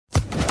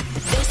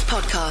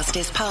podcast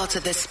is part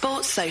of the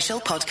Sports Social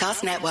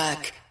Podcast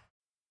Network.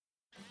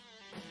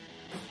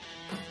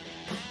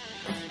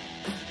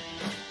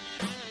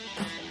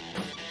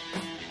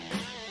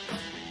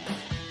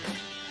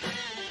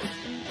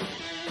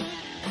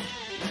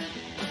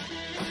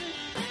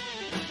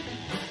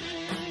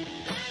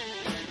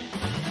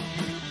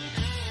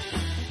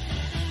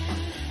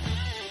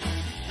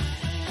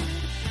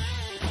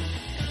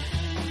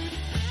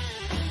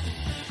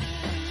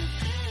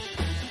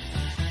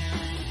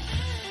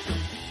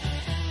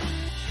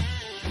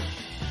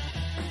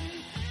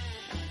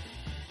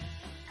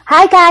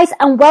 Hi guys,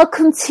 and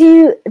welcome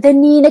to the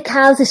Nina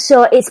Kauser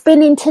show. It's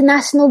been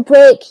international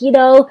break,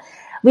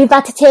 we've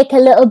had to take a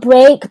little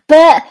break,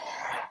 but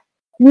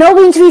no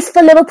injuries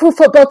for Liverpool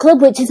Football Club,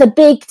 which is a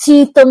big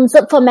 2 thumbs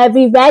up from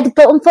every red.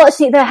 But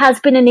unfortunately, there has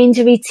been an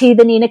injury to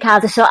the Nina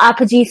Kauser show. Our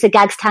producer,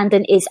 Gags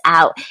Tandon, is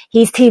out.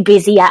 He's too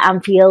busy at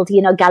Anfield,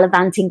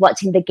 gallivanting,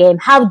 watching the game.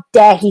 How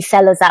dare he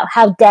sell us out?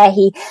 How dare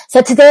he?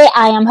 So today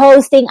I am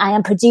hosting, I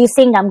am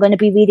producing, I'm going to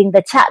be reading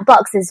the chat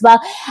box as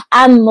well.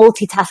 I'm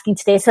multitasking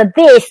today. So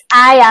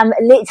I am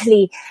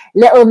literally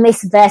little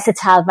Miss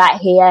Versatile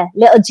right here,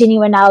 little Ginny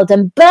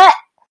Ronaldo. But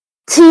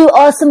 2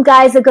 awesome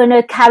guys are going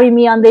to carry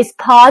me on this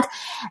pod.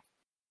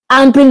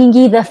 I'm bringing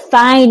you the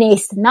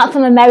finest, not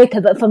from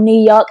America, but from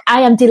New York.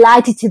 I am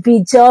delighted to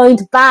be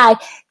joined by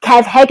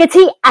Kev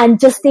Hegarty and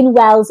Justin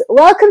Wells.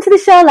 Welcome to the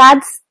show,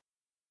 lads.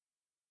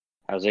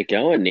 How's it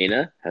going,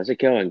 Nina? How's it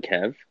going,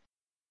 Kev?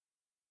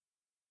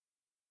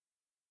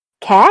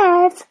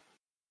 Kev.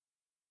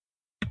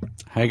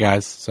 Hey,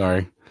 guys.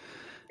 Sorry.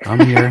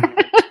 I'm here.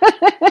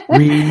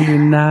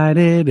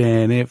 Reunited,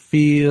 and it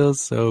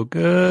feels so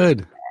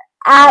good.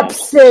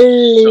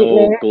 Absolutely.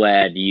 So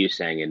glad you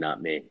sang it,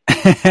 not me.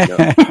 I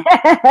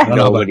don't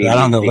know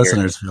the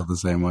listeners feel the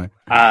same way.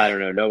 I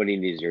don't know. Nobody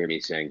needs to hear me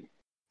sing.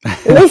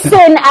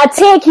 Listen, I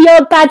take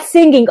your bad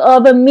singing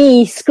over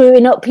me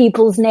screwing up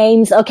people's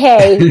names,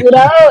 okay? Take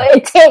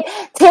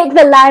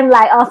the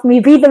limelight off me.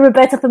 Be the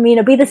Roberta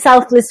Firmino. Be the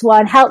selfless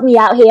one. Help me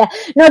out here.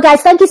 No,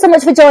 guys, thank you so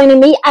much for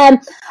joining me.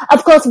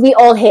 Of course, we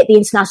all hate the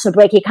international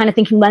break. You're kind of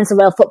thinking, when's the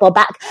real football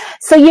back?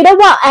 So you know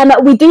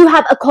what? We do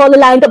have a caller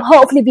lined up.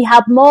 Hopefully, we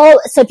have more.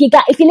 So if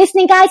you're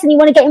listening, guys, and you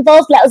want to get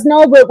involved, let us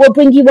know. We'll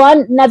bring you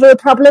on. Never a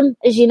problem,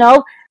 as you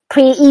know.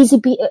 Pretty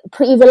easy,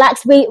 pretty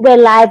relaxed. We're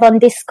live on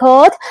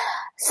Discord.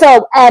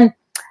 So, I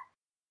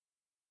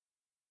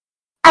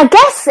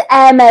guess,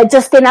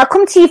 Justin, I'll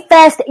come to you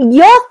first.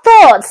 Your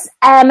thoughts,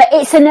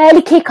 it's an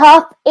early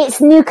kick-off,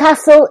 it's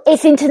Newcastle,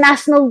 it's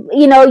international,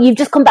 you've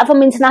just come back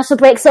from international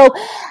break. So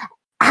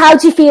how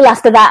do you feel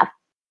after that?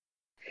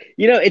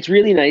 It's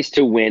really nice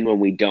to win when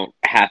we don't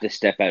have to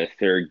step out of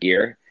third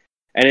gear.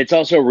 And it's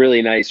also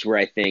really nice where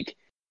I think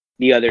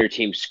the other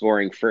team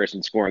scoring first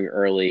and scoring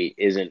early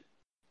isn't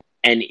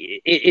going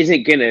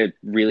to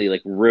really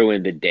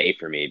ruin the day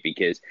for me,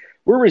 because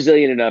we're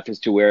resilient enough as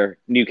to where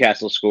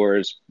Newcastle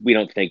scores. We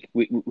don't think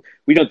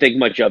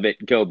much of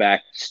it. Go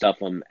back, stuff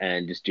them,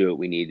 and just do what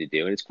we need to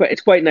do. And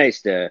it's quite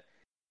nice to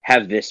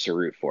have this to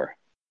root for.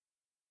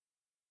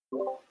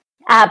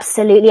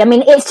 Absolutely. I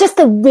mean, it's just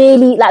a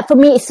really, for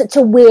me, it's such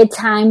a weird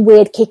time,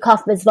 weird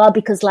kickoff as well,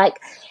 because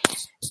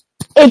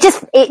it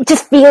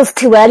just feels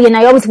too early, and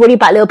I always worry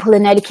about Liverpool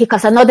and early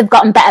kickoffs. I know they've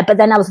gotten better, but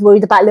then I was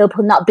worried about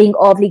Liverpool not being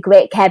overly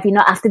great, Kev,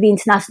 after the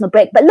international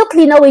break. But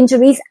luckily, no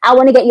injuries. I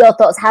want to get your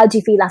thoughts. How do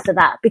you feel after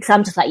that? Because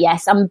I'm just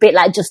yes, I'm a bit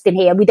like Justin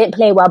here. We didn't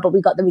play well, but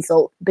we got the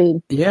result.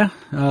 Boom. Yeah.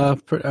 I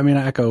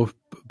echo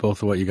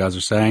both of what you guys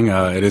are saying.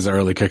 It is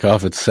early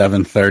kickoff. It's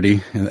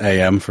 7:30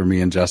 a.m. for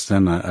me and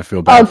Justin. I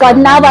feel bad. Oh God,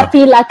 now I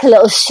feel like a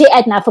little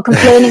shithead now for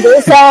complaining.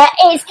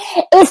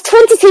 It's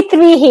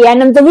 20-3 here,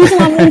 and the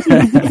reason I'm into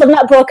it is because I've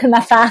not broken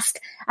my fast.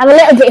 I'm a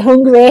little bit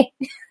hungry.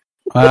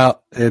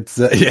 Well, it's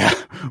yeah.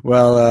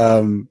 Well,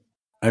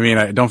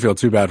 I don't feel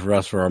too bad for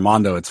us. For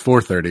Armando, it's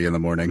 4:30 in the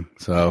morning,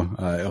 so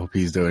I hope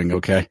he's doing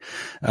okay.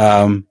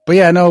 But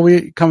yeah, no,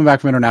 we coming back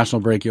from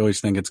international break. You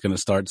always think it's going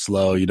to start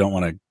slow. You don't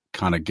want to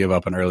kind of give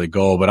up an early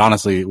goal, but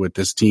honestly, with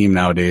this team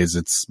nowadays,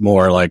 it's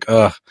more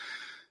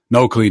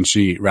no clean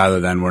sheet rather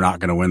than we're not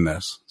going to win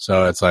this.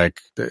 So it's they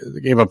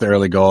gave up the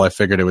early goal. I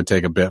figured it would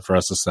take a bit for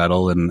us to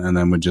settle, and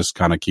then we'd just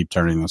kind of keep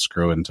turning the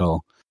screw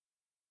until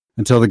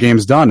the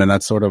game's done. And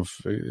that's sort of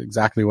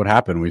exactly what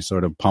happened. We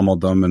sort of pummeled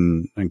them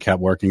and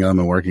kept working them.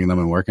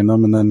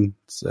 And then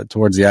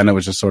towards the end, it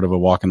was just sort of a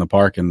walk in the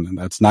park. And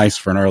that's nice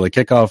for an early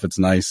kickoff. It's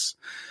nice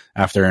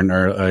after an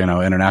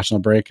international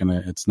break, and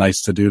it's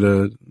nice to do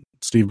to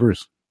Steve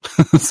Bruce.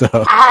 So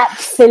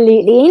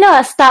absolutely,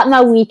 I start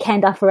my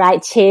weekend off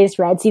right. Cheers,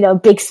 Reds.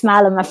 Big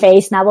smile on my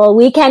face now all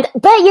weekend.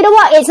 But you know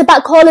what? It's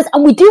about callers,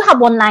 and we do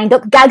have one lined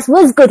up. Gags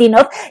was good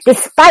enough,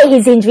 despite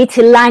his injury,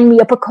 to line me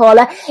up a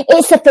caller.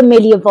 It's a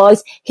familiar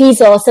voice.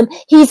 He's awesome.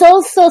 He's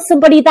also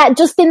somebody that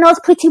Justin knows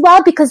pretty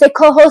well because they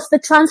co-host the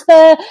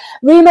Transfer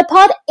Rumour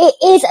Pod. It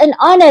is an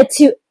honour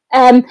to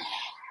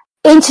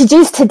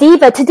introduce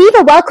Tadiva.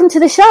 Tadiva, welcome to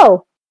the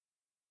show.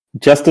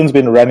 Justin's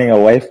been running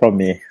away from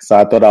me, so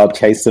I thought I'll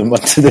chase him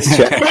onto the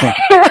show.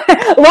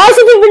 Why is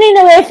he running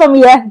away from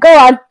you? Go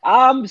on.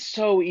 I'm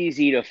so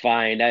easy to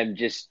find. I'm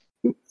just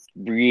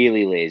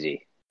really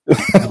lazy.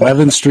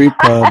 11th Street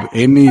Pub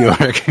in New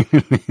York.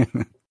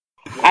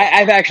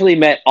 I've actually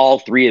met all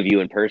three of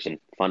you in person.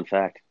 Fun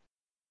fact.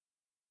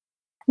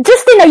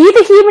 Justin, are you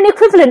the human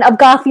equivalent of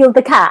Garfield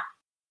the cat?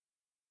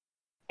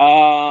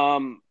 I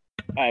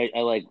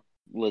like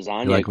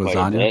lasagna. You like quite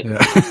lasagna? a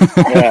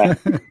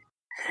bit. Yeah.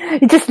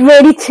 You're just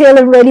really chill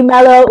and really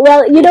mellow.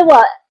 Well, you know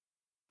what?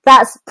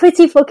 That's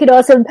pretty fucking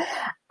awesome.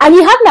 And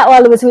you have met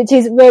all of us, which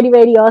is really,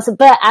 really awesome.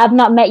 But I've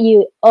not met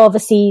you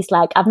overseas.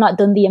 Like, I've not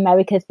done the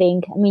America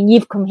thing. I mean,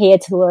 you've come here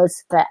to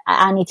us, but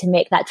I need to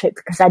make that trip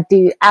because I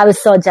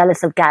was so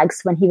jealous of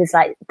Gags when he was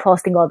like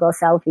posting all those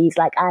selfies.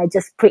 Like, I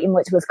just pretty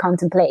much was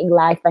contemplating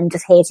life and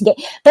just hating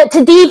it. But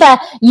to Diva,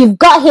 you've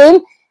got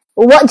him.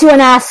 What do you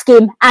want to ask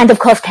him? And of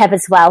course, Kev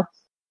as well.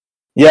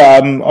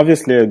 Yeah,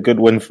 obviously a good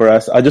win for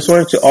us. I just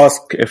wanted to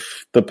ask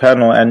if the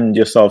panel and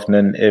yourself,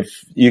 Nin, if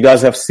you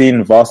guys have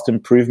seen vast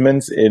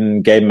improvements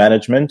in game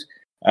management.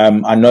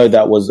 I know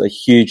that was a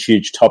huge,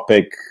 huge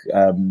topic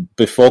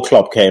before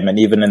Klopp came and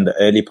even in the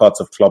early parts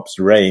of Klopp's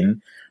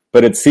reign.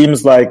 But it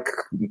seems like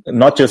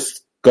not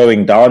just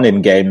going down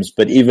in games,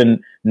 but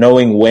even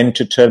knowing when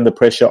to turn the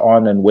pressure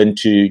on and when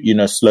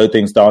to, slow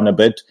things down a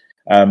bit.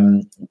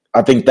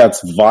 I think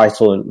that's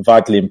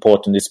vitally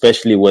important,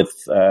 especially with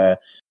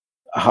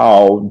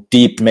how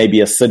deep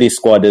maybe a City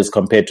squad is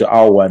compared to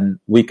our one.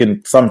 We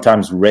can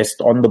sometimes rest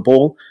on the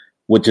ball,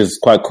 which is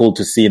quite cool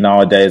to see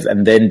nowadays,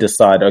 and then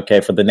decide, okay,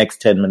 for the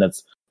next 10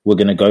 minutes, we're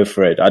going to go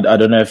for it. I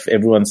don't know if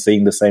everyone's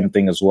seeing the same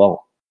thing as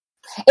well.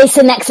 It's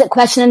an excellent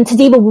question, and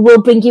Tadiba, we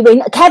will bring you in.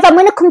 Kev, I'm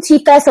going to come to you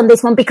first on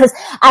this one because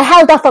I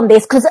held off on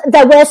this because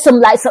there were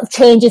some sort of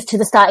changes to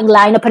the starting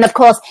lineup, and of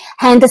course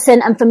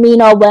Henderson and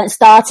Firmino weren't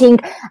starting,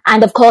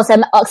 and of course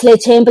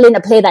Oxlade-Chamberlain,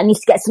 a player that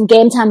needs to get some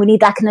game time. We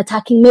need like an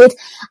attacking mid,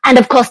 and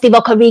of course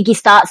Divock Origi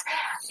starts.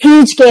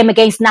 Huge game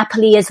against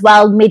Napoli as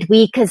well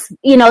midweek,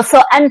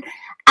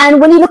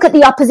 and when you look at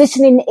the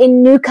opposition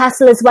in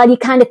Newcastle as well, you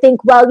kind of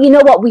think, well, you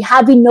know what, we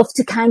have enough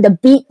to kind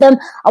of beat them.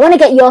 I want to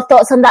get your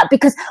thoughts on that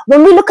because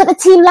when we look at the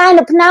team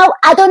lineup now,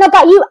 I don't know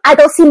about you, I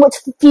don't see much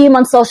fume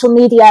on social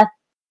media.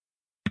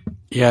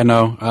 Yeah,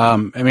 no.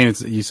 I mean,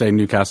 you say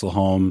Newcastle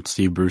home,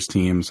 Steve Bruce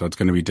team, so it's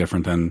going to be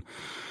different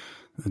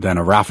than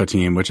a Rafa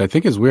team, which I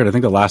think is weird. I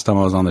think the last time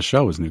I was on the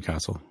show was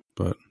Newcastle,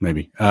 but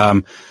maybe.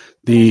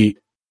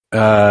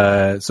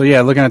 So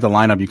yeah, looking at the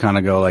lineup, you kind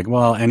of go like,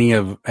 well, any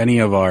of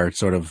our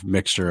sort of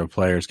mixture of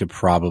players could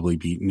probably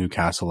beat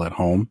Newcastle at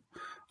home.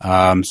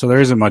 So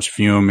there isn't much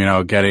fume,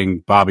 getting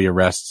Bobby a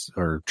rest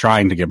or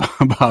trying to get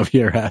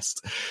Bobby a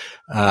rest,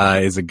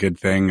 is a good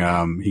thing.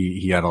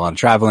 He had a lot of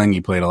traveling.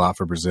 He played a lot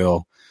for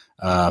Brazil.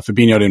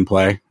 Fabinho didn't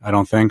play, I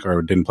don't think,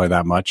 or didn't play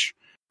that much.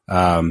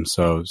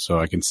 So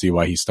I can see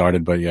why he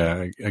started, but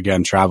yeah,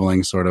 again,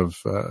 traveling sort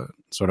of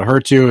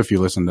hurt you if you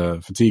listen to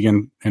Fatigue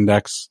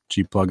Index,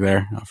 cheap plug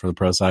there for the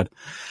pro side.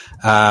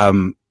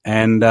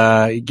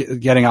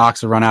 Getting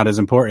Ox a run out is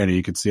important.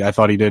 You could see, I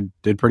thought he did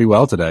pretty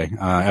well today.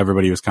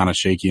 Everybody was kind of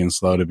shaky and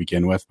slow to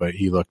begin with, but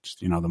he looked,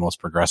 the most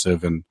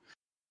progressive and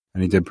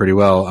he did pretty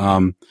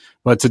well.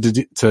 But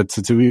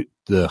to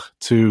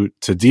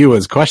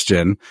Diwa's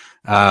question,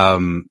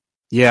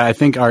 yeah, I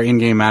think our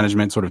in-game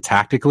management sort of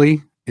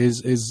tactically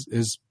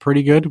is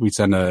pretty good. We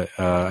send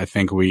I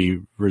think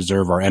we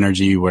reserve our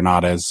energy. We're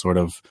not as sort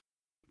of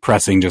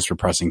pressing just for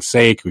pressing's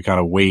sake. We kind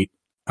of wait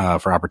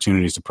for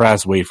opportunities to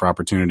press, wait for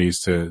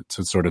opportunities to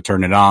sort of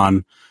turn it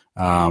on.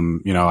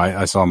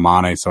 I saw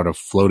Mane sort of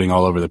floating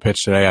all over the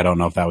pitch today. I don't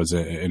know if that was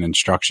an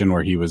instruction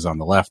where he was on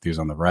the left, he was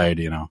on the right,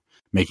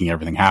 making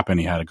everything happen.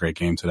 He had a great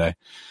game today.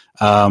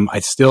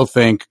 I still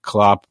think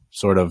Klopp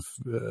sort of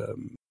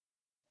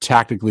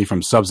tactically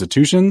from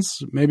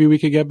substitutions, maybe we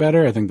could get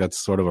better. I think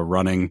that's sort of a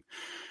running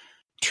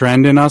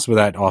trend in us, but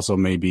that also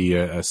may be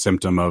a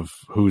symptom of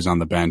who's on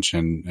the bench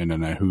and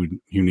who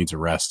needs a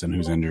rest and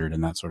who's injured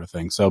and that sort of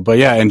thing. So, but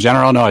yeah, in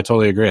general, no, I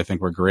totally agree. I think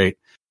we're great.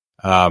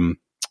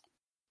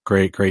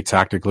 Great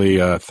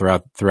tactically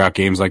throughout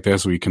games like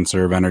this. We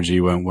conserve energy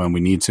when we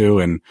need to,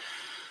 and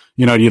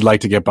you'd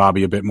like to get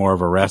Bobby a bit more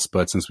of a rest,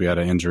 but since we had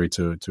an injury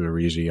to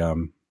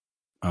Origi,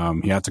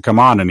 he had to come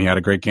on, and he had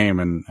a great game,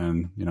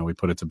 and we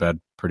put it to bed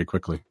pretty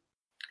quickly.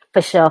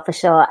 For sure.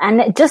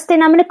 And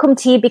Justin, I'm going to come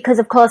to you because,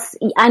 of course,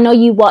 I know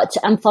you watch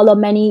and follow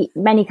many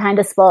kind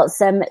of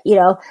sports,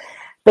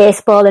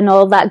 baseball and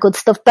all that good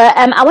stuff. But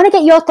I want to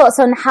get your thoughts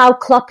on how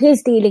Klopp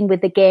is dealing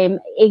with the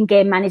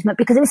in-game management,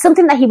 because it was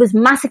something that he was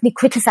massively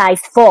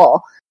criticised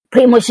for,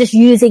 pretty much just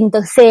using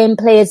the same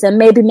players and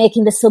maybe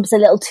making the subs a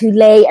little too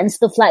late and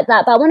stuff like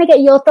that. But I want to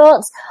get your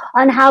thoughts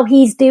on how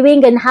he's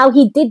doing and how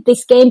he did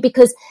this game,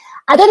 because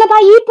I don't know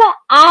about you, but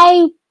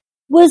I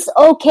was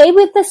okay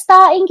with the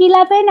starting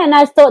 11, and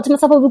I thought to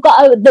myself, well, we've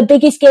got the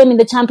biggest game in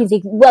the Champions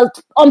League. Well,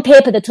 on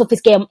paper, the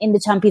toughest game in the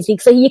Champions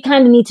League. So you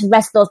kind of need to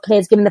rest those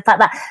players, given the fact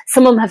that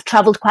some of them have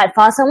travelled quite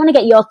far. So I want to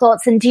get your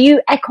thoughts. And do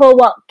you echo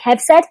what Kev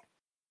said?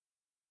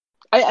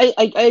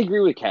 I agree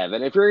with Kev.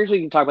 And if we're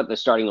actually talking about the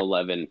starting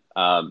 11,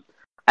 I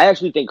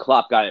actually think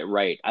Klopp got it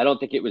right. I don't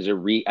think it was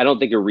I don't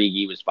think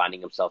Origi was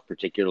finding himself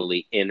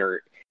particularly in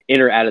or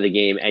out of the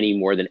game any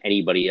more than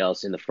anybody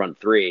else in the front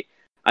three.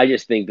 I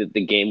just think that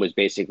the game was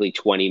basically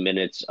 20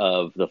 minutes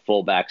of the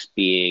fullbacks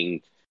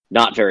being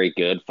not very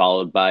good,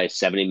 followed by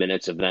 70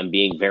 minutes of them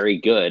being very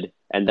good,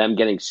 and them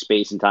getting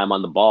space and time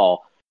on the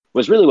ball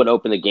was really what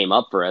opened the game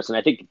up for us. And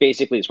I think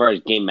basically as far as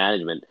game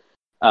management,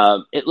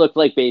 it looked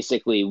like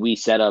basically we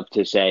set up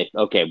to say,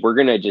 okay, we're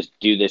going to just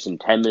do this in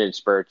 10-minute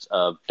spurts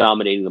of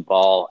dominating the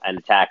ball and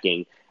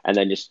attacking, and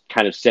then just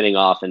kind of sitting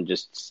off and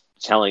just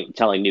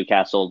telling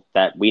Newcastle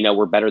that we know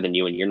we're better than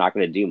you and you're not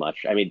going to do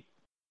much. I mean,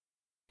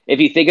 if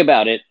you think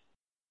about it,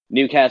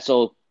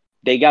 Newcastle,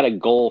 they got a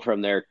goal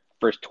from their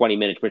first 20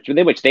 minutes,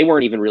 which they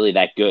weren't even really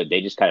that good.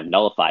 They just kind of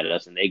nullified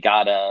us, and they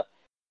got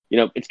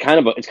it's kind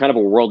of a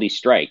worldy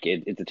strike.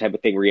 It's the type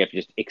of thing where you have to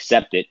just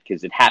accept it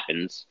because it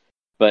happens,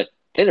 but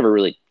they never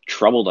really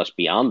troubled us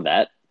beyond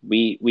that.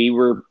 We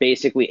were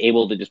basically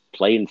able to just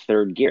play in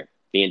third gear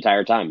the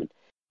entire time. And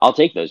I'll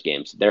take those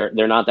games. They're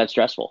not that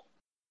stressful.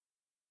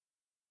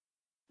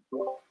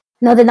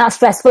 No, they're not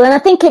stressful. And I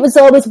think it was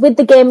always with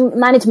the game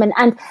management.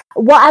 And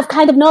what I've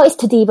kind of noticed,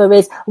 Tadiva,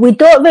 is we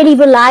don't really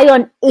rely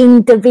on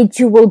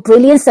individual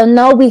brilliance. So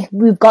no,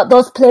 we've got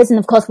those players, and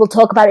of course we'll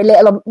talk about it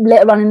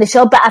later on in the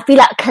show, but I feel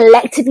like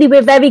collectively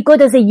we're very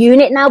good as a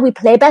unit now. We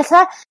play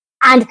better.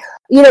 And,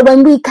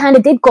 when we kind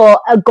of did go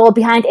a goal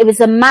behind, it was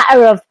a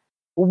matter of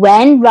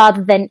when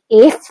rather than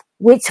if,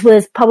 which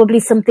was probably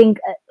something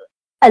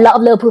a lot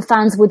of Liverpool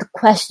fans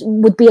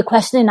would be a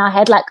question in our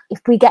head, like, if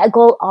we get a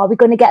goal, are we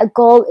going to get a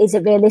goal? Is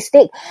it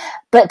realistic?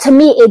 But to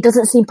me, it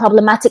doesn't seem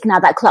problematic now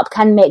that Klopp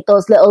can make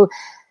those little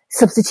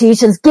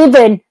substitutions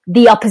given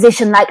the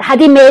opposition. Like,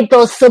 had he made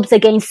those subs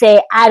against,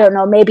 say, I don't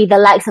know, maybe the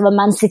likes of a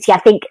Man City, I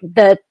think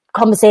the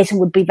conversation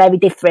would be very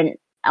different.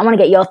 I want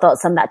to get your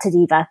thoughts on that,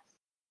 Tadiva.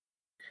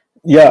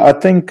 Yeah, I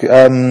think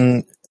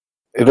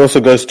it also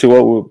goes to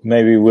what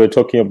maybe we were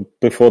talking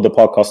before the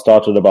podcast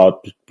started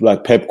about,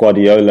 like Pep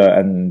Guardiola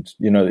and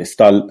his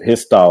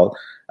style.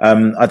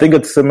 I think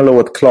it's similar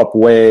with Klopp,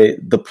 where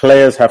the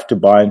players have to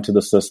buy into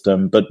the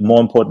system, but more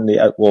importantly,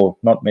 well,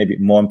 not maybe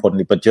more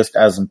importantly, but just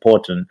as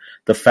important,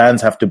 the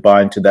fans have to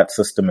buy into that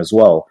system as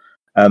well.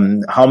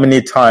 How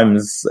many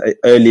times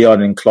early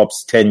on in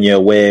Klopp's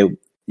tenure where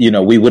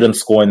we wouldn't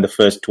score in the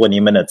first 20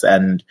 minutes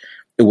and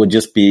it would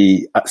just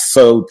be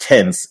so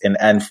tense in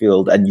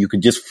Anfield, and you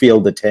could just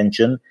feel the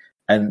tension.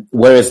 And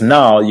whereas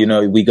now,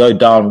 we go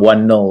down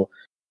 1-0,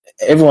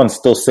 everyone's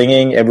still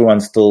singing,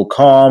 everyone's still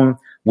calm.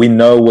 We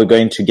know we're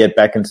going to get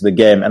back into the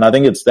game. And I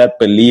think it's that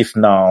belief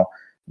now,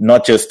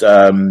 not just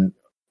from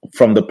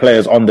the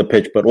players on the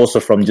pitch, but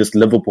also from just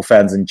Liverpool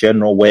fans in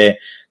general, where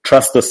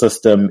trust the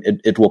system,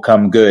 it will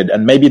come good.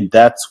 And maybe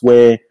that's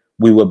where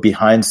we were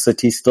behind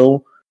City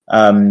still.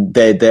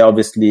 They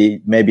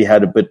obviously maybe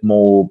had a bit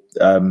more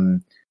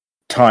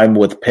time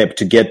with Pep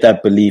to get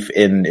that belief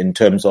in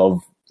terms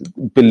of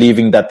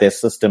believing that their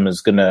system is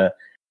going to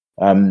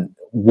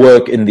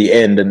work in the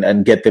end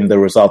and get them the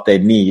result they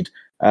need.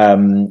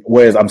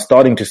 Whereas I'm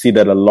starting to see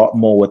that a lot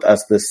more with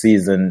us this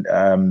season,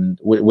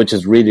 which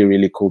is really,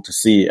 really cool to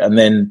see. And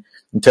then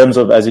in terms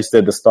of, as you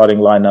said, the starting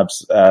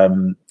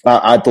lineups,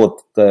 I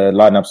thought the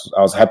lineups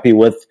I was happy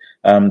with.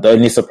 The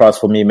only surprise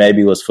for me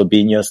maybe was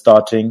Fabinho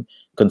starting,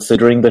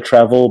 considering the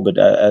travel. But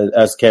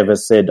as Kev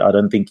has said, I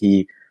don't think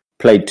he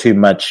played too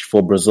much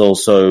for Brazil,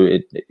 so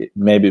it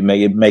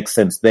makes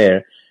sense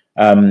there.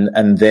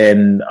 And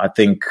then I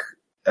think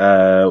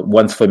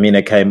once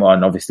Firmino came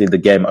on, obviously the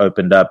game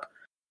opened up.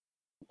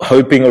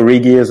 Hoping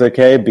Origi is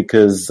okay,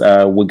 because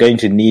we're going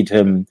to need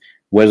him,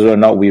 whether or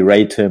not we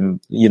rate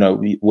him,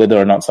 whether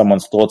or not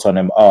someone's thoughts on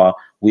him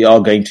we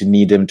are going to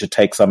need him to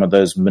take some of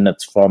those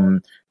minutes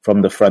from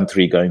the front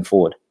three going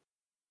forward.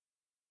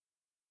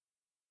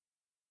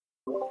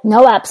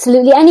 No,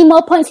 absolutely. Any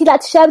more points you'd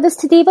like to share with us,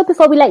 Tadiva,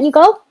 before we let you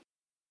go?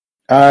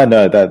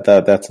 No,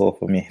 that's all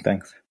for me.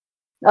 Thanks.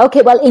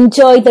 Okay, well,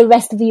 enjoy the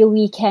rest of your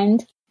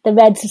weekend. The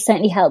Reds have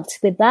certainly helped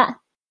with that.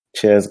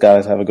 Cheers,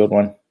 guys. Have a good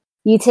one.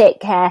 You take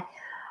care.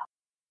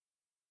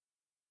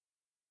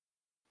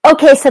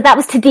 Okay, so that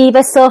was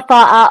Tadiva so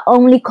far, our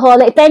only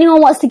caller. If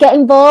anyone wants to get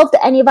involved,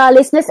 any of our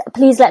listeners,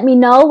 please let me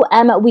know.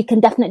 We can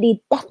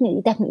definitely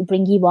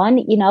bring you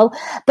on,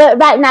 But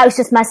right now it's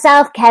just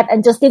myself, Kev,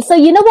 and Justin. So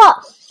you know what,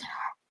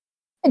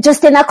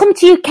 Justin, I'll come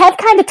to you. Kev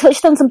kind of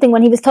touched on something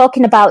when he was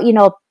talking about,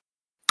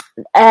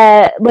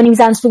 when he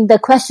was answering the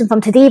question from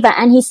Tadiva,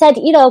 and he said,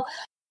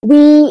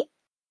 we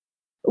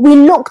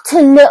looked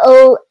a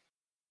little,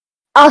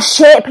 our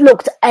shape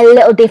looked a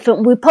little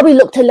different. We probably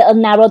looked a little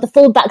narrow. The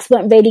fullbacks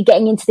weren't really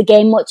getting into the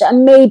game much,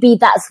 and maybe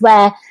that's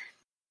where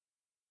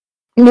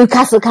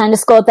Newcastle kind of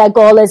scored their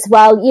goal as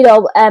well.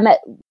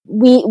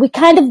 We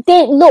kind of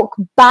didn't look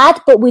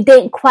bad, but we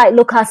didn't quite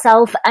look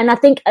ourselves, and I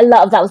think a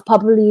lot of that was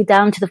probably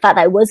down to the fact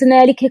that it was an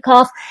early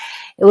kickoff.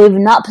 We've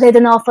not played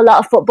an awful lot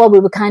of football. We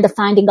were kind of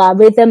finding our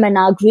rhythm and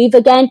our groove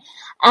again.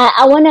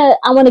 I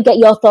want to get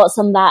your thoughts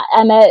on that.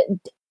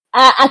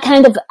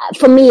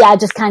 for me, I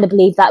just kind of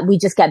believe that we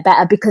just get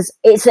better because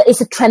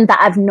it's a trend that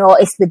I've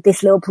noticed with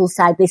this Liverpool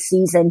side this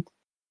season.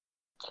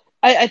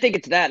 I think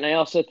it's that, and I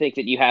also think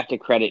that you have to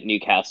credit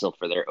Newcastle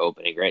for their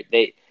opening, right?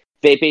 They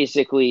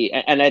basically,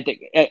 and I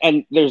think,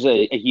 and there's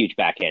a huge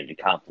backhanded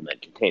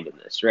compliment contained in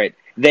this, right?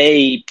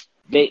 They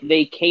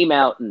came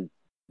out and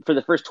for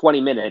the first 20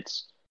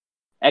 minutes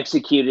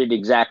executed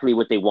exactly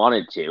what they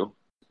wanted to,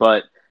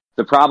 but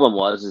the problem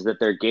is that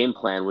their game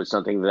plan was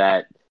something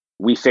that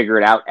we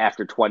figured out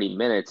after 20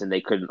 minutes, and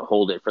they couldn't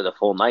hold it for the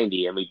full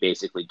 90, and we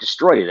basically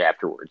destroyed it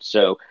afterwards.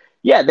 So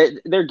yeah,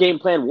 their game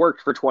plan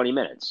worked for 20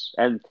 minutes,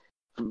 and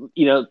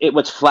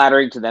what's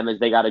flattering to them is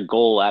they got a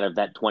goal out of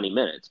that 20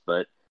 minutes,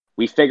 but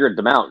we figured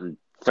them out and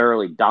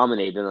thoroughly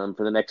dominated them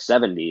for the next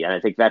 70. And I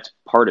think that's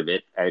part of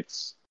it.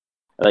 It's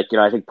I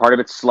think part of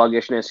it's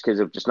sluggishness because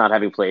of just not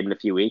having played in a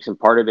few weeks. And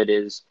part of it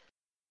is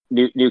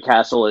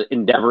Newcastle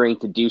endeavoring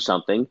to do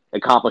something,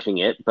 accomplishing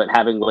it, but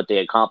having what they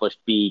accomplished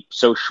be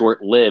so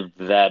short-lived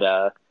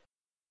that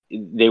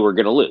they were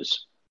going to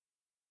lose.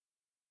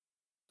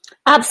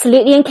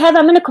 Absolutely. And Kev,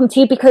 I'm going to come to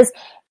you because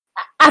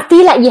I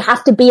feel like you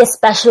have to be a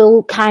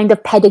special kind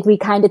of pedigree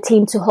kind of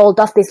team to hold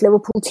off this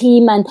Liverpool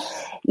team. And,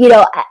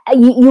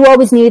 you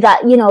always knew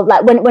that,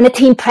 like when a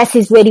team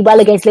presses really well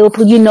against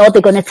Liverpool,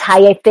 they're going to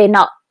tire if they're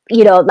not,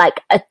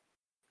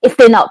 if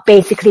they're not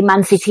basically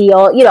Man City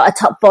or, a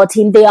top 4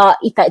 team, they are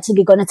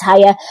effectively going to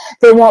tire.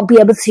 They won't be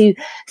able to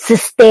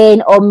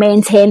sustain or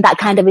maintain that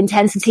kind of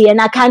intensity.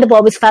 And I kind of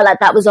always felt like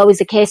that was always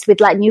the case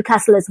with like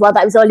Newcastle as well.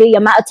 That was only a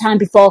matter of time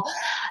before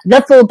the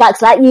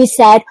fullbacks, like you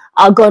said,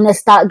 are going to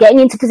start getting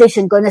into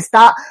position,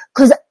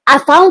 because I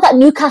found that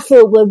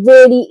Newcastle were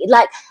really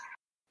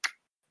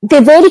they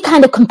really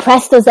kind of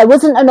compressed us. There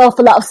wasn't an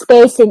awful lot of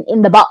space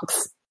in the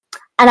box.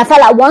 And I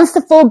felt like once the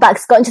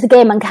fullbacks got into the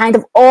game and kind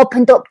of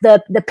opened up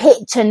the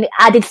pitch and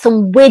added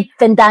some width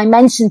and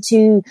dimension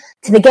to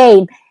the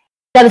game,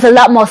 there was a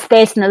lot more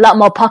space and a lot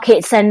more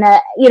pockets. And,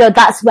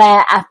 that's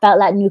where I felt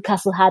like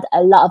Newcastle had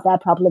a lot of their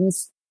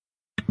problems.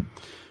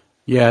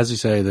 Yeah, as you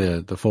say,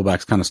 the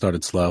fullbacks kind of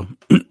started slow.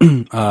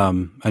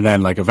 And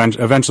then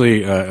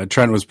eventually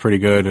Trent was pretty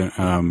good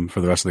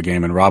for the rest of the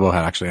game. And Robbo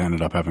had actually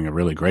ended up having a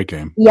really great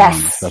game.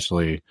 Yes.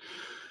 Especially,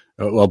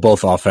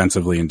 both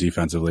offensively and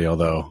defensively,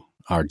 although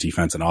our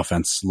defense and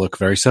offense look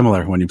very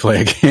similar when you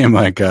play a game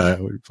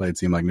we play a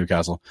team like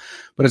Newcastle.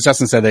 But as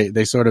Justin said,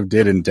 they sort of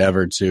did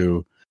endeavor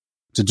to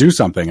do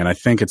something, and I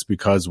think it's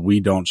because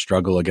we don't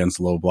struggle against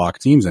low block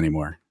teams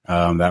anymore.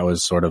 That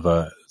was sort of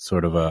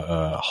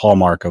a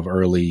hallmark of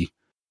early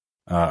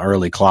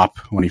Klopp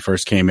when he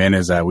first came in,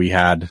 is that we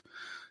had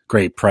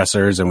great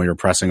pressers and we were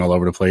pressing all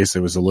over the place.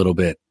 It was a little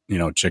bit,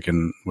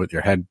 chicken with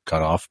your head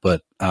cut off,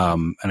 but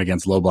and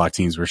against low block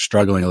teams, we're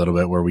struggling a little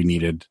bit where we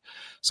needed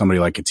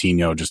somebody like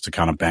Coutinho just to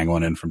kind of bang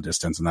one in from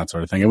distance and that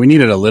sort of thing. And we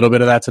needed a little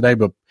bit of that today,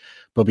 but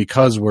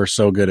because we're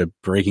so good at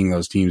breaking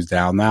those teams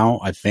down now,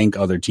 I think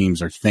other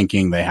teams are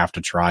thinking they have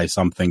to try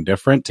something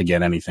different to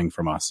get anything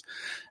from us.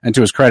 And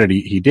to his credit,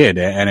 he did.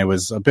 And it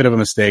was a bit of a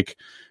mistake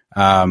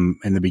in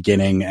the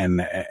beginning, and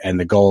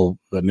the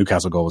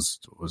Newcastle goal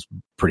was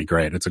pretty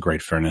great. It's a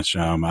great finish.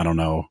 I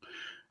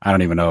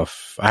don't even know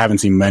if I haven't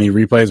seen many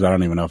replays, but I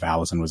don't even know if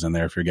Allison was in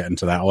there if you're getting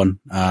to that one.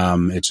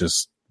 It's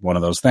just one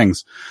of those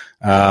things.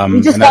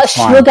 You just got to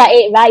shrug at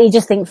it, right? You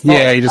just think,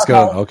 yeah, you just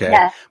go, okay.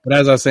 Yeah. But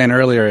as I was saying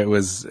earlier,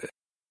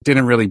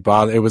 didn't really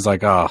bother. It was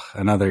like,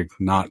 another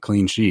not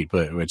clean sheet,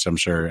 but which I'm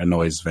sure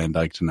annoys Van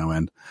Dijk to no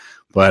end.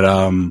 But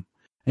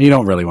you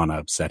don't really want to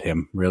upset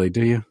him, really,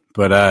 do you?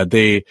 But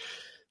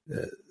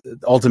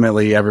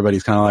ultimately,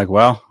 everybody's kind of like,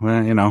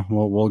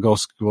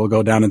 we'll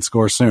go down and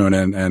score soon,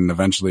 and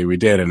eventually we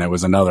did, and it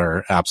was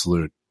another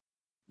absolute,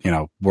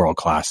 world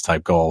class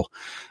type goal,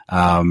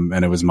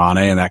 and it was Mane,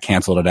 and that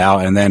canceled it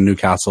out. And then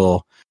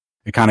Newcastle,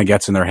 it kind of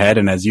gets in their head,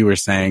 and as you were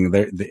saying,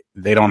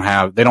 they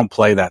don't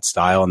play that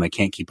style, and they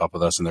can't keep up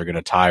with us, and they're going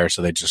to tire,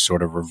 so they just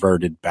sort of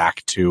reverted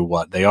back to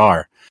what they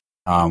are,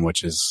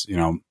 which is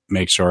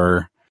make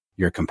sure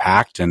you're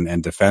compact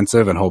and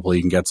defensive, and hopefully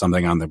you can get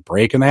something on the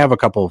break. And they have a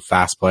couple of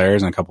fast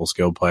players and a couple of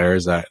skilled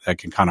players that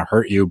can kind of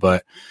hurt you.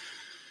 But,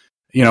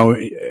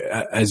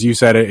 as you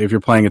said, if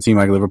you're playing a team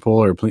like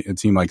Liverpool or a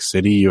team like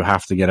City, you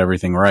have to get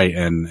everything right.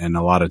 And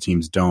a lot of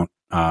teams don't.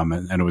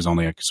 And it was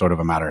only sort of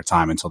a matter of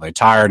time until they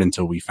tired,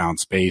 until we found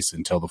space,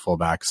 until the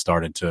fullbacks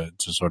started to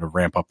sort of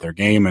ramp up their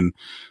game. And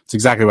it's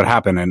exactly what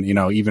happened. And,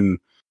 even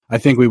I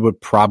think we would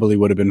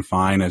have been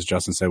fine, as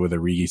Justin said, with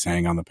Origi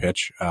saying on the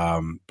pitch.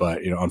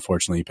 But,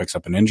 unfortunately he picks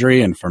up an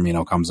injury and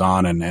Firmino comes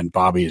on, and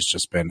Bobby has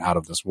just been out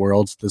of this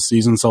world this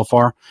season so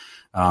far.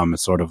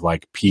 It's sort of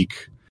like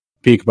peak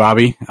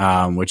Bobby,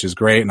 which is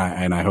great.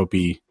 And I hope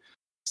he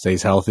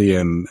stays healthy.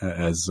 And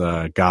as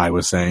Guy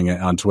was saying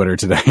on Twitter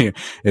today,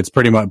 it's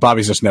pretty much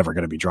Bobby's just never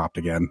going to be dropped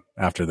again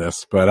after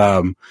this. But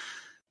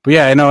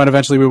yeah, and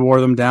eventually we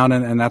wore them down,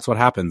 and that's what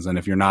happens. And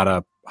if you're not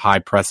a high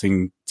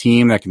pressing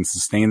team that can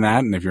sustain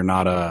that, and if you're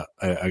not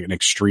an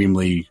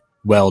extremely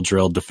well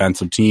drilled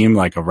defensive team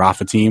like a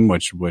Rafa team,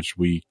 which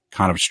we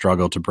kind of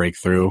struggle to break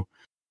through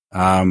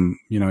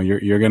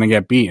you're going to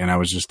get beat. And that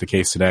was just the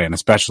case today. And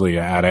especially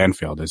at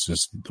Anfield, it's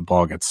just the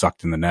ball gets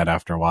sucked in the net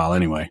after a while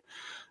anyway.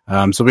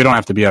 So we don't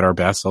have to be at our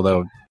best,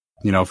 although,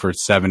 for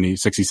 60,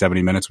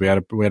 70 minutes, we had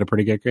a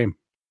pretty good game.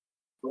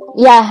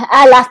 Yeah,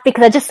 I laughed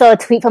because I just saw a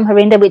tweet from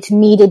Harinder which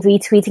needed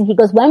retweeting. He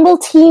goes, when will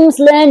teams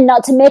learn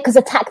not to make us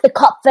attack the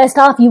cop first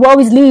half? You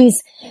always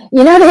lose.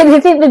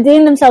 They think they're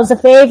doing themselves a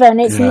favour,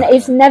 and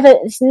it's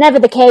never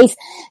the case.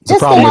 The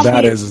problem with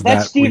that is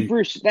that's Steve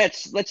Bruce.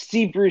 That's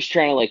Steve Bruce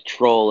trying to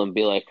troll and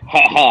be like,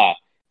 ha ha.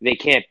 They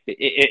can't.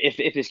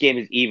 If this game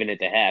is even at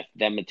the half,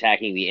 them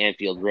attacking the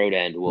Anfield Road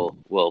end will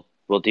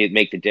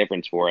make the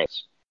difference for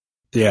us.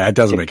 Yeah, it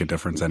doesn't make a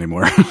difference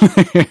anymore.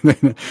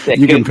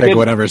 You can pick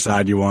whatever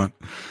side you want.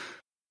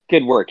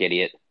 Good work,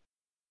 idiot.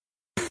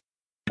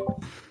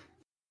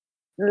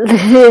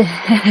 Love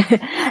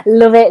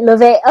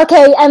it.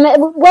 Okay,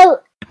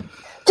 well,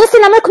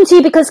 Justin, I'm going to come to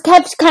you because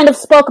Kev kind of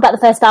spoke about the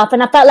first half,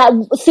 and I felt like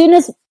as soon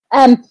as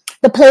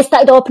the play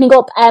started opening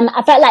up,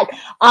 I felt like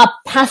our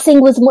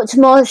passing was much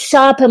more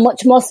sharp and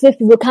much more swift.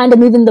 We were kind of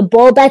moving the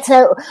ball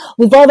better.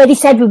 We've already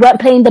said we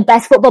weren't playing the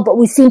best football, but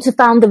we seemed to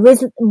found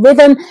the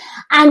rhythm,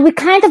 and we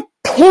kind of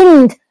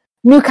pinned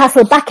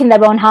Newcastle back in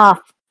their own half,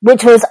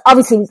 which was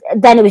obviously,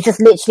 then it was just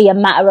literally a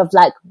matter of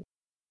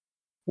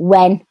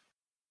when.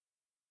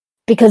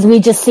 Because we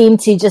just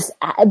seemed to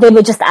they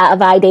were just out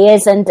of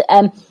ideas. And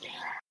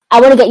I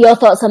want to get your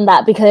thoughts on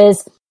that,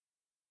 because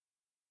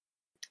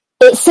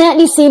it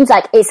certainly seems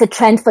like it's a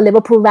trend for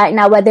Liverpool right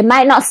now where they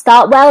might not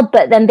start well,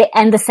 but then they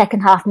end the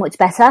second half much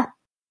better.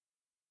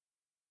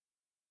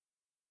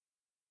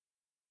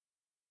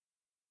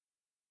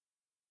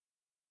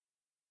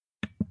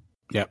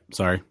 Yep,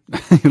 sorry.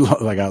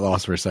 I got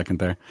lost for a second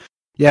there.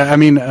 Yeah, I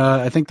mean,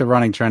 I think the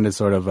running trend is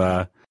sort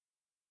of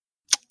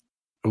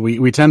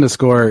we tend to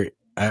score.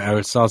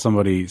 I saw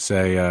somebody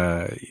say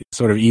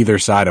sort of either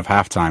side of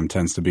halftime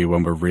tends to be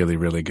when we're really,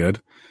 really good.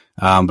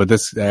 But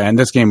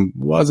this game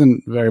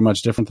wasn't very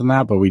much different than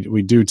that. But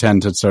we do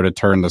tend to sort of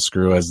turn the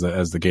screw as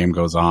the game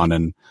goes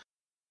on,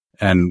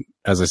 and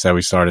as I said,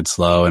 we started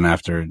slow, and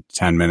after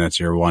 10 minutes,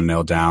 you're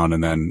 1-0 down,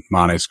 and then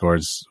Mane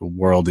scores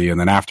worldy, and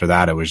then after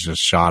that, it was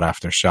just shot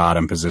after shot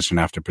and position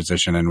after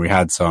position, and we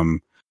had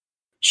some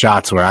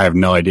shots where I have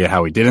no idea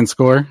how we didn't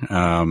score,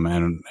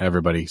 and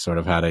everybody sort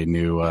of had a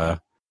new.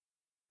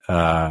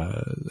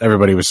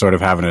 Everybody was sort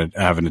of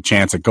having a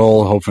chance at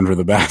goal, hoping for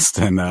the best,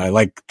 and I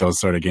like those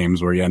sort of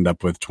games where you end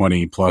up with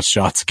 20 plus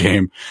shots a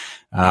game,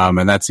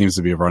 and that seems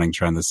to be a running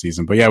trend this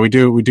season. But yeah, we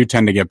do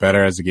tend to get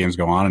better as the games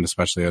go on, and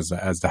especially as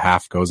the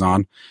half goes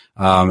on.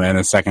 And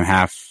the second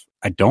half,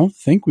 I don't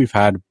think we've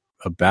had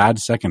a bad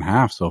second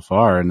half so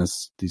far in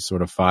these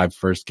sort of 5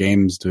 first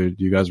games. Do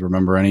you guys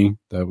remember any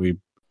that we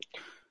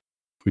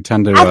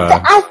tend to?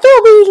 I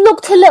thought we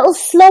looked a little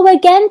slow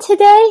again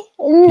today.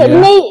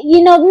 Yeah.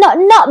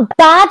 Not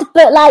bad,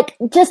 but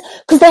just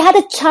because they had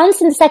a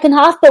chance in the second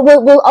half. But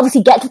we'll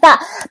obviously get to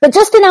that. But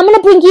Justin, I'm going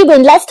to bring you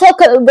in. Let's talk.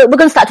 We're going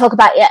to start talking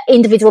about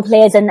individual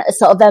players and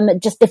sort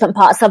of just different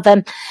parts of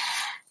them,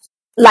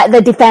 like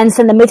the defense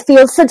and the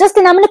midfield. So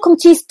Justin, I'm going to come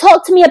to you.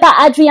 Talk to me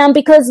about Adrian,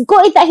 because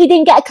gutted that he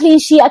didn't get a clean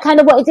sheet. I kind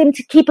of wanted him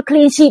to keep a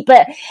clean sheet,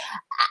 but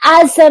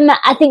as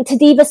I think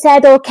Tadiva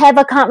said, or Kev,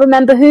 I can't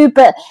remember who,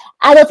 but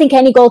I don't think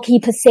any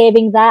goalkeeper's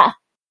saving that.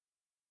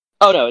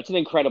 Oh no, it's an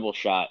incredible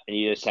shot, and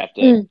you just have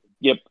to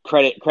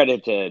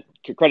credit to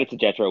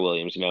Jethro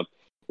Williams. If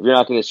you're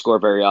not going to score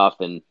very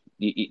often,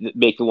 you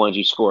make the ones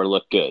you score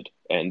look good,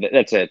 and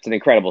it's an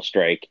incredible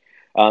strike.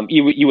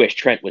 You wish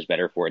Trent was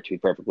better for it, to be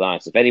perfectly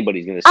honest. If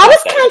anybody's going to, I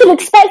was kind of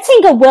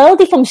expecting a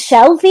worldie from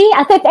Shelby.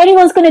 I thought if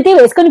anyone's going to do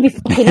it, it's going to be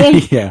fucking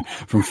him. Yeah,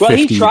 from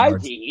 50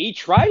 yards. He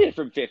tried it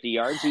from 50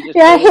 yards. He just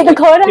hit the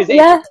corner.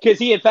 Because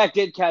he in fact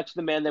did catch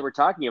the man they were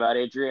talking about,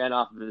 Adrian,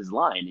 off of his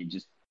line. He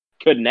just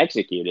couldn't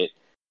execute it.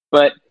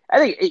 But I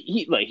think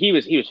he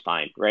was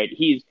fine, right?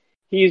 He's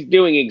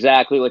doing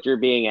exactly what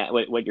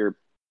you're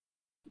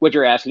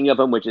asking of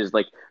him, which is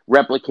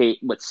replicate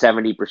what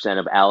 70%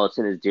 of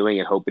Allison is doing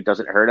and hope it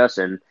doesn't hurt us.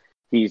 And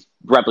he's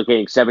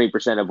replicating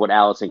 70% of what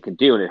Allison can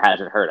do, and it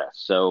hasn't hurt us.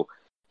 So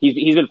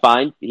he's been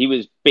fine. He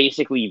was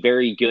basically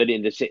very good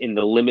in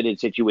the limited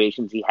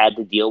situations he had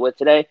to deal with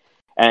today,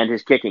 and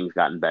his kicking's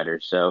gotten better.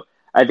 So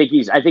I think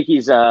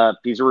he's a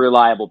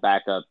reliable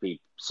backup.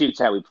 He suits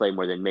how we play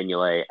more than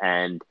Mignolet,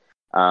 and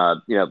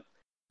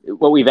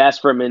what we've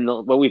asked for him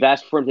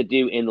to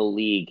do in the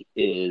league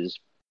is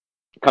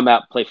come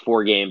out, play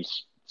 4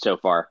 games so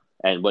far,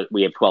 and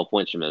we have 12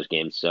 points from those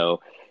games.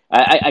 So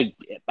I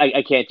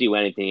can't do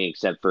anything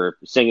except for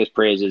sing his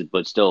praises,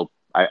 but still,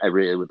 I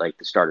really would like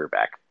the starter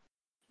back.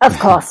 Of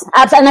course,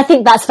 and I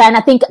think that's fair. And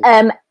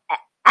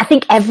I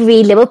think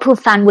every Liverpool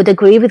fan would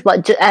agree with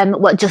what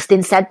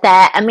Justin said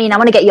there. I mean, I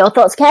want to get your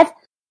thoughts, Kev,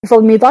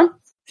 before we move on.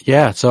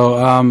 Yeah.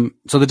 So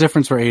the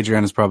difference for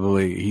Adrian is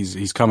probably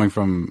he's coming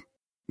from.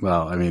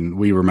 Well, I mean,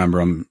 we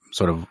remember him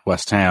sort of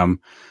West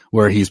Ham,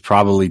 where he's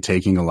probably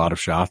taking a lot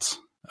of shots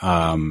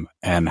and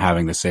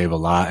having to save a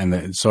lot. And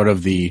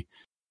the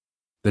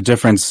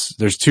difference,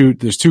 there's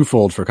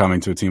twofold for coming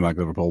to a team like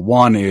Liverpool.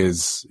 One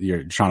is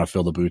you're trying to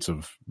fill the boots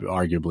of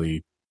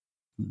arguably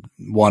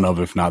one of,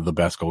 if not the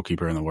best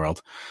goalkeeper in the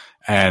world.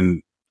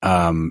 And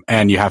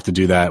you have to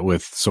do that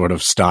with sort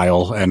of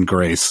style and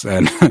grace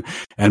and,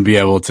 and be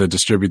able to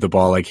distribute the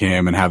ball like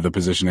him and have the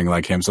positioning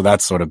like him. So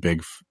that's sort of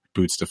big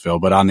boots to fill.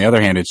 But on the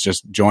other hand, it's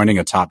just joining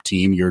a top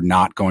team. You're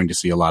not going to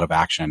see a lot of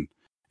action.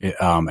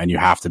 And you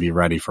have to be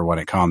ready for when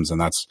it comes. And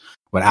that's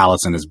what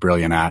Alisson is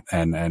brilliant at.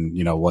 And,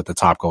 you know, what the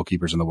top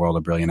goalkeepers in the world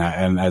are brilliant at.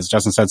 And as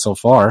Justin said so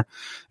far,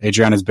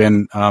 Adrian has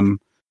been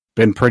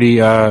pretty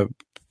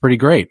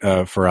great,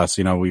 for us.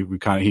 You know,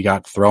 he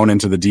got thrown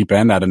into the deep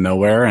end out of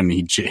nowhere, and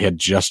he had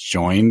just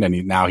joined,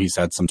 and now he's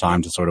had some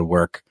time to sort of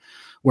work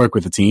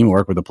with the team,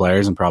 work with the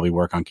players, and probably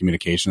work on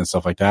communication and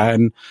stuff like that.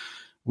 And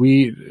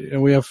we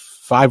have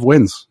 5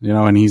 wins, you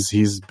know, and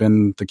he's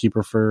been the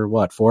keeper for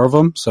 4 of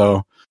them.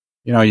 So,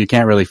 you know, you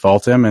can't really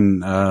fault him,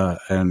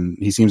 and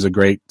he seems a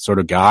great sort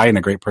of guy and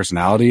a great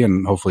personality,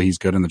 and hopefully he's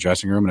good in the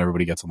dressing room and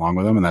everybody gets along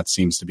with him, and that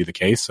seems to be the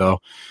case. So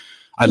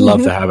I'd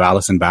love to have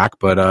Alisson back,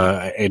 but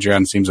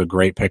Adrian seems a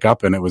great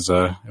pickup, and it was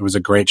a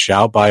great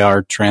shout by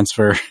our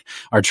transfer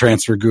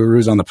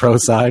gurus on the pro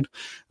side,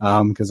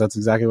 because that's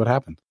exactly what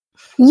happened.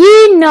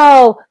 You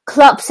know,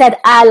 Klopp said,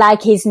 "I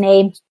like his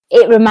name.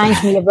 It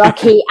reminds me of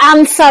Rocky."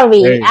 I'm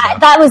sorry,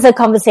 that was a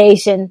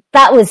conversation.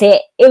 That was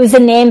it. It was a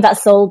name that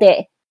sold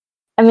it.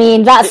 I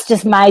mean, that's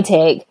just my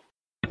take.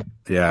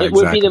 Yeah, it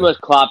would be the most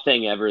Klopp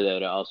thing ever, though,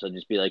 to also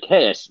just be like,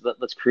 "Hey,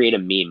 let's create a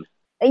meme."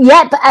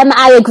 Yep,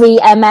 I agree.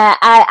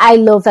 I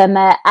love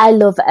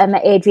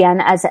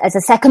Adrian as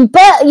a second.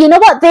 But you know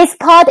what? This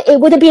pod, it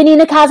wouldn't be a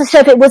Newcastle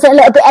show if it wasn't a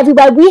little bit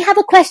everywhere. We have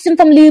a question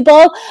from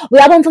Lubo. We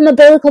have one from a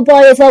Biblical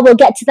Boy as well. We'll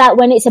get to that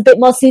when it's a bit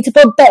more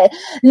suitable. But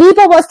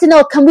Lubo wants to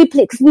know, can we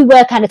please, because we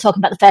were kind of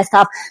talking about the first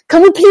half,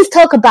 can we please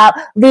talk about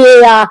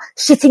VAR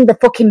shitting the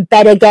fucking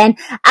bed again?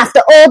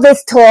 After all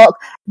this talk,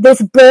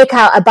 this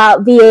breakout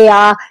about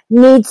VAR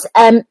needs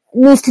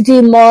to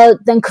do more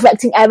than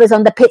correcting errors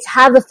on the pitch.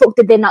 How the fuck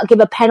did they not give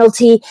a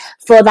penalty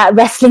for that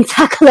wrestling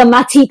tackle on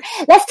Matip?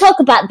 Let's talk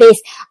about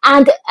this.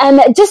 And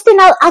Justin,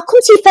 I'll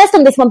come to you first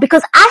on this one,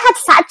 because I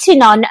had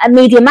Sachin on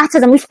Media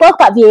Matters and we spoke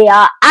about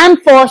VAR. I'm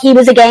for, he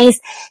was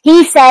against.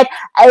 He said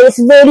it's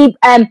really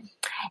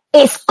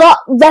it's got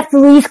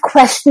referees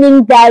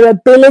questioning their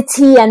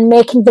ability and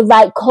making the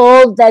right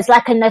call. There's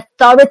like an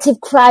authoritative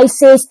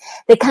crisis.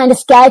 They're kind of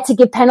scared to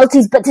give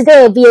penalties. But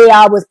today,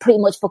 VAR was pretty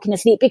much fucking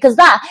asleep, because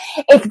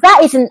if that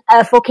isn't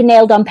a fucking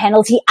nailed on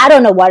penalty, I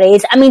don't know what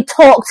is. I mean,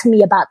 talk to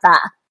me about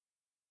that.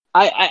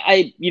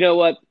 I you know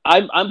what?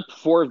 I'm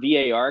for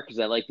VAR because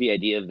I like the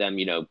idea of them,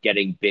 you know,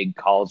 getting big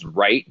calls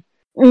right.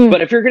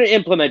 But if you're going to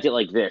implement it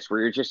like this,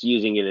 where you're just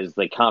using it as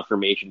like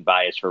confirmation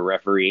bias for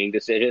refereeing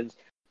decisions,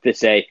 to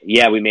say,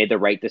 yeah, we made the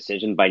right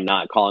decision by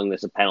not calling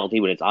this a penalty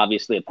when it's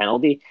obviously a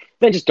penalty,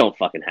 then just don't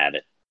fucking have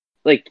it.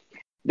 Like,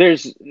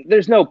 there's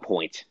no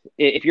point.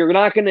 If you're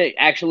not going to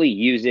actually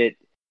use it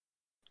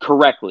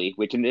correctly,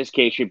 which in this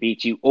case should be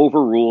to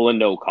overrule a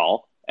no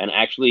call and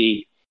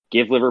actually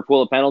give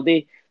Liverpool a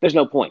penalty, there's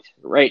no point,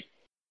 right?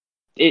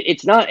 It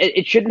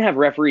shouldn't have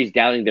referees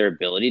doubting their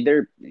ability.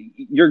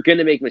 You're going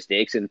to make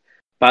mistakes. And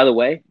by the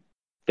way,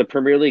 the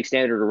Premier League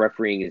standard of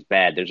refereeing is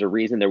bad. There's a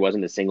reason there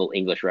wasn't a single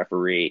English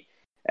referee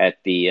at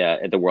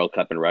the World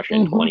Cup in Russia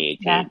in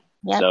 2018.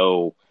 Yeah.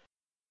 So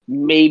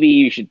maybe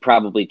you should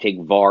probably take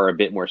VAR a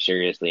bit more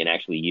seriously and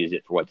actually use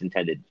it for what's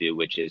intended to do,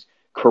 which is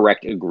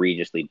correct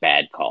egregiously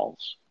bad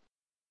calls.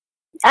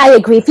 I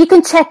agree. If you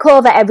can check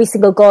over every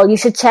single goal, you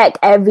should check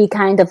every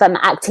kind of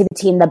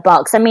activity in the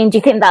box. I mean, do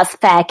you think that's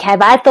fair,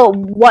 Kev? I thought,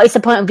 what is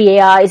the point of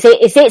VAR? Is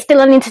it still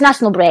on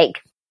international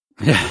break?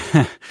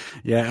 Yeah.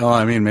 Well,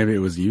 I mean, maybe it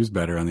was used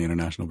better on the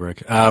international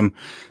break.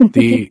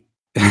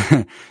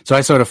 So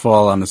I sort of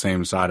fall on the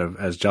same side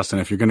as Justin.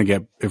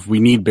 If we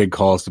need big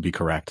calls to be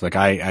correct, like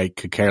I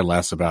could care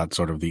less about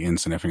sort of the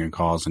insignificant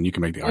calls, and you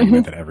can make the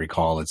argument that every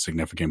call is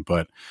significant,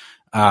 but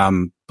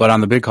on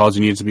the big calls,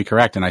 you need it to be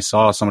correct. And I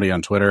saw somebody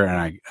on Twitter,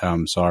 and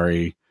I'm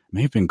sorry, it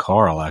may have been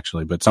Carl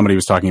actually, but somebody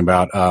was talking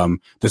about,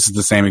 this is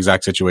the same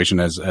exact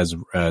situation as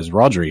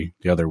Rodri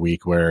the other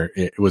week, where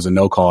it was a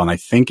no call, and I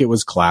think it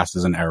was classed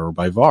as an error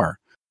by VAR,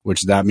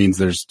 which that means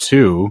there's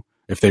 2.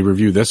 If they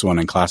review this one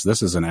and class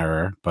this as an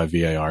error by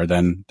VAR,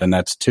 then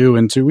that's 2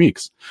 in 2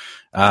 weeks.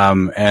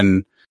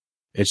 And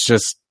it's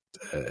just,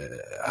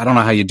 I don't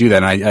know how you do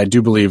that. And I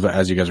do believe,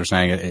 as you guys were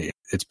saying,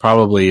 it's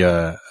probably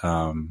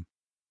some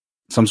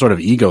sort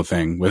of ego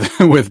thing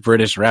with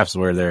British refs,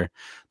 where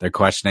they're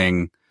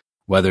questioning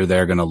whether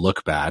they're going to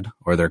look bad,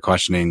 or they're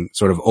questioning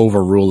sort of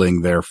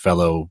overruling their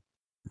fellow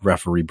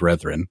referee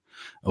brethren,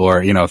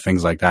 or, you know,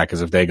 things like that.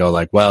 Because if they go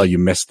like, well, you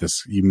missed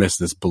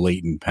this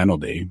blatant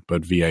penalty,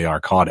 but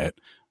VAR caught it,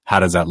 how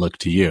does that look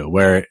to you?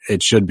 Where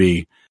it should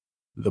be,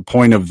 the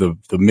point of the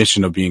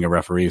mission of being a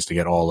referee is to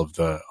get all of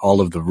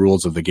the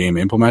rules of the game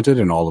implemented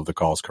and all of the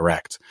calls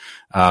correct.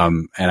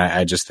 And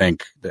I just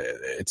think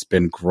it's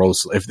been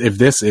gross. If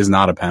this is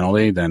not a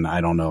penalty, then I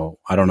don't know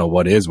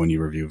what is when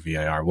you review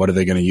VAR. What are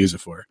they going to use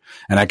it for?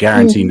 And I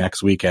guarantee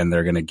next weekend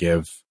they're going to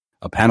give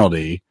a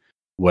penalty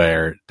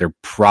where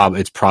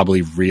it's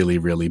probably really,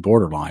 really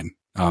borderline,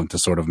 to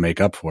sort of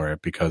make up for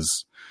it,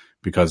 because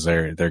because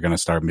they're going to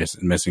start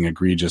missing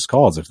egregious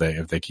calls if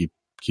they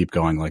keep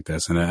going like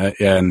this. And I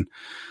don't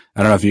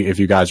know if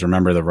you guys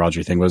remember the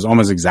Rodri thing, but it was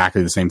almost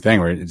exactly the same thing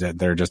where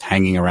they're just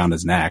hanging around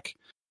his neck.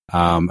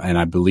 And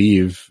I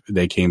believe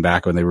they came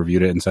back when they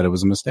reviewed it and said it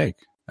was a mistake.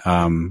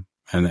 And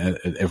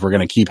if we're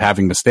going to keep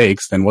having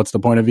mistakes, then what's the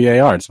point of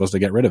VAR? It's supposed to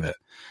get rid of it.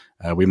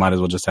 We might as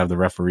well just have the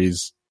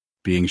referees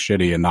being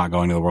shitty and not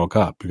going to the World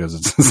Cup because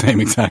it's the same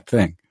exact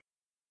thing.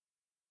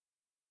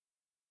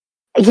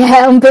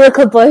 Yeah,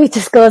 Umbilical Boy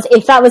just goes,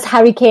 if that was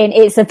Harry Kane,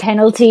 it's a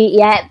penalty.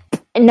 Yeah,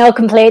 no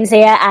complaints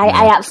here.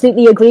 I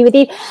absolutely agree with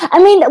you. I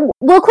mean,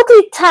 we'll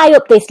quickly tie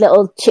up this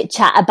little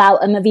chit-chat about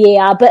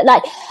VAR, but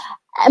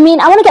I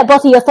want to get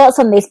both of your thoughts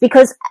on this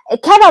because,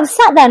 Kev, I was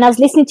sat there and I was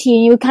listening to you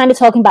and you were kind of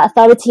talking about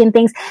authority and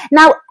things.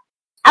 Now,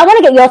 I want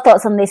to get your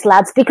thoughts on this,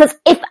 lads, because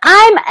if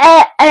I'm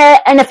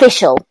an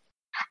official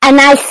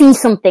and I see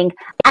something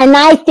and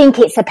I think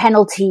it's a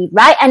penalty,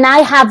 right? And I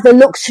have the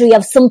luxury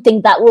of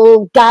something that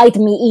will guide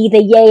me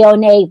either yay or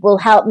nay, will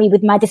help me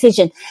with my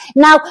decision.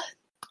 Now,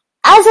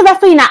 as a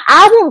referee now,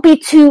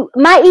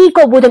 my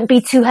ego wouldn't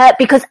be too hurt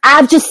because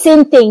I've just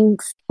seen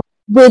things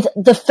with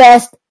the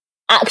first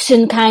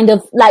action kind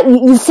of,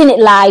 you've seen it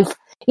live.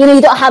 You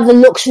don't have the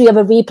luxury of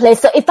a replay.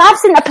 So if I've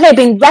seen a player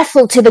being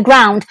wrestled to the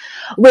ground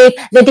with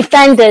the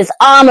defender's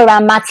arm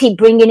around Matip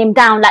bringing him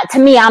down, to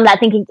me, I'm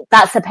thinking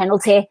that's a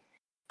penalty.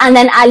 And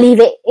then I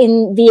leave it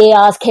in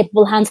VAR's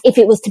capable hands if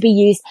it was to be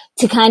used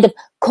to kind of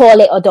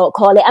call it or don't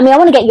call it. I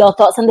want to get your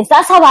thoughts on this.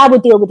 That's how I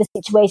would deal with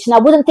the situation. I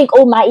wouldn't think,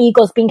 oh, my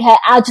ego's being hurt.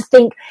 I'll just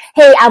think,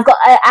 hey, I've got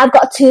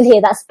a tool here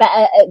that's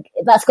better,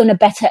 that's going to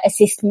better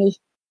assist me.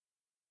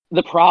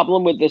 The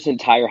problem with this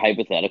entire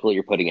hypothetical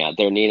you're putting out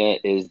there, Nina,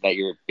 is that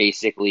you're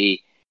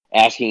basically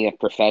asking a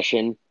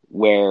profession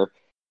where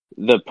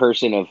the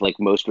person of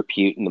most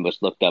repute and the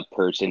most looked up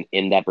person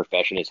in that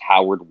profession is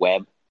Howard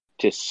Webb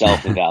to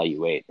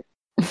self-evaluate.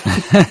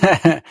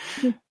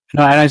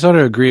 No, and I sort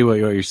of agree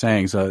with what you're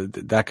saying. So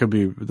that could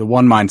be the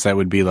one mindset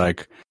would be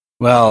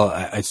well,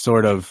 I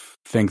sort of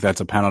think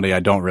that's a penalty. I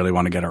don't really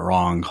want to get it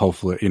wrong.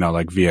 Hopefully,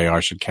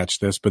 VAR should catch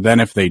this. But then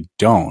if they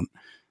don't,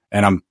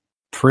 and I'm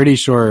pretty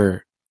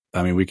sure,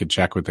 we could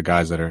check with the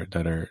guys that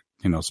are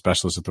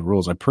specialists at the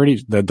rules.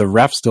 The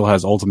ref still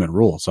has ultimate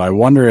rule. So I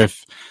wonder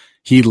if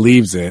he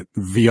leaves it,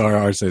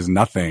 VAR says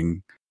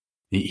nothing.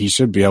 He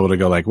should be able to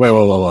go wait,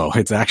 whoa,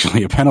 it's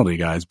actually a penalty,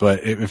 guys.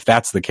 But if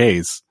that's the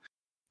case,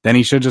 then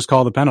he should just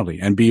call the penalty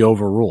and be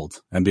overruled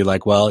and be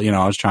well,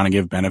 I was trying to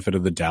give benefit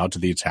of the doubt to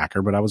the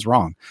attacker, but I was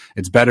wrong.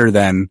 It's better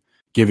than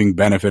giving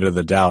benefit of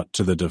the doubt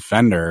to the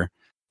defender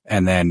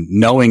and then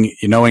knowing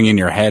in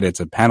your head it's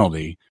a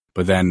penalty,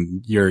 but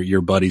then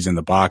your buddies in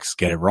the box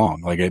get it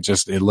wrong.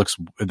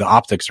 The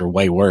optics are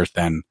way worse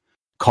than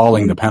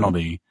calling the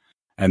penalty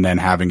and then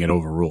having it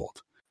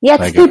overruled. Yeah,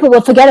 because people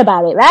will forget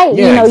about it, right?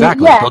 Yeah,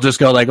 exactly. They'll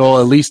just go at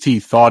least he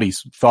thought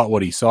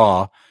what he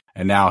saw,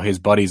 and now his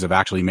buddies have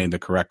actually made the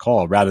correct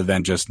call, rather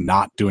than just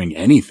not doing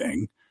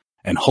anything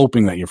and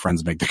hoping that your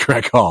friends make the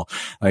correct call.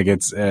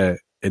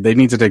 They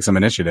need to take some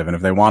initiative, and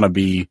if they want to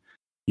be,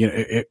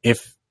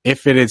 if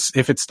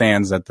it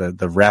stands that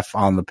the ref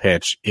on the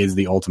pitch is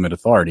the ultimate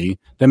authority,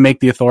 then make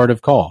the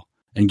authoritative call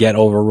and get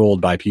overruled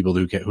by people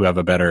who have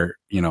a better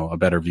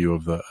view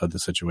of the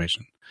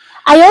situation.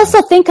 I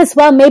also think as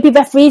well, maybe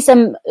referees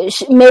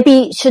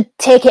should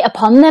take it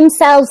upon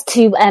themselves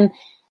to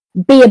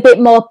be a bit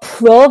more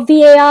pro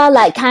VAR,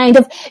 kind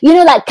of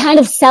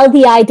sell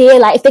the idea,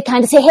 if they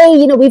kind of say,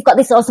 hey, we've got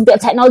this awesome bit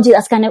of technology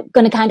that's going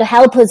to kind of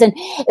help us. And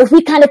if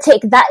we kind of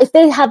take that, if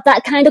they have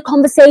that kind of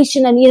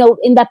conversation and,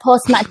 in their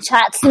post-match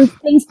chats and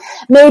things,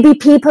 maybe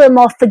people are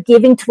more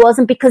forgiving towards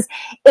them because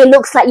it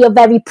looks like you're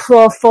very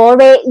pro for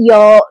it.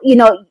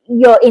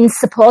 You're in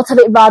support of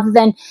it rather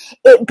than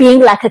it being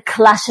like a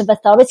clash of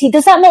authority.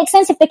 Does that make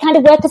sense? If they kind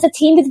of work as a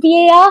team with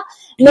VAR,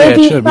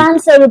 maybe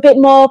fans are a bit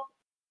more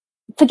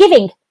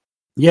forgiving.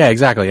 Yeah,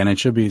 exactly. And it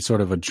should be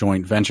sort of a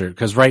joint venture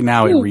because right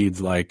now it reads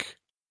like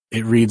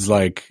the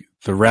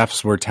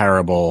refs were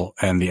terrible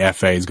and the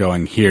FA is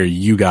going, here,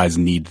 you guys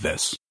need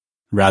this,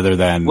 rather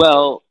than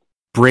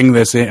bring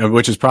this in,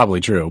 which is probably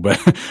true, but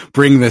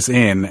bring this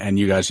in and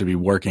you guys should be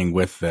working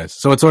with this.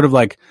 So it's sort of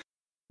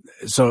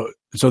so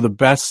the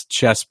best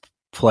chess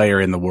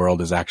player in the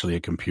world is actually a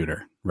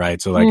computer,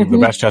 right? So the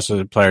best chess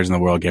players in the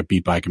world get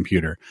beat by a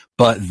computer,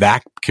 but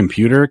that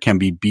computer can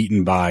be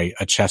beaten by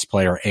a chess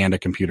player and a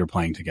computer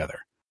playing together,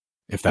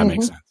 if that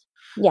makes sense.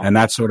 Yeah. And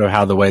that's sort of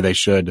how the way they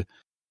should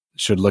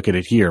look at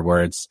it here,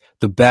 where it's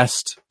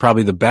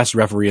probably the best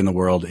referee in the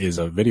world is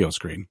a video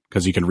screen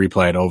because you can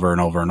replay it over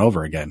and over and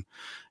over again,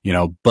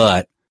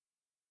 but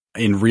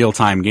in real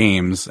time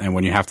games and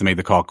when you have to make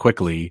the call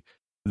quickly,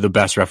 the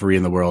best referee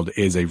in the world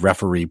is a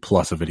referee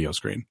plus a video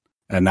screen.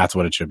 And that's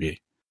what it should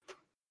be.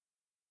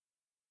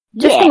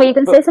 Justin, were you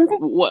going to say something?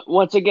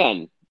 Once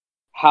again,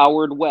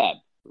 Howard Webb,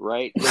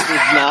 right? This is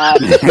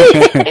not.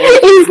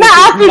 He's not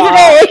happy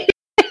today.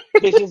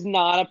 This is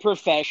not a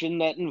profession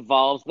that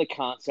involves the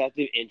concept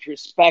of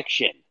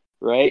introspection,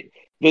 right?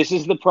 This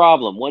is the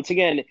problem. Once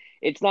again,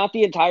 it's not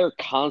the entire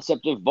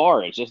concept of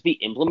VAR. It's just the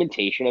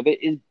implementation of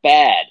it is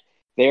bad.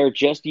 They're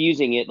just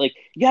using it. Like,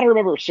 you got to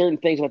remember certain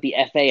things about the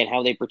FA and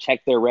how they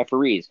protect their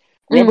referees.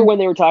 Remember when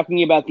they were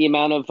talking about the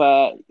amount of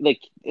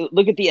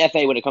look at the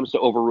FA when it comes to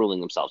overruling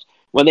themselves.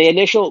 When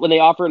they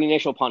offer an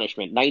initial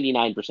punishment,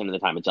 99% of the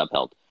time it's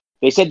upheld.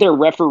 They said their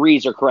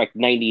referees are correct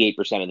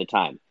 98% of the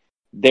time.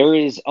 There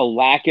is a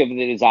lack of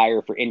the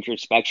desire for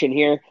introspection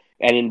here,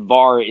 and in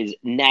VAR is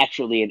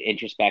naturally an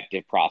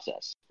introspective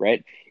process,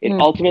 right? It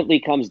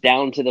ultimately comes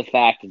down to the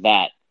fact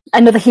that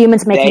another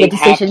human's making a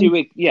decision.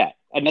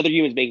 Another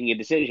human's making a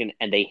decision,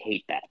 and they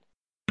hate that.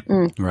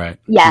 Right.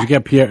 Yeah. You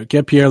get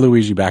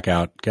Pierluigi back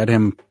out. Get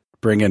him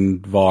bringing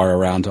VAR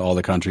around to all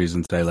the countries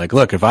and say, like,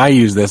 look, if I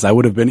use this, I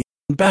would have been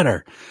even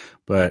better.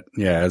 But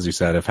yeah, as you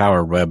said, if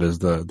Howard Webb is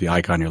the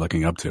icon you're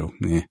looking up to,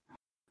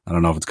 I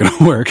don't know if it's going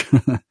to work.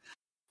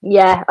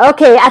 Yeah,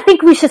 okay, I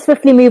think we should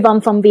swiftly move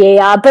on from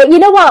VAR, but you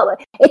know what?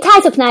 It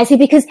ties up nicely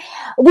because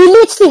we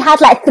literally had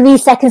like 3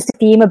 seconds to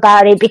fume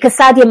about it because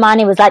Sadio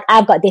Mane was like,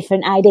 I've got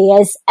different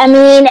ideas. I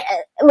mean,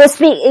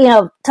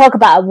 talk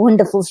about a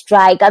wonderful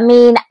strike. I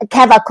mean,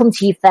 Kev, I'll come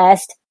to you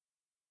first.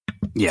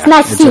 Yeah. It's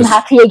nice to see him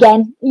happy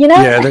again, you know?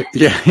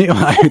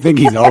 I think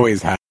he's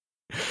always happy.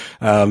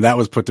 That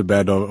was put to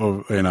bed,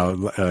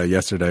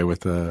 yesterday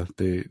with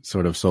the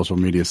sort of social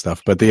media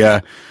stuff, but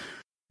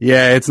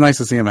it's nice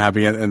to see him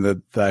happy,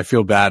 and I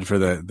feel bad for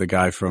the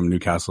guy from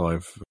Newcastle.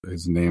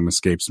 His name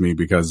escapes me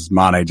because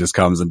Mane just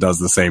comes and does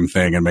the same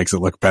thing and makes it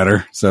look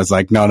better. So it's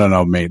like,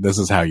 no, mate, this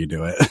is how you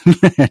do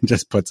it, and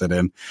just puts it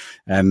in.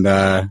 And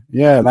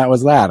that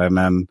was that. And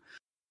then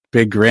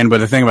big grin. But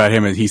the thing about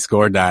him is he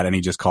scored that, and he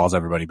just calls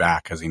everybody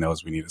back because he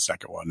knows we need a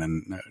second one.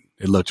 And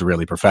it looked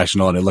really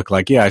professional, and it looked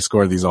like, I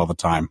score these all the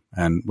time,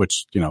 and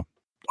which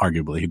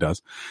arguably he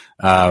does,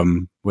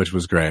 which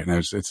was great. And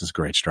it's just a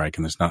great strike,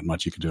 and there's not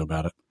much you can do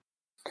about it.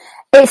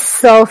 It's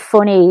so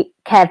funny,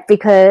 Kev,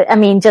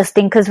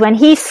 because when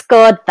he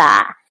scored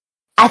that,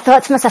 I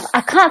thought to myself,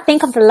 I can't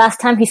think of the last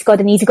time he scored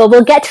an easy goal.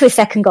 We'll get to his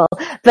second goal,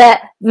 but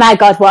my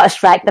God, what a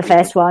strike, the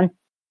first one.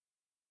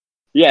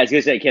 Yeah, I was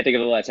going to say, I can't think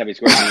of the last time he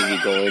scored an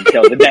easy goal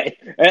until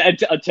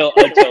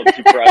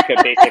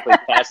Dubravka basically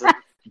passes,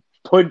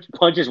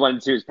 punches one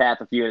into his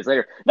path a few minutes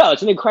later. No,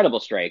 it's an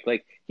incredible strike.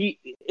 Like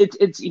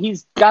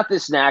he's got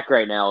this knack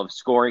right now of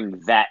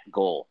scoring that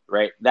goal,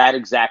 right? That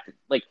exact,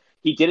 like,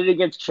 he did it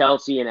against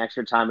Chelsea in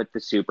extra time at the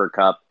Super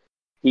Cup.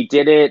 He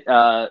did it.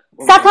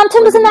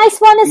 Southampton was a nice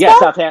one as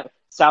well. Yeah,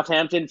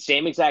 Southampton,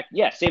 same exact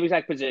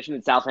position.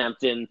 And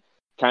Southampton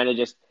kind of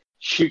just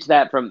shoots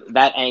that from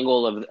that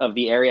angle of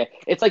the area.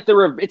 It's like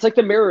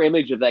the mirror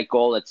image of that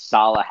goal that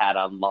Salah had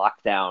on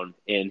lockdown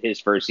in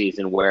his first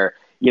season, where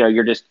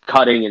you're just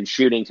cutting and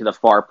shooting to the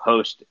far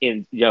post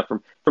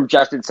from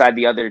just inside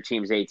the other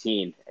team's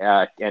 18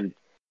 and.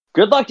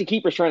 Good luck to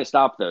keepers trying to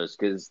stop those,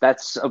 because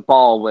that's a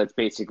ball that's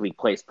basically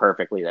placed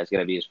perfectly. That's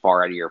going to be as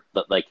far out of your,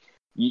 but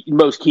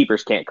most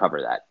keepers can't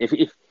cover that.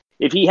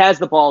 If he has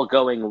the ball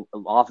going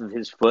off of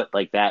his foot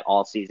like that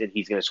all season,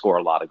 he's going to score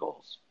a lot of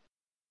goals.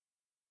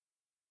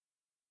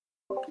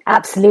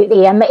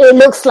 Absolutely. It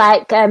looks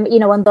like,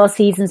 on those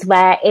seasons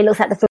where it looks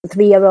like the front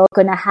three are all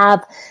going to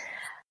have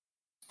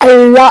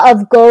a lot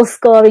of goal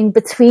scoring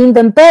between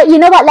them. But you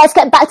know what? Let's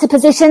get back to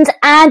positions.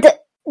 And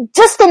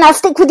Justin, I'll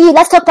stick with you.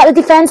 Let's talk about the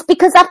defence,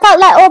 because I felt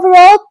like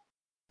overall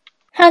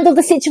handled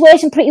the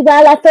situation pretty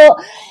well. I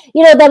thought,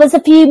 there was a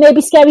few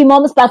maybe scary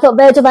moments, but I thought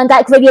Virgil van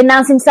Dijk really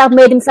announced himself,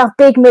 made himself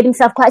big, made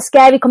himself quite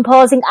scary,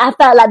 composing. I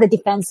felt like the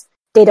defence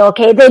did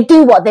okay. They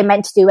do what they're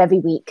meant to do every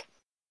week.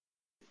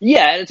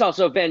 Yeah, and it's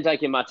also Van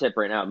Dijk and Matip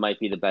right now might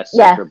be the best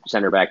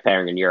center back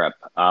pairing in Europe.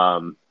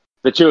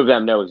 The two of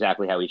them know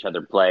exactly how each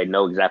other play,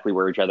 know exactly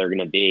where each other are going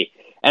to be.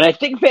 And I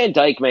think Van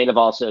Dijk may have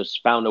also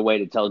found a way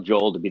to tell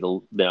Joel to be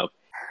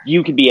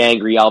you can be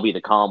angry, I'll be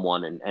the calm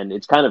one. And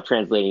it's kind of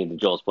translating into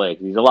Joel's play,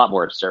 because he's a lot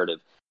more assertive,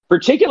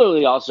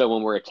 particularly also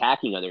when we're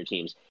attacking other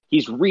teams.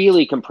 He's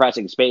really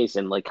compressing space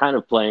and kind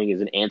of playing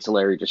as an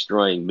ancillary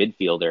destroying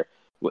midfielder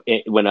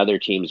when other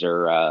teams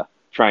are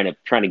trying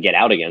to get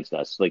out against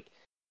us.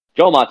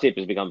 Joel Matip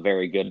has become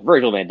very good.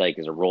 Virgil van Dijk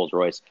is a Rolls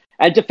Royce.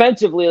 And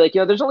defensively,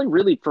 there's only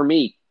really, for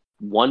me,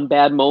 one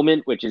bad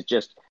moment, which is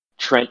just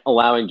Trent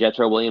allowing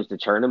Jetro Williams to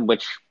turn him,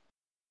 which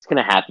is going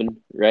to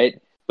happen, right?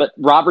 But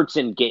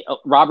Robertson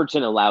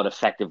allowed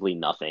effectively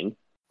nothing.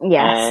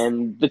 Yes.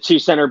 And the two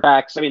center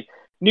backs,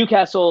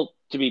 Newcastle,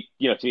 to be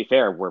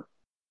fair, were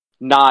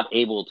not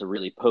able to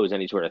really pose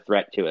any sort of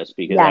threat to us,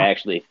 because I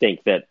actually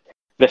think that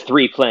the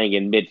three playing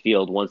in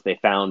midfield, once they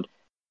found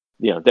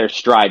their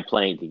stride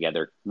playing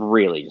together,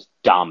 really just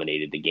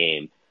dominated the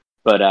game.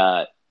 But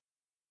I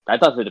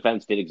thought the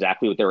defense did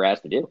exactly what they were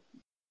asked to do.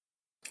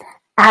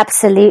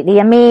 Absolutely.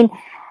 Kev,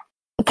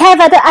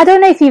 I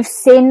don't know if you've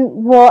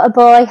seen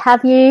Waterboy,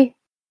 have you?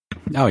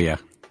 Oh, yeah.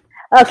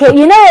 Okay,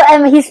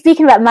 he's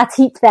speaking about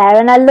Matip there,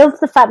 and I love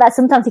the fact that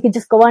sometimes he could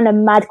just go on a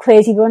mad,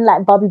 crazy run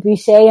like Bobby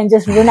Boucher and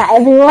just run at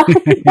everyone.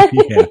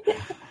 Yeah.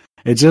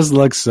 It just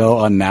looks so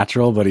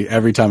unnatural, but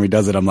every time he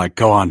does it, I'm like,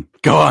 go on.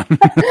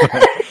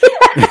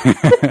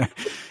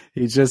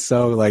 He's just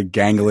so like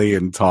gangly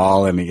and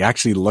tall, and he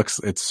actually looks.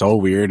 It's so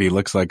weird. He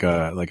looks like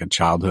a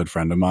childhood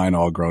friend of mine,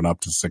 all grown up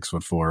to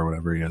 6'4" or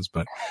whatever he is.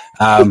 But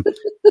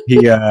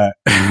he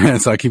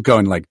so I keep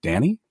going like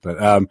Danny.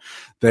 But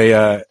they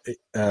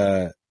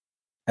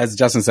as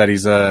Justin said,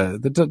 he's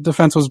the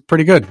defense was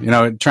pretty good. You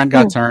know, Trent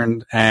got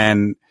turned,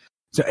 and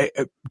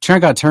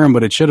Trent got turned,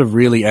 but it should have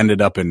really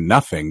ended up in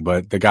nothing.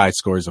 But the guy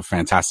scores a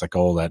fantastic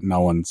goal that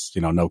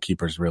no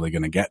keeper's really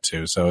going to get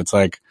to. So it's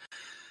like,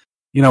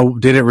 you know,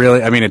 did it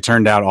really? I mean, it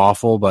turned out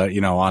awful, but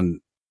you know,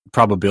 on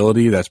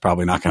probability, that's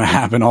probably not going to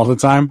happen all the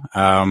time.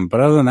 But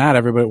other than that,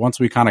 everybody, once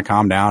we kind of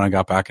calmed down and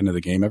got back into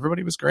the game,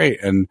 everybody was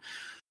great. And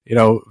you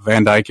know,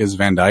 Van Dijk is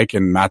Van Dijk,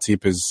 and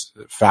Matip is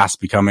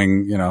fast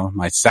becoming, you know,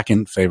 my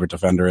second favorite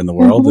defender in the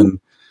world.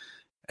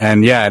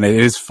 And yeah, and it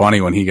is funny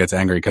when he gets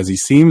angry because he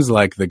seems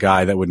like the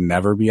guy that would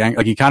never be angry.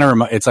 Like he kind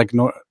of,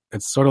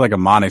 it's sort of like a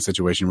Mane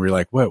situation where you're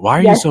like, "What? Why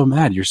are you so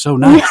mad? You're so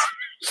nice."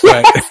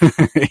 But,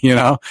 you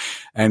know,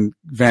 and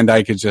Van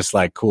Dijk is just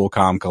like cool,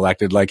 calm,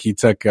 collected. Like he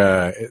took,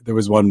 there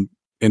was one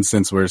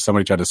instance where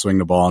somebody tried to swing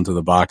the ball into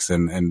the box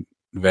and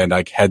Van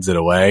Dijk heads it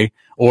away,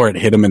 or it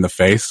hit him in the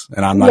face.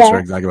 And I'm not sure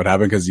exactly what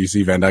happened because you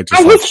see Van Dijk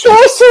just and his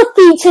facial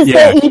features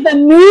don't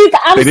even move.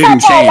 They didn't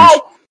change.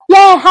 Like,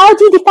 yeah, how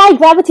do you defy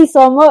gravity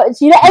so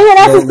much? You know, everyone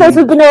else's face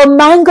would be all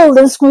mangled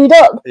and screwed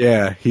up.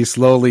 Yeah, he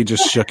slowly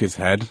just shook his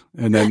head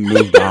and then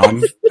moved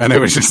on. And it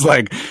was just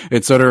like,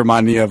 it sort of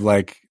reminded me of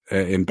like,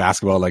 in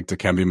basketball, like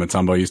Dikembe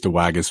Mutombo used to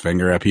wag his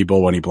finger at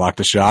people when he blocked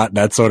a shot.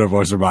 That sort of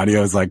was reminding me.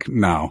 I was like,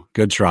 no,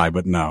 good try,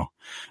 but no.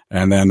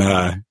 And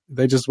then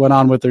they just went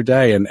on with their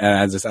day. And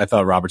I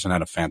thought Robertson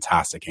had a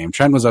fantastic game.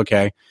 Trent was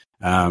okay,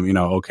 you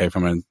know, okay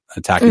from an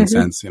attacking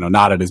sense, you know,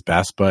 not at his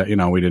best, but, you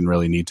know, we didn't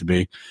really need to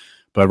be.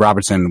 But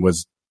Robertson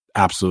was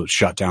absolute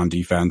shutdown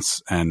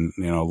defense and,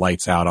 you know,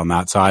 lights out on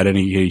that side. And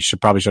he should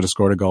have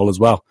scored a goal as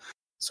well.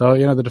 So,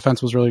 you know, the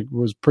defense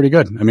was pretty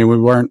good. I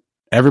mean,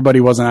 everybody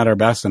wasn't at our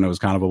best, and it was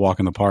kind of a walk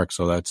in the park.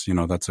 So that's, you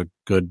know, that's a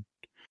good,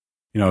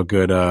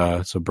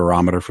 it's a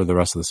barometer for the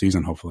rest of the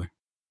season, hopefully.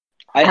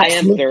 I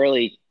am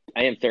thoroughly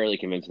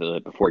convinced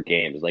that before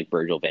games, like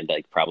Virgil van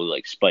Dijk probably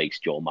like spikes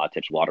Joel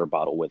Matip's water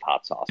bottle with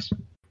hot sauce.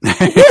 Go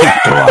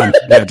on.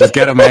 Yeah, just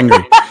get him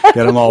angry.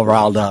 Get him all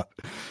riled up.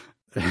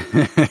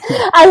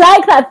 I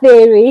like that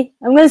theory.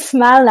 I'm going to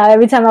smile now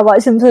every time I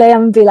watch him play.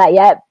 I'm going to be like,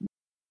 yep.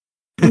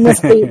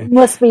 Must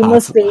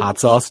be. Hot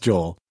sauce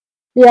Joel.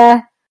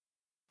 Yeah.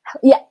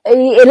 Yeah,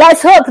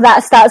 let's hope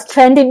that starts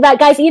trending. Right,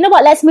 guys, you know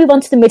what? Let's move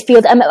on to the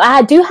midfield.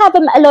 I do have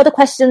a lot of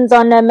questions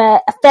on, a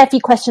fair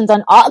few questions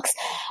on Ox,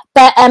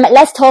 but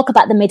let's talk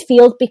about the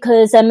midfield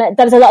because there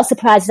was a lot of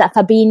surprises that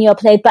Fabinho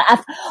played. But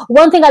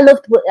one thing I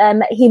loved,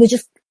 he was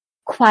just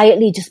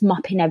quietly just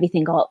mopping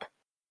everything up.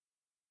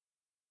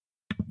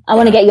 I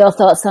want to get your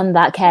thoughts on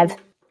that, Kev.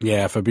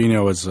 Yeah,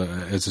 Fabinho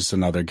is just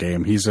another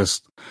game.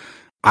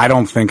 I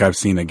don't think I've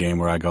seen a game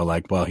where I go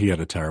like, well, he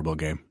had a terrible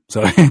game.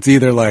 So it's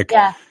either like,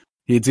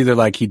 It's either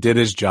like he did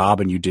his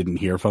job and you didn't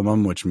hear from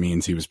him, which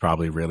means he was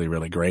probably really,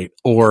 really great,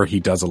 or he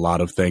does a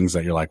lot of things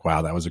that you're like,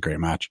 wow, that was a great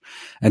match.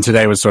 And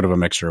today was sort of a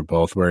mixture of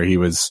both, where he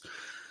was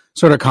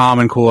sort of calm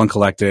and cool and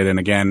collected. And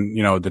again,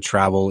 you know, the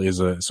travel is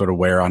a sort of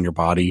wear on your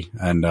body.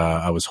 And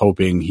I was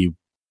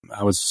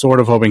sort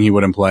of hoping he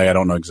wouldn't play. I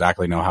don't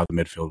exactly know how the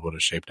midfield would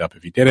have shaped up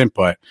if he didn't,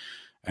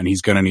 and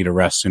he's going to need a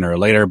rest sooner or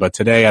later. But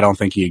today, I don't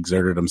think he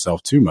exerted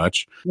himself too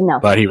much.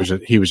 No, but he was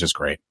just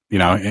great. You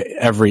know,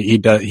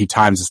 he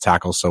times his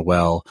tackles so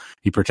well.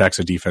 He protects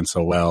the defense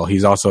so well.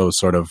 He's also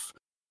sort of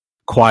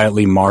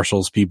quietly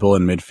marshals people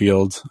in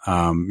midfield.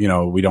 You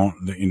know,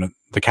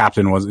 the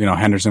captain was, you know,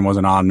 Henderson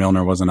wasn't on,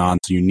 Milner wasn't on,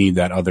 so you need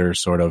that other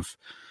sort of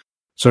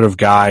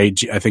guy.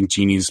 I think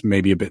Genie's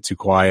maybe a bit too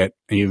quiet.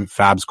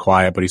 Fab's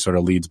quiet, but he sort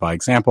of leads by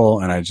example.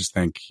 And I just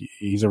think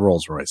he's a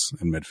Rolls Royce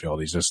in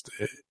midfield.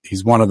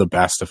 He's one of the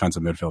best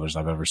defensive midfielders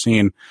I've ever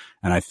seen.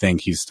 And I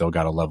think he's still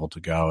got a level to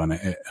go.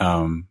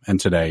 And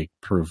today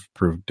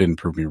didn't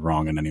prove me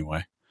wrong in any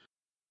way.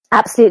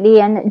 Absolutely.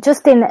 And it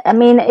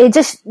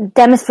just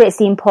demonstrates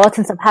the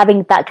importance of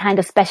having that kind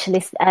of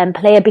specialist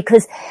player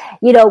because,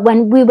 you know,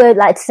 when we were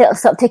like sort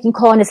of taking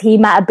corners, he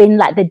might have been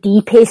like the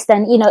deepest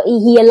and, you know,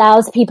 he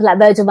allows people like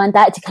Virgil van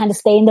Dijk to kind of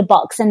stay in the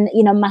box and,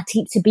 you know,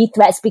 Matip to be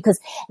threats because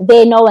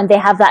they know and they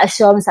have that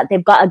assurance that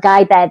they've got a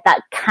guy there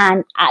that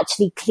can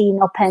actually clean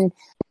up and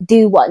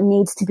do what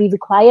needs to be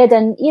required.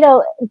 And, you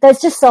know,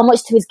 there's just so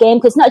much to his game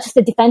because it's not just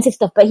the defensive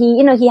stuff, but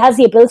he has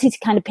the ability to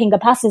kind of ping a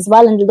pass as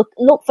well and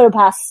look for a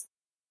pass.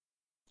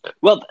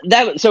 Well,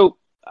 so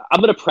I'm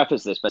going to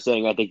preface this by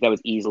saying I think that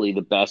was easily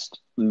the best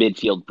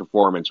midfield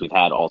performance we've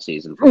had all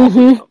season.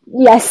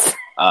 Yes.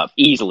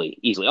 Easily.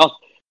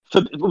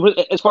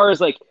 As far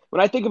as like,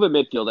 when I think of a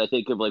midfield, I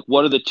think of like,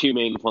 what are the two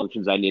main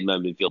functions I need my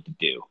midfield to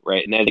do,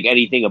 right? And I think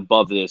anything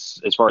above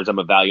this, as far as I'm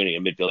evaluating a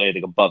midfield,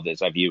 anything above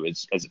this I view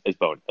as a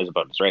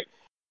bonus, right?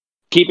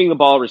 Keeping the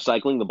ball,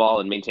 recycling the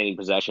ball, and maintaining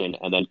possession,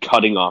 and then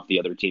cutting off the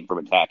other team from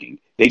attacking.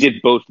 They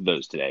did both of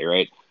those today,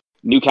 right?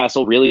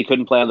 Newcastle really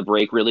couldn't play on the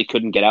break, really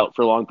couldn't get out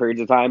for long periods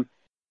of time.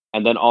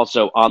 And then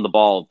also on the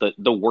ball,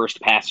 the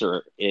worst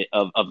passer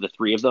of the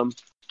three of them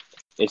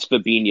is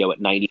Fabinho at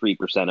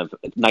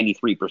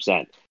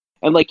 93%.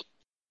 And like,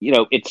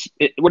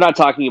 we're not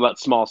talking about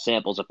small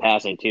samples of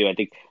passing too. I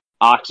think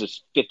Ox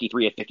is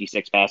 53 of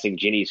 56 passing,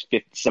 Ginny's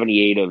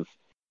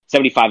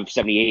 75 of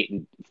 78,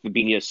 and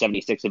Fabinho's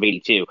 76 of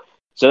 82.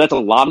 So that's a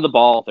lot of the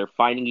ball. They're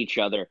finding each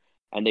other,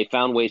 and they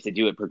found ways to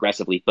do it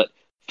progressively. But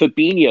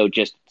Fabinho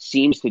just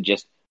seems to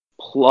just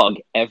plug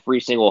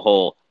every single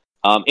hole,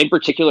 in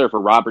particular for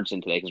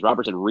Robertson today, because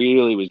Robertson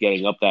really was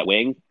getting up that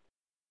wing.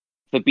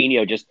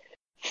 Fabinho just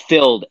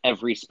filled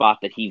every spot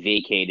that he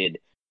vacated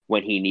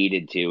when he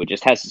needed to. It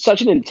just has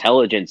such an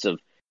intelligence of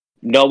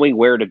knowing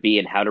where to be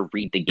and how to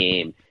read the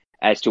game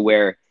as to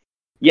where,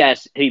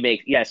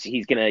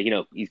 he's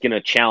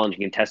gonna challenge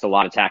and contest a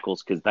lot of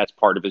tackles because that's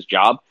part of his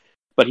job.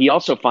 But he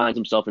also finds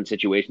himself in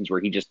situations where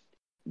he just,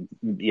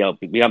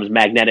 becomes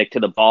magnetic to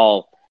the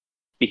ball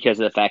because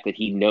of the fact that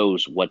he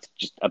knows what's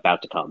just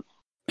about to come.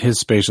 His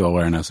spatial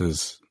awareness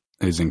is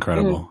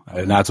incredible.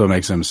 And that's what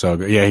makes him so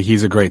good. Yeah,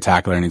 he's a great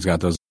tackler, and he's got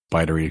those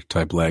spidery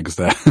type legs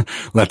that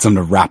lets him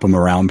to wrap him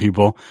around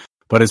people.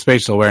 But his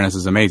spatial awareness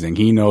is amazing.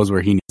 He knows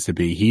where he needs to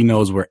be. He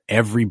knows where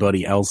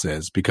everybody else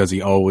is because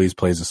he always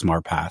plays a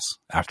smart pass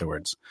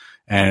afterwards.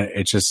 And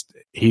it's just,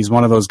 he's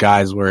one of those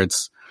guys where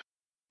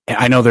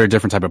I know they're a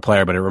different type of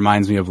player, but it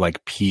reminds me of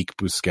like peak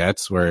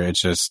Busquets, where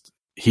it's just,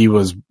 he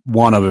was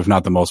one of, if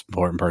not the most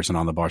important person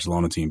on the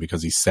Barcelona team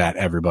because he set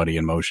everybody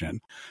in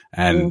motion.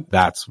 And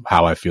that's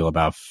how I feel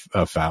about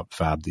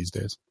Fab these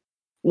days.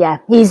 Yeah,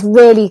 he's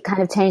really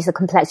kind of changed the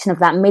complexion of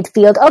that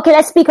midfield. Okay,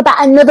 let's speak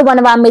about another one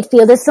of our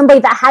midfielders, somebody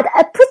that had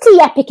a pretty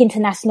epic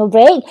international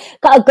break,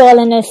 got a goal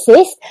and an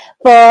assist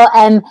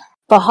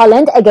for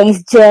Holland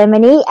against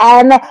Germany.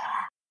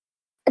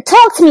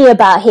 Talk to me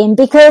about him,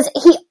 because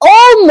he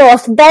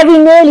almost very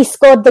nearly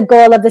scored the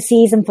goal of the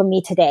season for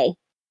me today.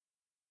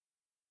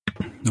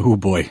 Oh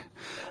boy.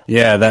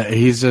 Yeah,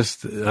 he's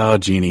just,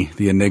 Genie,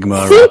 the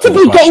enigma. Seemed to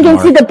be getting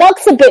into the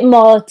box a bit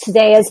more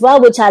today as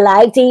well, which I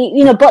liked.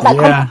 He, brought that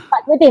confidence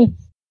back with him.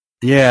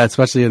 Yeah,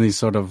 especially in these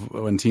sort of,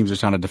 when teams are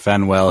trying to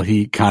defend well,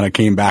 he kind of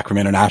came back from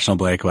international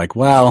break like,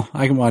 well,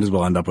 I might as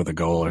well end up with a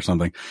goal or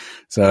something.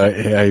 So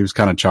yeah, he was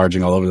kind of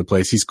charging all over the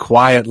place. He's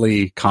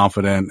quietly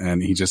confident,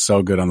 and he's just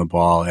so good on the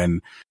ball.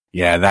 And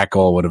yeah, that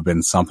goal would have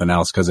been something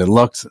else because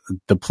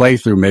the play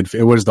through midfield,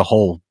 it was the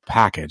whole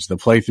package. The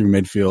play through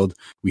midfield,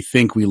 we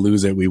think we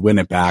lose it, we win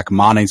it back.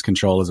 Mane's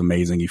control is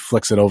amazing. He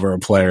flicks it over a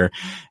player,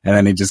 and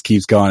then he just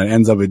keeps going. It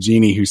ends up with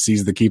Genie, who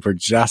sees the keeper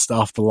just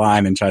off the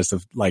line and tries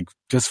to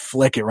just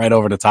flick it right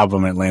over the top of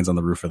him, and it lands on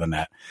the roof of the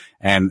net.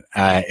 And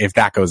if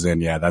that goes in,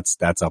 yeah,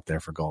 that's up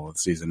there for goal of the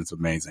season. It's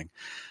amazing.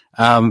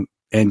 And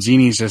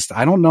Genie's just,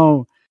 I don't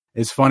know.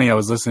 It's funny. I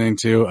was listening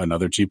to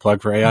another cheap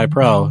plug for AI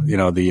Pro,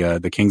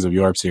 the Kings of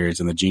Europe series,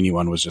 and the Genie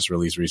one was just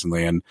released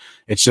recently. And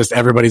it's just,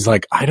 everybody's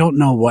like, I don't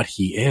know what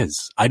he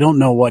is.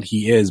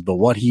 But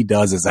what he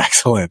does is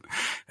excellent.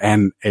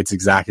 And it's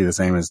exactly the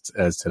same as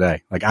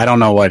today. Like, I don't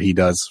know what he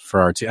does for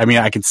our team. I mean,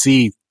 I can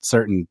see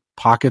certain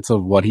pockets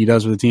of what he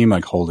does for the team,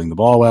 like holding the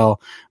ball well,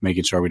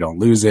 making sure we don't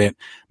lose it,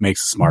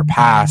 makes a smart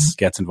pass,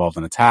 gets involved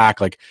in attack.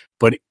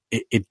 But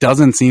it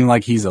doesn't seem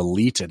like he's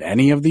elite at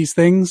any of these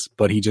things,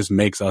 but he just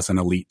makes us an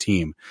elite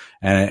team.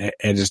 And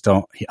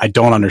I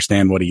don't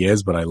understand what he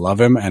is, but I love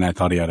him. And I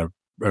thought he had a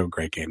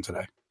great game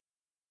today.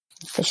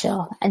 For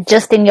sure. And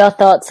Justin, your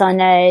thoughts on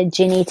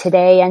Ginny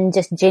today and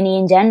just Ginny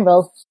in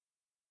general?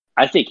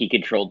 I think he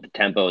controlled the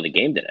tempo of the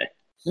game today.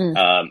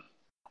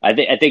 I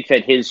think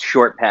that his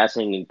short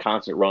passing and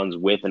constant runs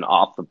with and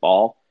off the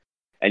ball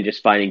and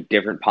just finding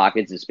different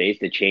pockets of space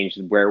that changed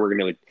where we're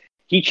going to.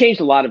 He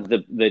changed a lot of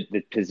the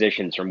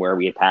positions from where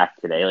we attacked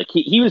today. Like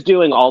he was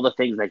doing all the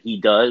things that he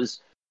does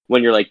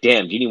when you're like,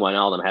 damn, Gini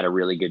Wijnaldum had a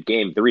really good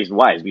game. The reason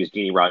why is because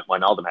Gini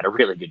Wijnaldum had a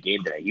really good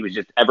game today. He was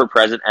just ever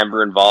present,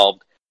 ever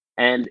involved.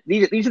 And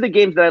these are the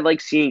games that I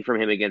like seeing from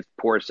him against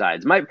poor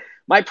sides.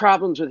 My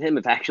problems with him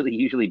have actually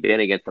usually been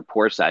against the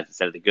poor sides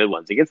instead of the good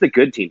ones. Against the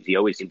good teams, he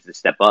always seems to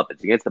step up.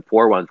 It's against the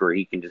poor ones where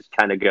he can just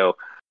kind of go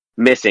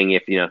missing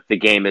if the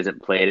game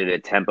isn't played at a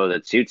tempo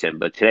that suits him.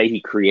 But today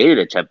he created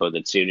a tempo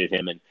that suited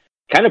him and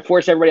kind of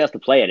forced everybody else to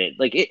play at it.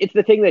 Like it's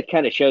the thing that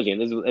kind of shows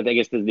you. And I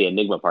guess this is the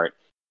enigma part.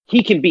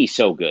 He can be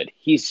so good.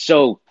 He's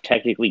so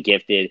technically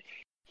gifted.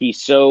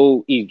 He's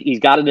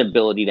got an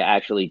ability to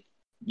actually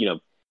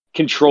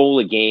control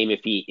a game if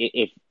he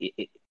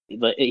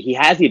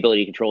has the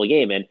ability to control a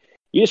game, and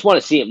you just want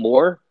to see it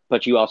more,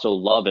 but you also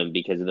love him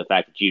because of the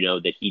fact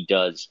that that he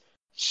does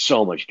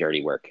so much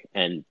dirty work.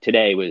 And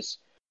today was,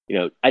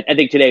 I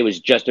think today was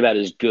just about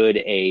as good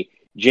a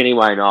Gini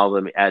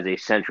Wijnaldum as a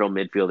central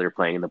midfielder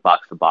playing in the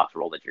box-to-box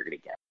role that you're going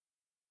to get.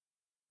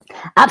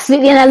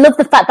 Absolutely, and I love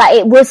the fact that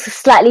it was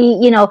slightly,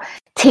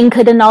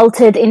 tinkered and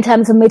altered in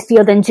terms of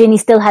midfield, and Ginny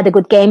still had a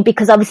good game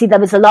because obviously there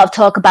was a lot of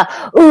talk about,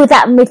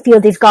 that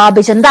midfield is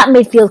garbage and that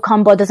midfield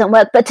combo doesn't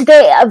work. But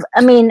today,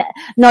 I mean,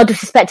 no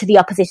disrespect to the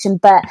opposition,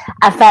 but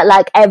I felt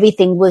like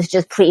everything was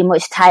just pretty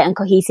much tight and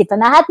cohesive,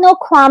 and I had no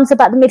qualms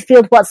about the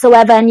midfield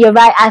whatsoever. And you're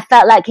right, I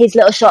felt like his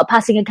little short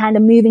passing and kind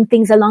of moving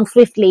things along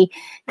swiftly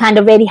kind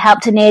of really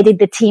helped and aided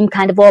the team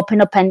kind of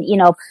open up and,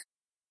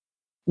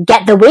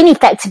 get the win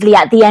effectively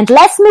at the end.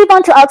 Let's move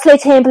on to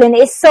Oxlade-Chamberlain.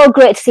 It's so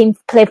great to see him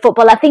play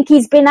football. I think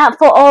he's been out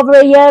for over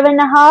a year and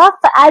a half,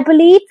 I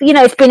believe.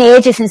 It's been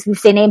ages since we've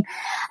seen him.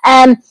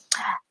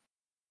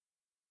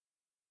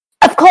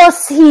 Of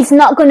course, he's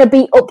not going to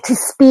be up to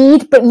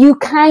speed, but you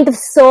kind of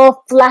saw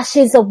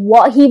flashes of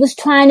what he was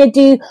trying to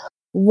do.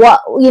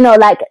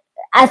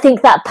 I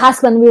think that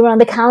pass when we were on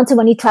the counter,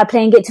 when he tried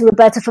playing it to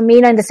Roberto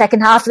Firmino in the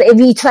second half,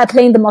 he tried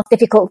playing the most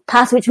difficult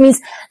pass, which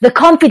means the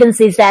confidence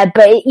is there,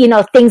 but,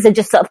 things are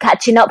just sort of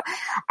catching up.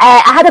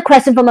 I had a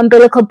question from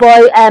Umbilical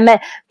Boy.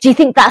 Do you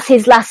think that's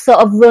his last sort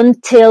of run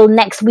till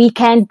next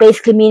weekend?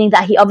 Basically meaning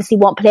that he obviously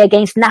won't play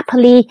against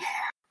Napoli.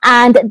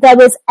 And there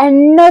was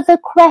another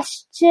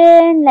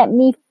question. Let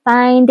me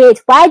find it.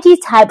 Why do you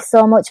type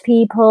so much,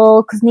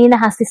 people? Because Nina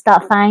has to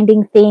start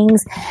finding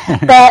things.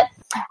 But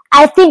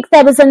I think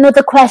there was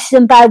another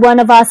question by one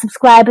of our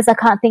subscribers. I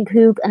can't think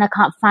who, and I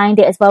can't find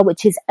it as well,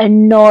 which is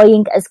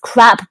annoying as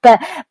crap.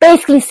 But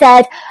basically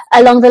said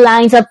along the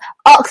lines of,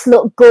 Ox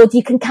looked good.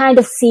 You can kind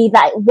of see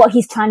that what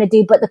he's trying to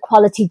do, but the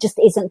quality just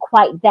isn't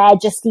quite there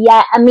just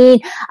yet. I mean,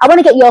 I want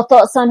to get your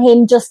thoughts on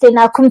him, Justin.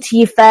 I'll come to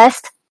you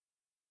first.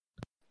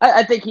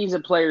 I think he's a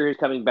player who's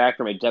coming back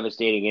from a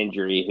devastating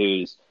injury,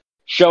 who's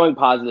showing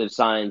positive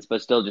signs,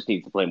 but still just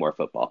needs to play more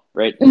football,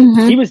 right?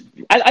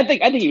 Mm-hmm. I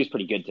think he was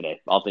pretty good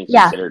today, all things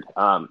considered,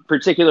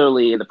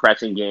 particularly in the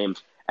pressing game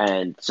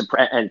and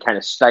kind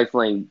of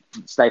stifling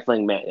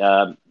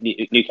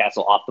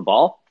Newcastle off the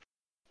ball.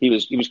 He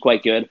was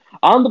quite good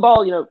on the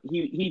ball.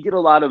 He did a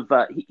lot of.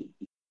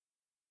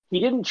 He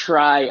didn't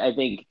try, I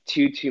think,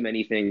 too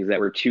many things that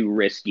were too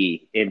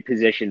risky in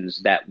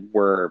positions that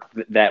were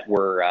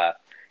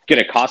going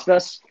to cost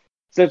us.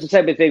 So it's the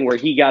type of thing where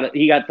he got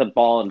the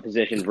ball in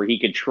positions where he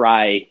could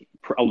try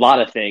a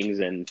lot of things,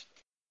 and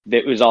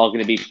it was all going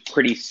to be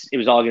pretty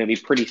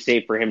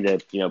safe for him to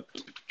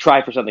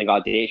try for something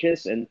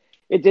audacious, and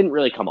it didn't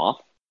really come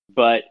off.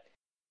 But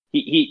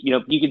he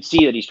you could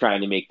see that he's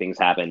trying to make things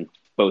happen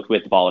both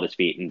with the ball at his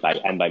feet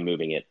and by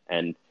moving it.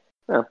 And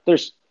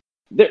there's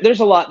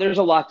a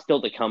lot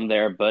still to come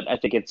there, but I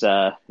think it's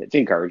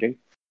encouraging.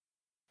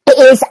 It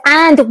is,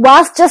 and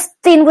whilst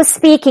Justin was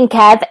speaking,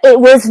 Kev, it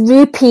was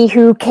Rupi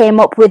who came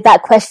up with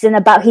that question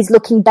about he's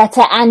looking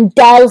better, and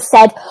Dell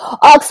said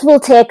Ox will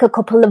take a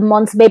couple of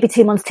months, maybe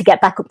 2 months to get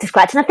back up to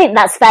scratch, and I think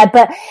that's fair,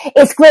 but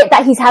it's great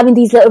that he's having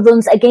these little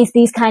runs against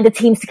these kind of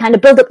teams to kind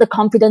of build up the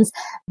confidence,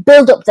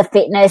 build up the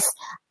fitness,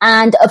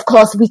 and of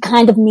course we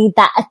kind of need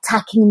that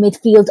attacking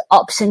midfield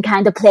option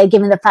kind of player,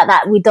 given the fact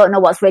that we don't know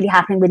what's really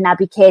happening with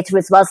Naby Keita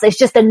as well. So it's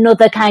just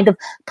another kind of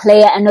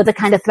player, another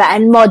kind of threat,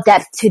 and more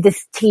depth to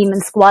this team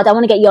and squad. I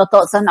want to get your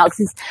thoughts on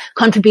Ox's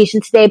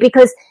contribution today,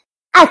 because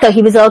I thought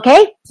he was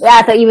okay. Yeah,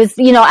 I thought he was,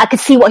 I could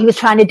see what he was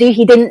trying to do.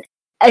 He didn't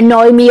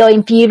annoy me or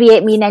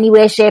infuriate me in any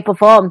way, shape or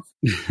form.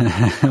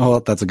 Well,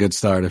 that's a good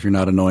start if you're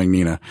not annoying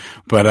Nina.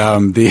 But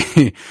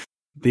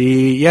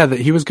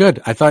he was good.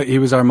 I thought he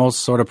was our most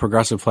sort of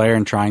progressive player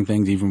in trying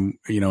things, even,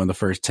 in the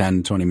first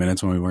 10, 20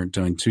 minutes when we weren't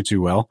doing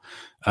too well.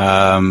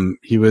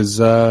 He was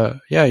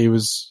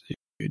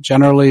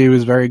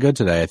very good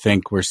today. I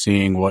think we're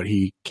seeing what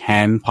he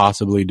can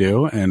possibly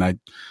do. And I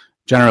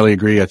generally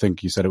agree. I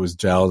think you said it was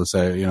Gel to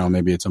say,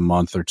 maybe it's a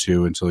month or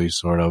two until he's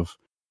sort of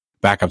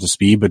back up to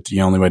speed, but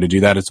the only way to do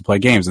that is to play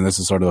games. And this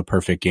is sort of the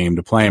perfect game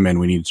to play him in.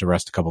 We needed to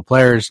rest a couple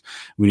players.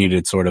 We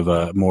needed sort of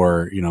a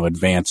more,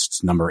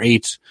 advanced number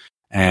 8.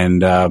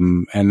 And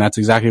that's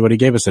exactly what he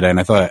gave us today. And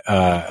I thought,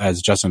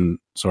 as Justin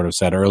sort of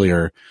said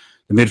earlier,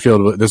 the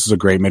midfield, this was a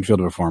great midfield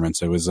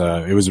performance. It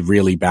was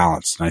really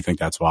balanced. And I think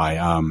that's why,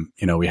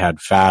 we had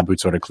Fab, who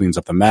sort of cleans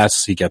up the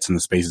mess. He gets in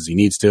the spaces he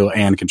needs to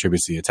and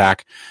contributes to the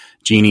attack.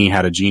 Genie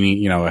had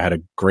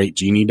a great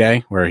Genie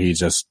day where he's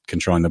just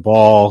controlling the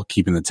ball,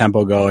 keeping the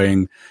tempo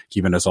going,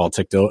 keeping us all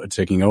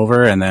ticking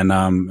over. And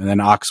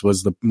then Ox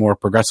was the more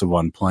progressive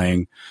one,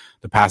 playing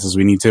the passes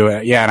we need to.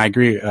 And I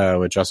agree,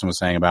 what Justin was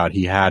saying about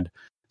he had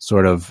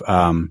sort of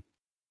the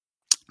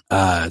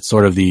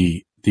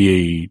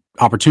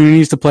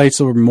opportunities to play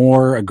sort of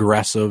more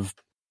aggressive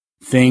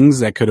things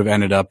that could have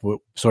ended up with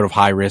sort of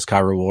high risk, high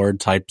reward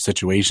type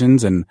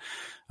situations. And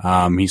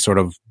he sort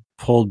of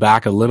pulled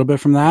back a little bit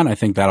from that. I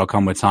think that'll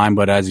come with time.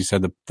 But as you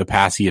said, the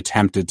pass he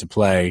attempted to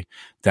play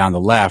down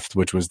the left,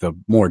 which was the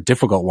more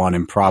difficult one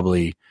and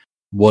probably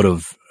would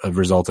have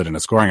resulted in a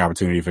scoring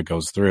opportunity if it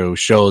goes through,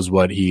 shows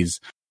what he's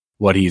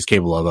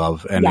capable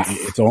of. And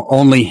It's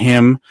only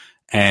him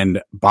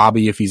and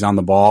Bobby, if he's on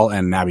the ball,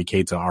 and Naby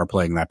Keita are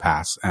playing that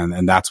pass.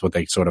 And that's what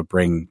they sort of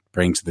bring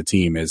to the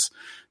team, is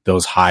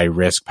those high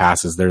risk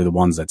passes. They're the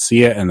ones that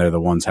see it, and they're the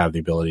ones who have the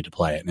ability to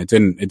play it. And it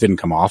didn't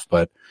come off,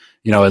 but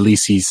at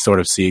least he's sort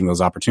of seeing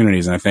those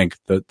opportunities. And I think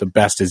the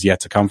best is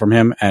yet to come from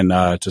him. And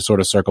to sort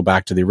of circle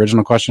back to the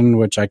original question,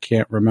 which I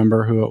can't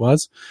remember who it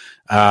was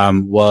I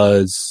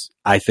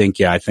think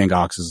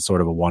Ox is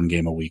sort of a 1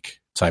 game a week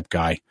type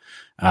guy.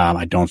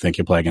 I don't think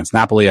he'll play against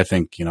Napoli. I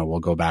think,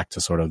 we'll go back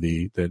to sort of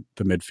the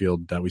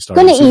midfield that we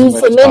started. Going to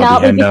ease him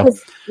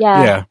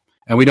in,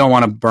 And we don't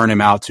want to burn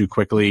him out too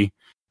quickly.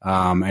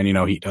 And,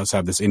 he does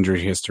have this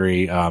injury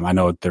history. I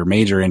know they're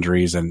major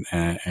injuries and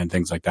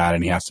things like that,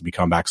 and he has to be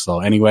come back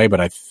slow anyway,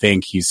 but I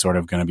think he's sort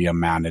of going to be a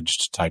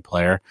managed type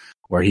player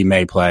where he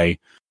may play,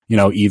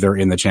 either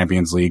in the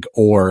Champions League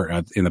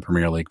or in the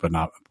Premier League, but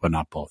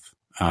not both.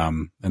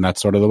 And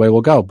that's sort of the way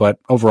we'll go. But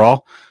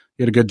overall,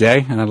 he had a good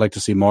day, and I'd like to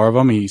see more of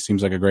him. He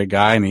seems like a great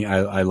guy, and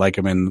I like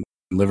him in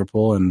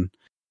Liverpool, and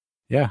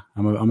yeah,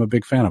 I'm a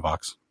big fan of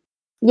Ox.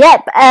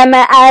 Yep,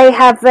 I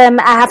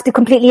have to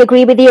completely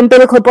agree with the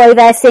umbilical boy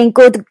there, saying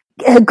good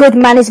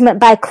management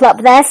by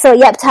Klopp there. So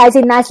yep, ties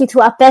in nicely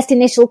to our first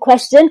initial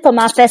question from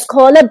our first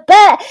caller.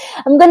 But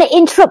I'm going to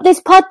interrupt this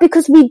pod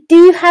because we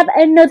do have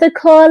another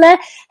caller.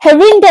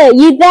 Harinder,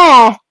 you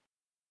there?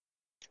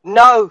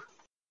 No,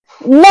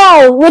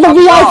 with a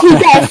VIP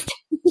guest.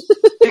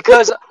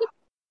 Because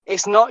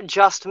it's not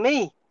just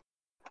me.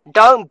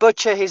 Don't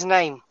butcher his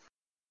name.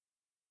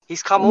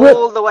 He's come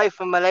all the way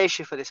from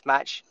Malaysia for this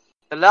match.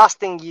 The last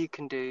thing you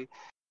can do,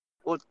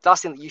 or the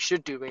last thing that you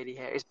should do really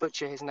here, is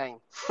butcher his name.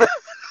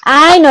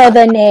 I know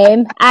the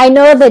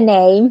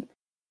name.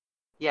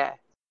 Yeah.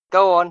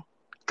 Go on.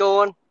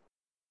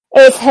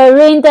 It's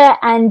Harinder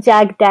and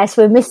Jagdesh.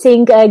 We're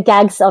missing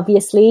Gags,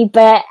 obviously,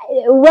 but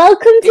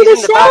welcome to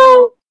the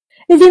show.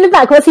 He's in the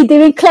back. What's he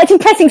doing? Collecting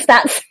pressing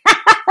stats.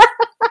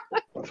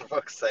 For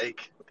fuck's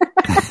sake.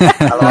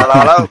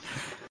 Hello.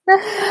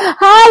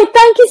 Hi,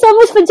 thank you so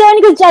much for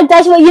joining us,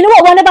 Jagdesh. Well, you know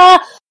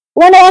what?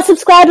 One of our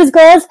subscribers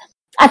goes,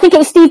 I think it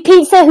was Steve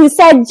Pizza, who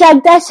said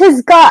Jagdesh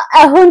has got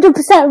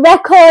 100%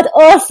 record.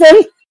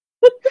 Awesome.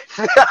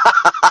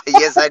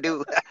 Yes, I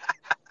do.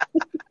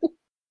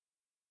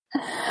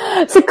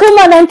 So come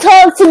on and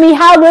talk to me.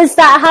 How was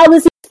that? How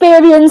was the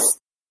experience?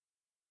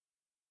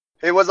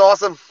 It was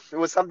awesome. It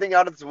was something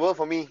out of this world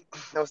for me.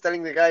 I was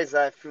telling the guys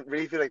I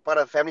really feel like part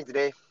of the family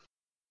today.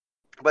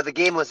 But the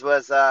game was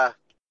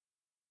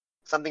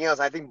something else.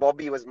 I think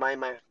Bobby was my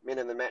man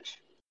in the match.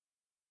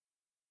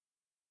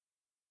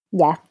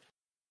 Yeah,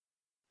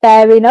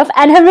 fair enough.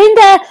 And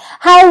Harinder,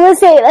 how was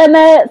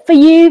it for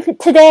you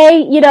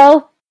today?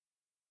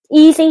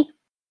 Easy,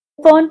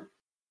 fun?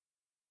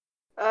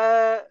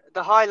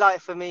 The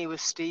highlight for me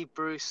was Steve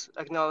Bruce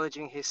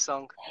acknowledging his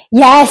song.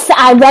 Yes,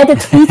 I read a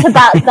tweet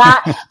about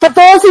that. For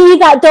those of you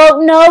that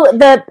don't know,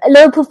 the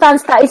Liverpool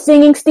fans started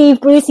singing Steve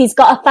Bruce. He's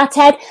got a fat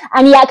head,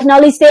 and he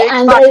acknowledged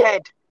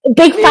it.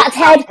 Big fat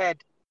head.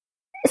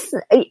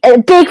 A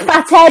big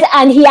fat head,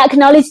 and he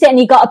acknowledged it, and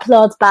he got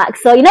applause back.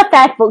 So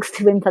fair fucks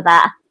to him for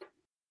that.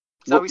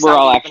 So we're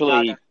all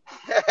actually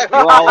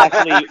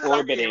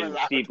orbiting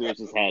Steve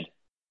Bruce's head.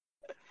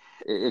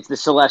 It's the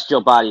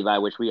celestial body by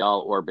which we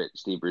all orbit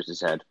Steve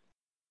Bruce's head.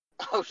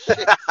 Oh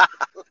shit!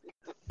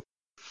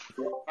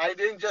 How you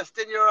doing,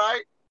 Justin? You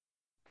alright?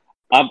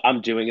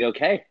 I'm doing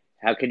okay.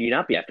 How can you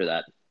not be after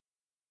that?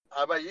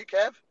 How about you,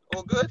 Kev?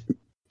 All good?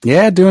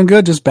 Yeah, doing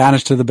good. Just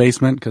banished to the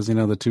basement because, the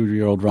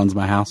 2-year-old runs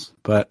my house.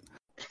 But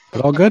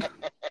all good.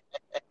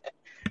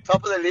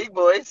 Top of the league,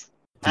 boys.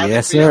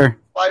 Yes, sir.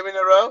 5 in a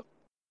row.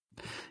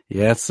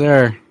 Yes,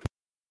 sir.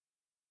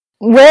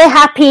 We're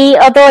happy,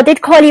 although I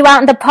did call you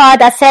out in the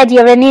pod. I said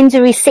you're an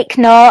injury sick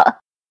note.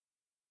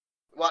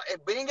 Well,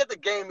 being at the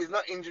game is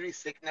not injury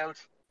sick note.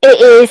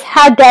 It is.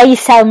 How dare you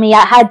sell me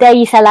out? How dare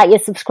you sell out your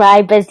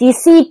subscribers? Do you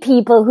see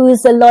people?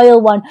 Who's the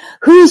loyal one?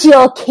 Who's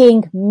your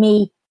king?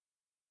 Me.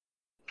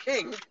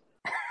 King?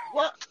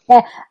 What?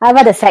 Yeah, I've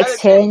had a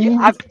sex change.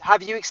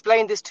 Have you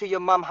explained this to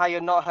your mum how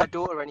you're not her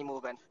daughter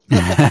anymore then?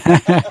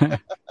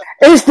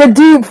 It's the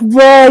deep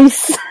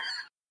voice.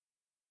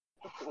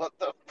 What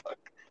the fuck?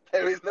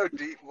 There is no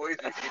deep voice.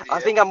 I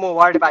think I'm more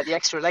worried about the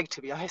extra leg,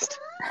 to be honest.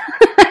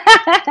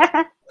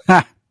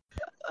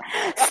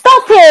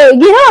 Stop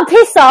it!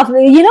 Piss off.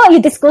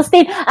 You're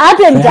disgusting. I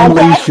blame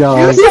Jagdesh.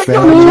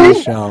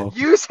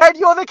 You said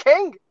you're the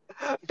king.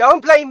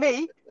 Don't blame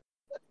me.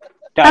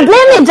 I'm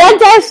blaming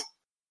Jagdesh.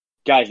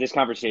 Guys, this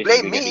conversation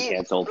is going to be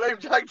cancelled. Blame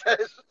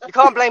Jagdesh. You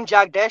can't blame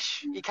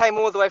Jagdesh. He came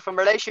all the way from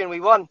Malaysia and we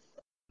won.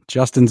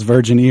 Justin's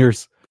virgin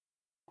ears.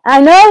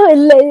 I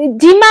know.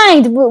 Do you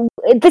mind?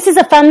 This is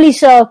a family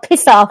show.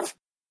 Piss off.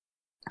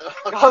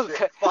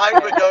 Okay. Fine,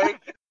 we're going.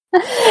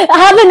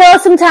 Have an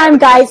awesome time,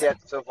 guys.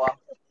 So far.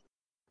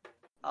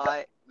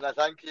 Alright. No,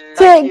 thank you.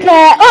 Take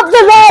care. Up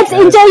the Reds.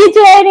 Enjoy your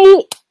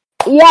journey.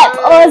 Yep.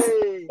 Us.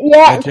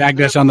 Yeah.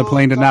 Jagdesh on the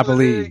plane to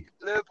Napoli.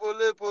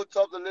 Liverpool,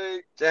 top of the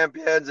league.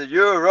 Champions of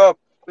Europe.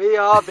 We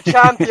are the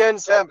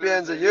champions.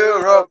 Champions of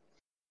Europe.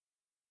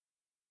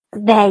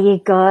 There you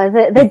go.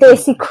 The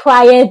Desi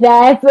choir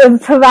there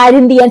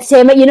providing the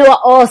entertainment. You know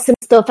what? Awesome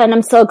stuff. And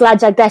I'm so glad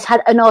Jagdesh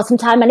had an awesome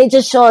time. And it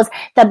just shows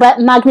the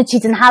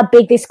magnitude and how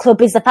big this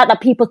club is. The fact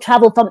that people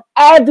travel from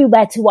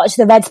everywhere to watch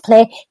the Reds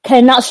play.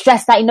 Cannot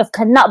stress that enough.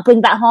 Cannot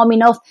bring that home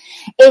enough.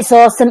 It's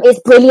awesome. It's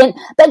brilliant.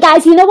 But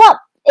guys, you know what?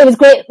 It was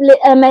great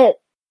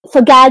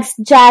for Gags,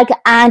 Jag,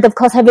 and of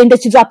course Harinder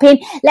to drop in.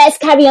 Let's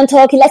carry on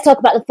talking. Let's talk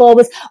about the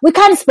forwards. We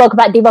kind of spoke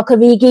about Divock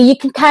Origi. You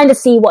can kind of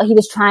see what he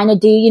was trying to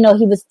do. He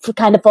was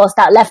kind of forced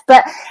out left.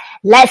 But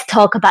let's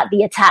talk about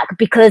the attack,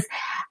 because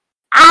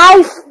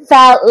I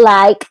felt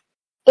like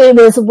it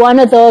was one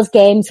of those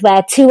games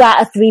where 2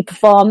 out of 3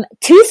 performed,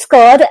 2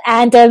 scored,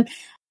 and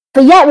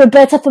but yeah,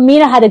 Roberto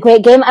Firmino had a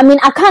great game. I mean,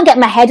 I can't get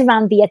my head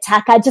around the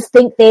attack. I just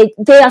think they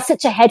are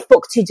such a head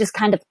fuck to just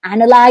kind of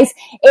analyse.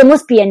 It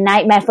must be a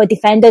nightmare for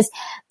defenders.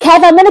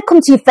 Kev, I'm going to come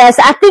to you first.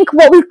 I think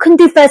what we can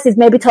do first is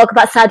maybe talk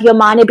about Sadio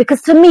Mane,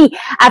 because for me,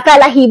 I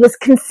felt like he was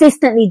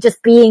consistently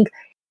just being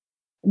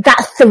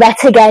that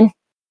threat again.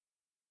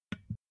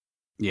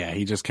 Yeah,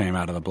 he just came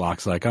out of the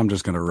blocks like, I'm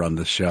just going to run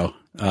this show.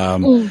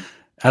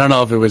 I don't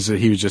know if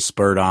he was just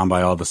spurred on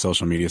by all the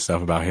social media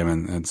stuff about him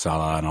and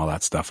Salah and all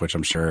that stuff, which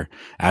I'm sure,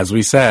 as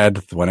we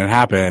said, when it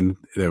happened,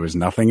 there was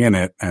nothing in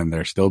it, and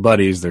they're still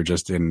buddies. They're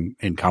just in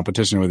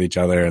competition with each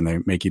other, and they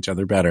make each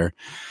other better.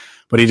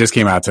 But he just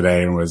came out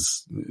today and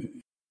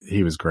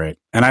he was great.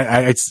 And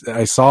I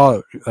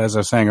saw, as I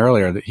was saying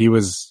earlier, that he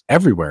was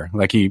everywhere.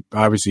 Like he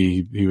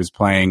was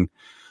playing.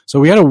 So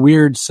we had a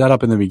weird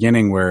setup in the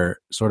beginning where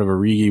sort of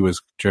Origi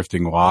was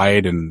drifting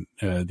wide and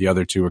the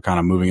other two were kind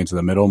of moving into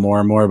the middle more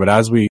and more. But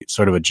as we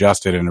sort of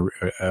adjusted, and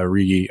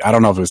Origi, I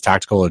don't know if it was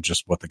tactical or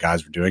just what the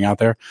guys were doing out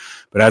there,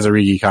 but as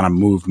Origi kind of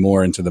moved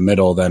more into the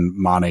middle, then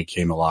Mane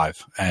came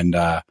alive. And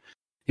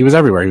he was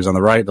everywhere. He was on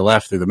the right, the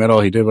left, through the middle.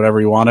 He did whatever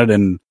he wanted,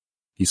 and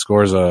he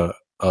scores a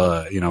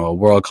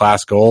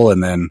world-class goal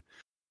and then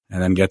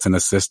gets an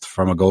assist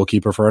from a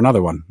goalkeeper for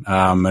another one.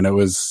 And it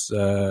was,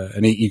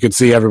 you could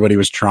see everybody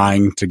was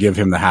trying to give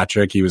him the hat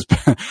trick. He was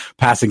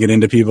passing it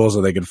into people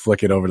so they could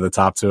flick it over the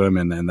top to him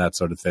and that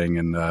sort of thing.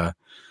 And,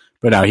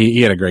 but no,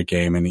 he had a great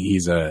game, and he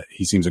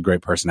seems a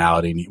great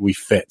personality, and he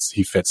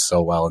fits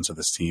so well into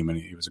this team, and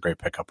he was a great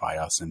pickup by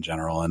us in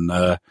general.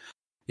 And,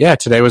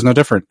 today was no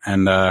different.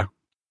 And,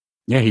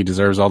 he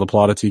deserves all the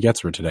plaudits he gets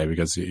for today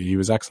because he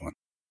was excellent.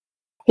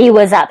 He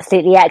was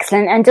absolutely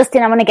excellent. And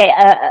Justin, I want to get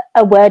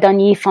a word on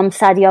you from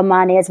Sadio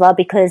Mane as well,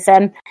 because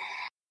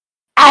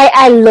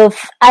I love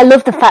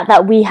the fact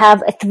that we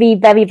have 3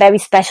 very, very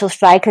special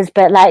strikers,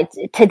 but like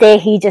today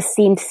he just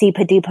seemed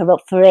super duper up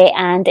for it.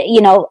 And,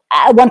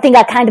 one thing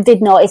I kind of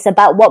did notice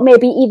about what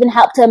maybe even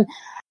helped him,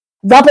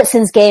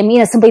 Robertson's game,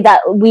 somebody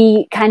that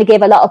we kind of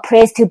gave a lot of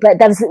praise to, but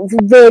there was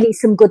really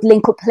some good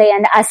link-up play.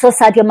 And I saw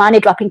Sadio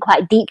Mane dropping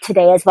quite deep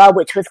today as well,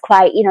 which was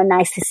quite,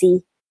 nice to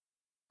see.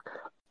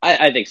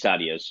 I think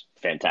Sadio's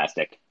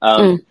fantastic.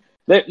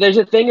 There's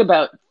a thing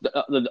about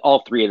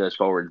all 3 of those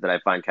forwards that I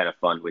find kind of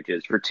fun, which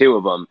is for 2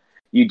 of them,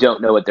 you don't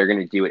know what they're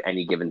going to do at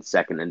any given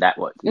second, and that's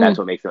what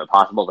makes them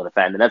impossible to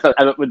defend. And that's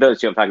with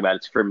those 2 I'm talking about.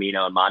 It's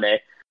Firmino and Mane.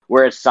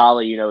 Whereas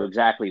Salah, you know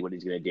exactly what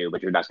he's going to do,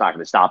 but you're just not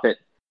going to stop it.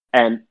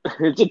 And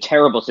it's a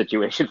terrible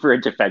situation for a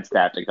defense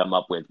staff to come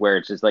up with, where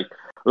it's just like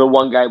the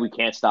one guy we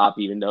can't stop,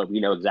 even though we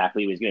know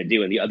exactly what he's going to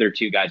do, and the other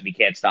 2 guys we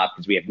can't stop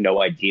because we have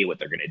no idea what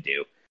they're going to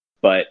do.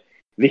 But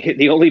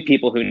the only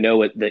people who know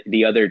what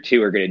the other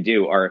 2 are going to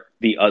do are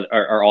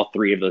all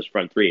 3 of those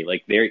front 3.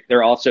 Like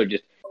they're also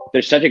just,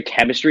 there's such a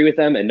chemistry with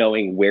them and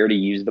knowing where to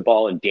use the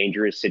ball in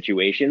dangerous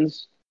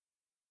situations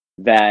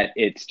that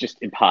it's just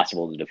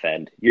impossible to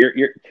defend.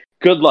 You're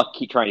good luck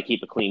trying to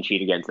keep a clean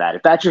sheet against that.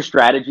 If that's your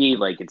strategy,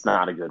 like, it's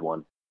not a good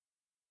one.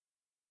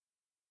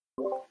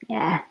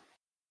 Yeah.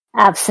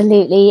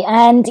 Absolutely.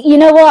 And you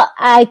know what?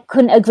 I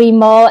couldn't agree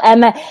more.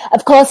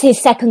 Of course,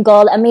 his second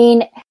goal, I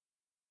mean,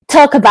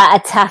 talk about a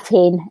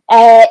tap-in.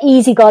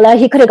 Easy goal.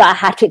 He could have got a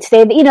hat-trick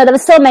today. But, there were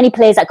so many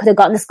players that could have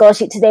gotten the score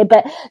sheet today.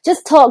 But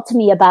just talk to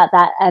me about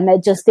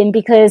that, Justin,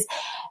 because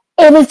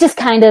it was just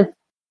kind of,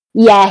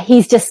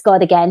 he's just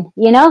scored again,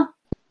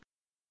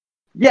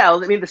 Yeah,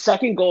 I mean, the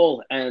second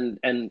goal and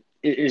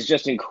is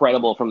just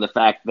incredible from the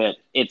fact that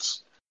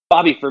it's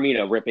Bobby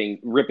Firmino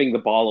ripping the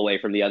ball away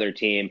from the other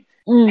team,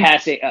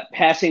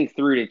 passing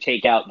through to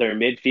take out their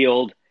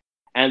midfield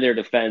and their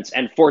defense,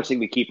 and forcing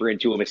the keeper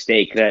into a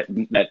mistake that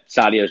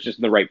Sadio is just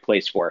in the right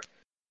place for.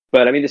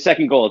 But I mean, the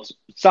second goal, it's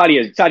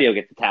Sadio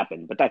gets the tap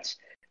in, but that's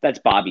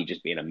Bobby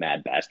just being a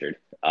mad bastard.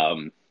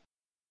 I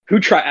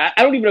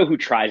don't even know who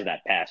tries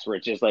that pass, where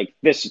it's just like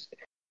this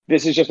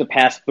is just a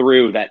pass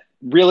through that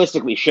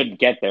realistically shouldn't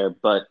get there,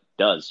 but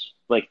does.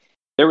 Like,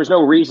 there was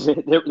no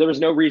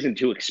reason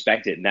to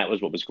expect it, and that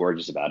was what was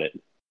gorgeous about it.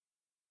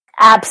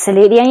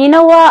 Absolutely. And you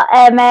know what?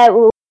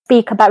 We'll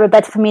speak about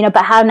Roberto Firmino,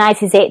 but how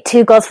nice is it?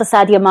 2 goals for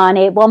Sadio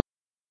Mane, 1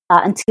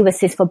 and 2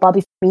 assists for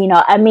Bobby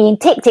Firmino. I mean,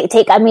 tick.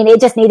 I mean,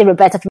 it just needed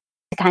Roberto Firmino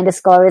to kind of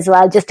score as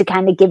well, just to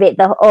kind of give it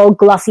the whole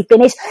glossy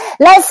finish.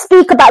 Let's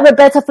speak about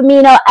Roberto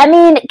Firmino. I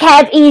mean,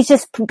 Kev, he's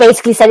just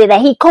basically said it there.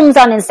 He comes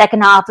on in the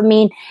second half. I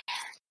mean,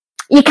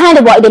 you kind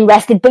of wanted him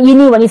rested, but you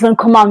knew when he's going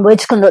to come on, we're going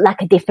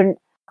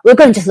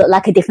to just look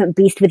like a different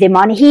beast with him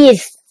on.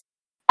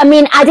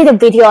 I did a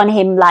video on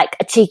him, like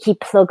a cheeky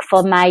plug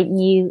for my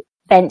new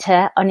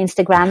venture on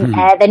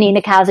Instagram, the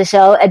Nina Kauser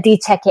Show. Do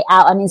check it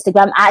out on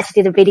Instagram. I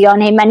actually did a video on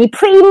him, and he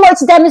pretty much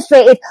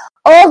demonstrated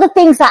all the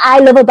things that I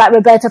love about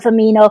Roberto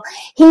Firmino.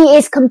 He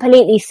is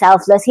completely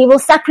selfless. He will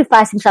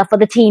sacrifice himself for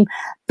the team,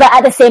 but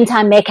at the same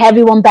time make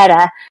everyone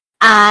better.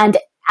 And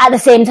at the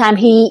same time,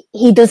 he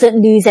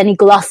doesn't lose any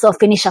gloss or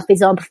finish off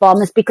his own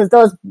performance, because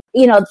those,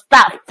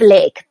 that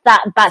flick,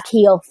 that back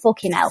heel,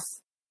 fucking hell.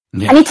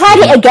 Yeah. And he tried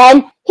it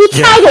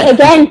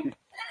again.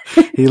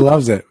 He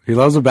loves it. He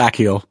loves a back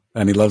heel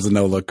and he loves a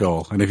no-look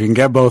goal. And if you can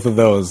get both of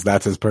those,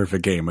 that's his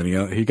perfect game.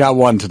 And he got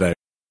one today.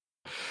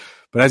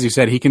 But as you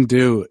said, he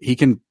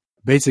can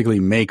basically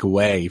make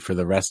way for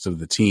the rest of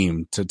the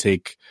team to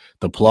take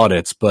the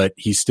plaudits, but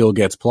he still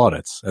gets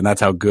plaudits. And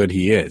that's how good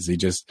he is. He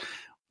just,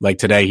 like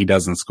today, he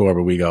doesn't score,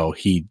 but we go,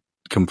 he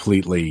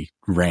completely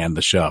ran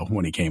the show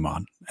when he came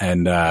on.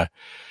 And, yeah,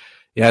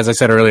 as I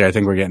said earlier, I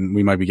think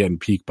we might be getting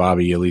peak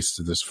Bobby, at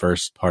least this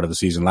first part of the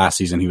season. Last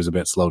season, he was a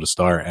bit slow to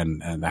start,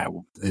 and that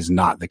is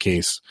not the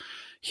case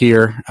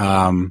here.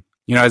 As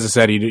I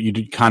said,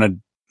 you kind of,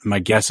 my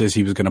guess is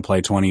he was going to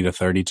play 20 to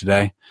 30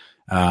 today.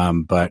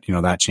 But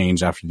that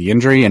changed after the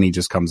injury, and he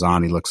just comes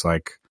on. He looks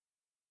like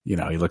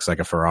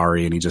a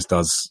Ferrari, and he just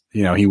does,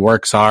 he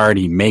works hard.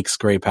 He makes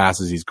great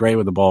passes. He's great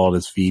with the ball at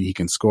his feet. He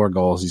can score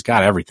goals. He's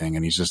got everything.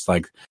 And he's just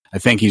I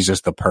think he's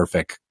just the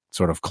perfect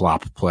sort of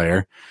Klopp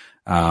player.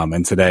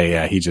 And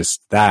today,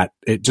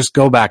 just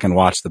go back and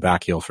watch the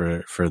back heel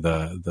for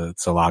the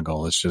Salah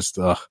goal. It's just,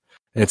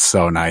 it's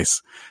so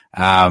nice.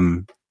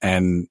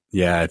 And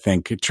yeah, I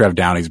think Trev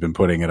Downey's been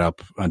putting it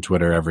up on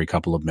Twitter every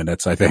couple of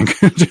minutes, I think,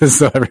 just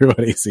so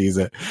everybody sees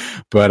it.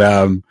 But,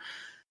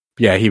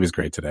 yeah, he was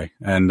great today.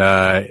 And,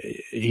 I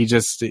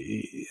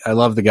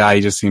love the guy.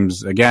 He just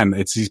seems, again,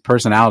 it's these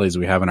personalities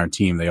we have in our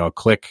team. They all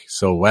click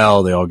so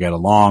well. They all get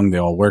along. They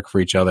all work for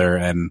each other.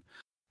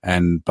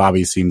 And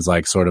Bobby seems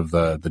like sort of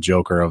the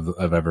joker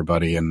of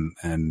everybody.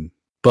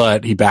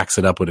 But he backs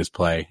it up with his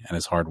play and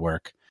his hard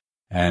work.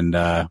 And,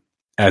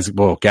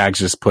 Gags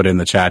just put in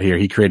the chat here,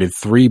 he created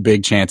 3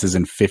 big chances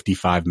in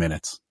 55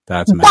 minutes.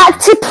 That's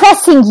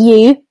depressing,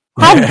 you.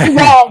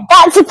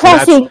 That's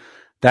depressing.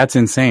 That's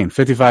insane.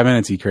 55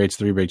 minutes, he creates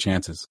 3 big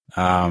chances.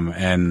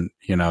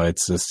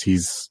 It's just,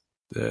 he's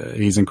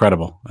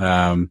incredible.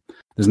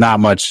 There's not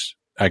much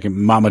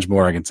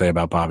more I can say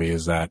about Bobby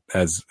is that,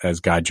 as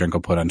Guy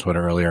Drinkle put on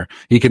Twitter earlier,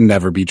 he can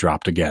never be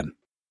dropped again.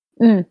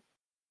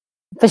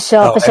 For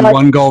sure. And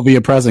 1 goal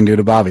via pressing due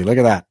to Bobby. Look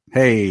at that.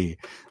 Hey.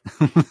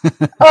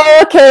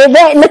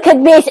 Okay, look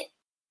at this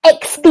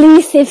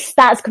exclusive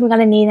stats coming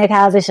on a Nina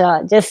Kauser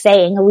shot. Just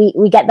saying,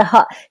 we get the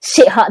hot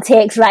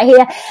takes right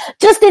here.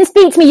 Justin,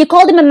 speak to me. You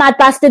called him a mad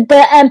bastard,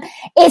 but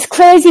it's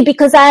crazy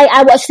because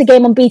I watched the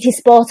game on BT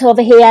Sport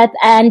over here,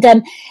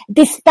 and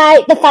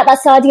despite the fact that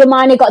Sadio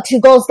Mane got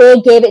 2 goals,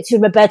 they gave it to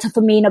Roberto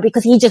Firmino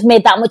because he just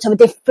made that much of a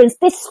difference.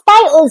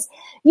 Despite us,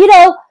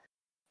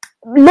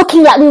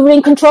 looking like we were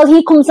in control,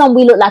 he comes on,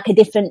 we look like a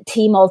different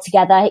team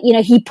altogether.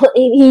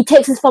 He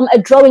takes us from a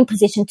drawing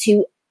position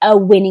to a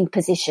winning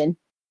position.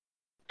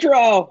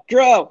 Draw.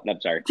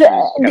 I'm sorry.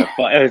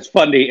 It's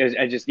funny.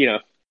 I just,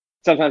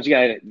 sometimes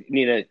you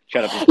need to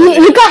shut up.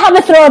 You gotta have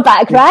a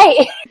throwback,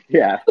 right?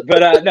 Yeah,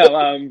 but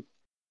no,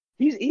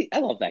 I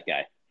love that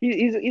guy.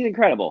 He's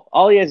incredible.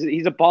 All he has,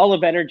 he's a ball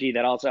of energy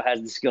that also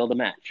has the skill to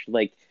match.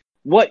 Like,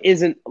 what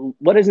isn't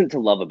to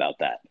love about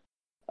that?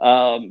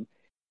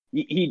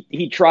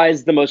 He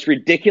tries the most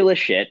ridiculous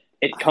shit.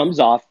 It comes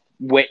off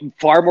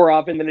far more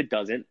often than it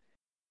doesn't,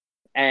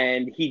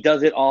 and he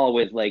does it all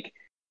with like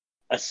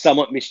a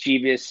somewhat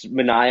mischievous,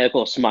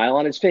 maniacal smile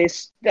on his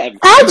face. I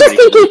just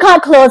think he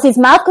can't close his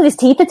mouth because his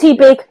teeth are too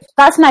big.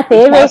 That's my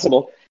theory. It's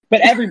possible,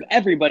 but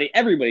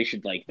everybody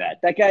should like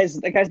that. That guy's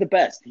the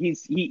best.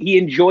 He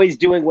enjoys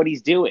doing what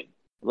he's doing.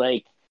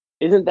 Like,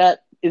 isn't that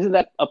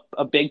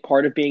a big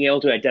part of being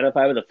able to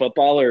identify with a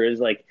footballer? Is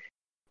like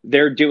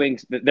they're playing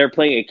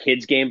a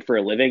kid's game for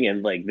a living,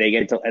 and like they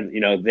get to, and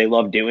they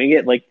love doing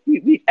it. Like,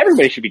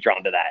 everybody should be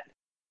drawn to that.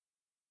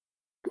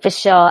 For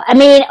sure. I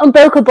mean,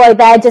 Unbroken Boy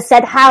there just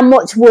said how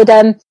much would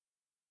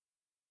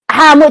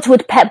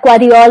Pep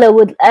Guardiola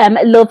would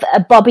love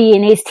Bobby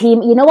in his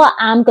team. You know what?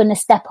 I'm going to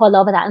step all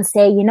over that and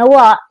say, you know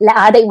what?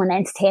 I don't want to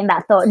entertain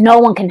that thought. No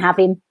one can have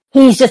him.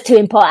 He's just too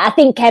important. I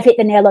think Kev hit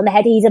the nail on the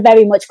head. He's a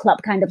very much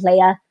Klopp kind of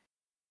player.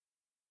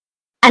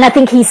 And I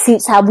think he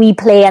suits how we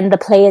play and the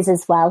players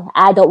as well.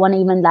 I don't want to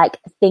even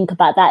think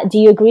about that. Do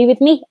you agree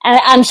with me?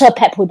 I'm sure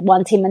Pep would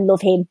want him and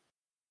love him.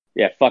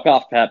 Yeah, fuck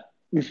off, Pep.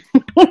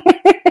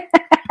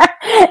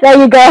 There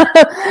you go.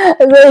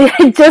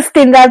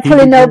 Justin there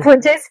pulling no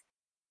punches.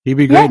 He'd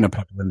be great in a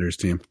Pep Linders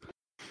team.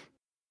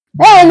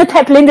 Yeah, in the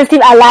Pep Linders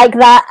team. I like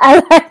that.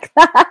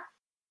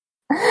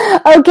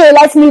 Okay,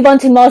 let's move on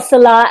to Mo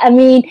Salah. I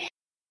mean,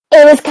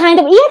 it was he had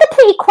a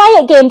pretty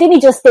quiet game, didn't he,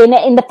 Justin,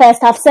 in the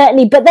first half,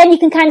 certainly. But then you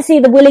can kind of see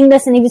the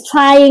willingness, and he was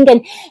trying,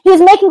 and he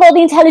was making all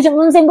the intelligent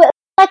runs in,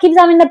 like he was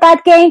having a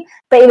bad game.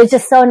 But it was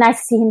just so nice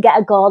to see him get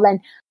a goal. And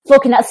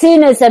fucking as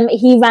soon as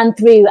he ran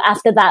through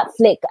after that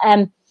flick,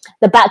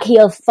 the back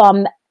heel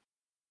from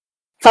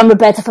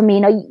Roberto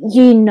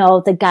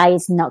Firmino, the guy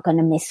is not going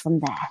to miss from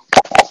there.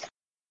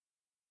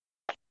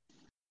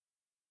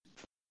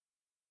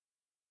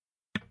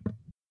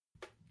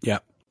 Yeah,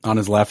 on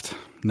his left,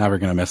 never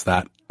going to miss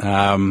that.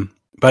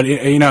 But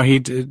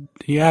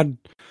he had,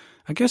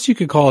 I guess you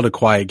could call it a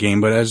quiet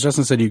game. But as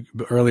Justin said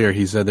earlier,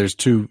 he said there's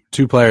two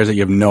players that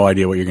you have no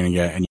idea what you're going to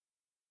get, and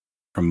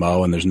from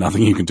Mo, and there's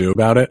nothing you can do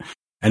about it.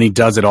 And he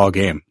does it all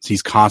game. So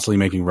he's constantly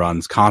making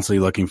runs, constantly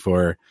looking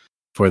for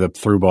for the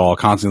through ball,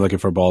 constantly looking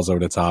for balls over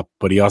the top.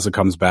 But he also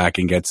comes back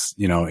and gets,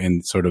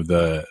 in sort of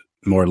the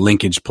more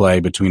linkage play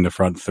between the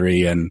front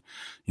three and,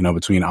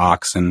 between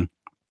Ox, and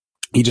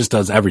he just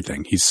does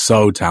everything. He's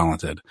so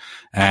talented,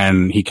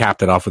 and he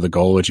capped it off with a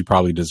goal, which he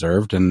probably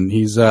deserved. And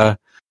he's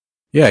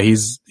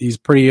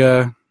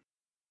pretty,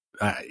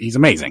 he's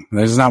amazing.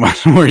 There's not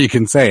much more you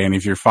can say. And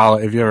if you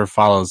ever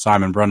follow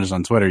Simon Brundage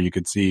on Twitter, you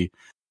could see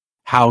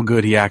how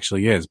good he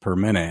actually is per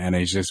minute. And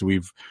it's just,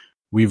 we've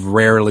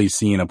rarely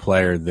seen a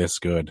player this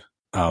good,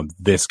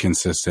 this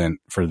consistent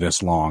for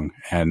this long.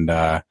 And,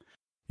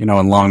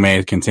 and long may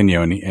it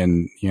continue.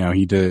 And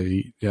he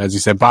did, as you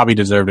said, Bobby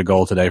deserved a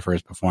goal today for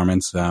his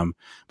performance.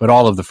 But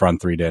all of the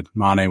front three did.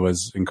 Mane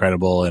was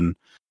incredible, and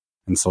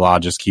Salah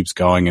just keeps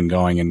going and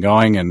going and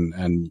going.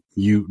 And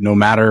no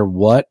matter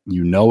what,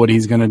 what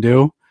he's going to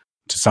do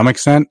to some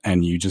extent,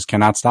 and you just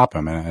cannot stop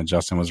him. And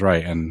Justin was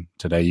right. And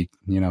today,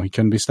 he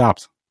couldn't be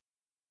stopped,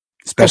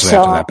 especially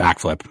after that back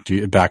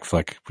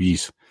flick.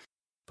 Please.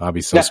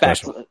 Bobby's so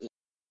special.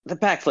 The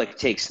back flick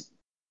takes,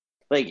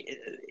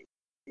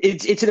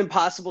 it's an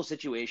impossible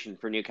situation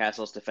for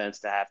Newcastle's defense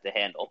to have to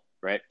handle,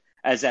 right?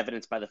 As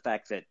evidenced by the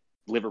fact that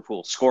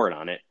Liverpool scored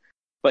on it.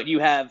 But you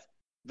have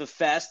the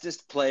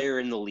fastest player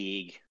in the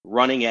league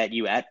running at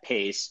you at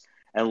pace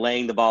and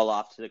laying the ball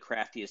off to the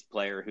craftiest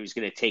player who's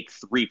going to take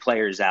three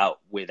players out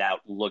without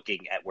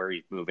looking at where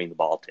he's moving the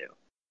ball to,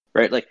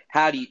 right?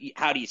 How do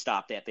you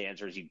stop that? The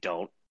answer is you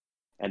don't,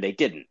 and they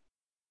didn't.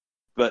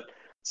 But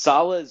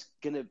Salah's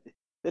the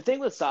thing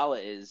with Salah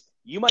is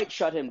you might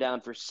shut him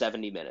down for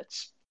 70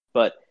 minutes,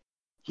 but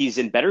he's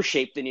in better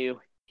shape than you.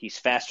 He's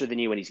faster than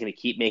you, and he's going to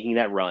keep making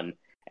that run.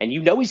 And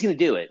he's going to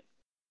do it.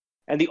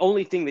 And the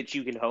only thing that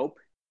you can hope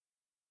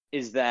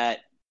is that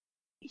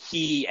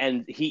he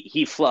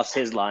fluffs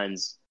his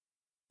lines,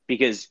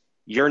 because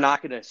you're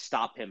not going to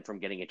stop him from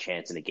getting a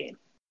chance in a game.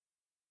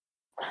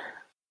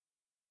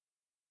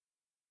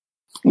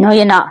 No,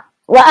 you're not.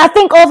 Well, I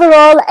think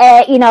overall,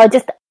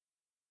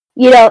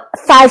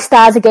 5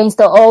 stars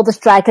against all the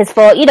strikers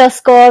for,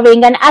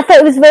 scoring. And I thought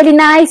it was really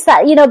nice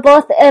that,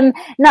 both,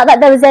 not that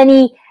there was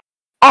any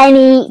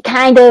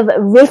kind of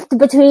rift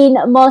between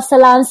Mo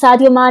Salah and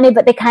Sadio Mane,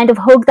 but they kind of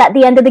hugged at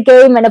the end of the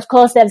game. And of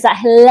course, there was that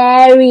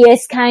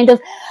hilarious kind of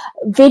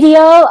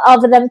video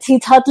of them two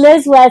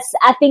toddlers where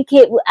I think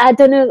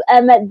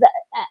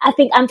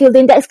Anfield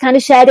Index kind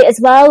of shared it as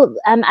well.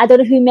 I don't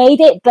know who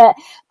made it, but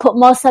put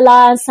Mo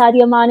Salah and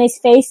Sadio Mane's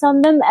face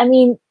on them. I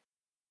mean,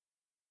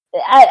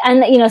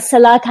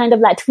 Salah kind of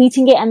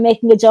tweeting it and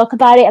making a joke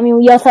about it. I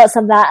mean, your thoughts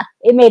on that?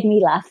 It made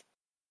me laugh.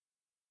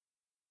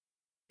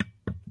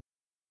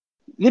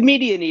 The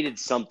media needed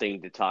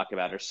something to talk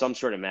about, or some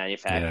sort of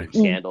manufactured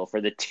scandal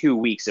for the 2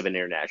 weeks of an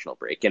international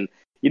break. And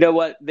you know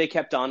what? They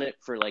kept on it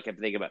for I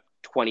think about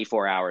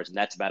 24 hours, and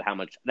that's about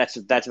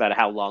about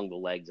how long the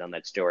legs on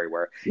that story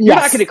were. You're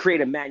not going to create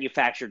a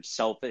manufactured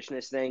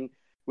selfishness thing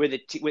with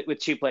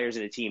two players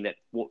in a team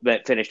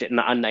that finished it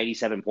on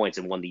 97 points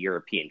and won the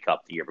European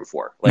Cup the year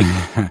before.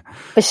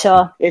 For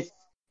sure.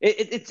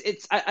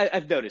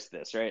 I've noticed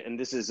this, right? And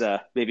this is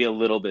maybe a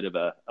little bit of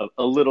a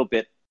little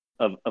bit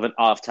of an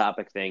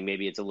off-topic thing.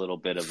 Maybe it's a little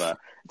bit of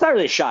it's not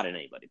really a shot at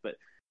anybody, but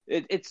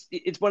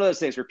it's one of those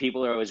things where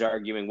people are always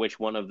arguing which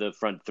one of the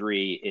front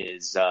three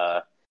is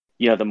the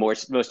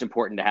most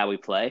important to how we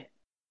play.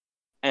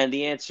 And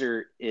the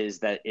answer is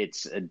that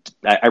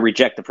I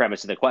reject the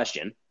premise of the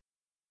question.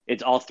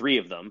 It's all three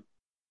of them.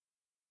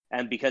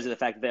 And because of the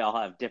fact that they all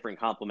have different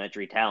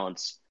complementary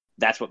talents,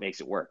 that's what makes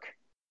it work.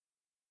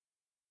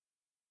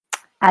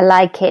 I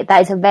like it.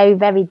 That is a very,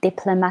 very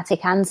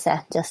diplomatic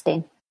answer,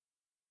 Justin.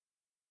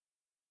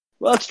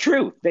 Well, it's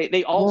true.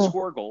 They all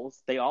score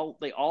goals. They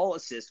all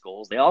assist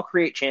goals. They all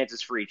create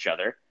chances for each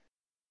other,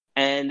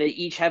 and they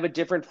each have a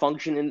different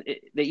function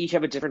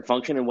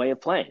and way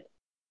of playing.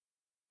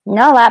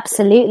 No,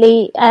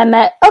 absolutely.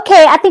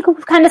 Okay, I think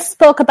we've kind of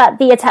spoke about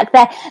the attack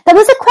there. There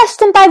was a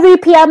question by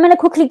Rupi. I'm going to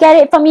quickly get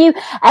it from you.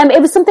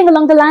 It was something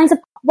along the lines of,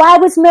 why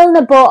was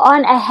Milner brought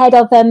on ahead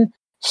of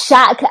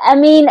Shaq? I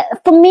mean,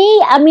 for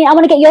me, I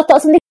want to get your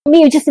thoughts on this. For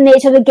me, it was just the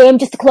nature of the game,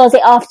 just to close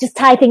it off, just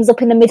tie things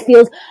up in the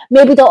midfield.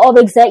 Maybe don't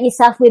overexert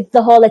yourself with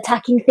the whole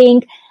attacking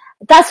thing.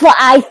 That's what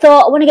I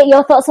thought. I want to get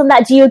your thoughts on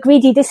that. Do you agree?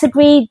 Do you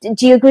disagree?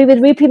 Do you agree with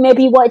Rupi?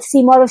 Maybe you wanted to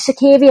see more of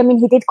Shaqiri. I mean,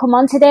 he did come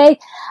on today.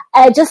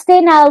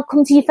 Justin, I'll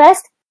come to you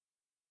first.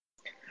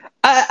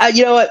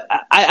 You know what?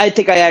 I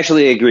think I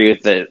actually agree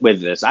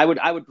with this. I would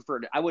have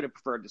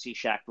preferred to see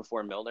Shaq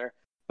before Milner,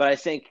 but I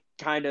think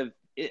kind of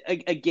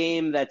a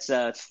game that's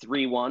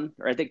 3-1,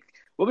 or I think,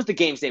 what was the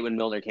game state when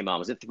Milner came on?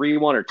 Was it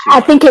 3-1 or 2-1?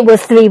 I think it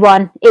was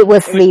 3-1. It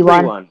was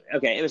 3-1.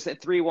 Okay, it was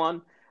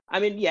 3-1.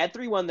 I mean, yeah,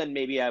 3-1. Then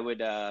maybe I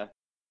would.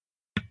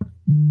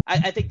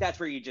 I think that's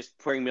where you just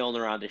bring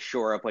Milner on to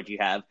shore up what you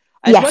have.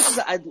 As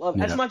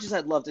much as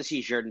I'd love to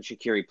see Xherdan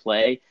Shaqiri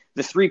play,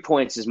 the 3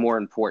 points is more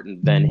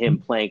important than him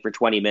playing for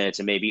 20 minutes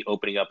and maybe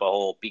opening up a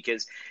hole.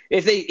 Because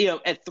if they,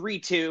 at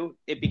 3-2,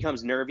 it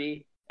becomes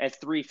nervy.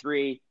 At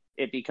 3-3,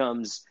 it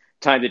becomes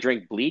time to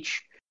drink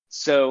bleach.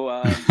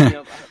 So,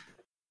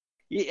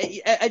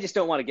 I just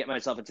don't want to get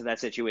myself into that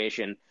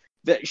situation.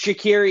 The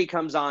Shaqiri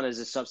comes on as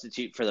a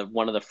substitute for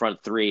one of the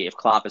front three if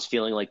Klopp is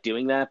feeling like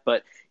doing that.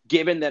 But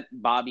given that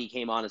Bobby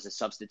came on as a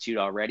substitute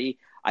already,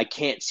 I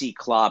can't see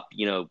Klopp.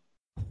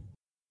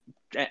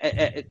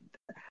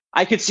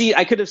 I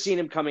could have seen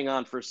him coming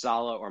on for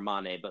Salah or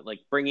Mane, but like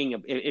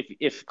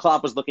if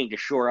Klopp was looking to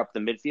shore up the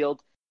midfield,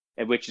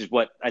 which is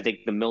what I think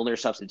the Milner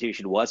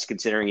substitution was,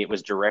 considering it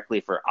was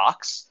directly for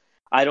Ox,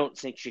 I don't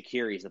think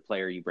Shaqiri is the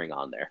player you bring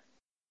on there.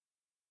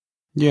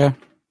 Yeah,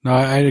 no,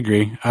 I'd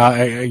agree.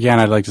 Again,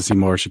 I'd like to see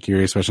more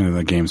Shaqiri, especially when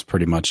the game's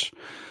pretty much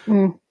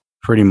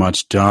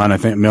done. I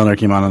think Milner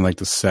came on in like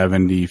the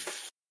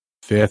 75th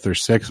or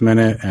 6th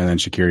minute, and then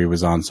Shaqiri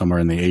was on somewhere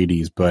in the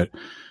 80s. But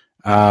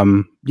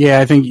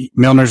I think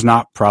Milner's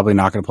probably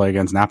not going to play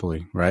against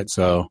Napoli, right?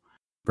 So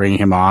bringing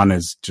him on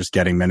is just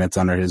getting minutes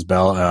under his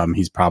belt.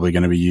 He's probably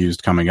going to be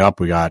used coming up.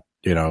 We got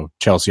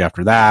Chelsea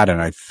after that,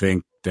 and I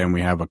think then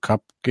we have a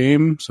cup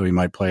game, so he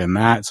might play in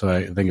that. So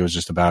I think it was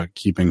just about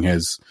keeping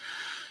his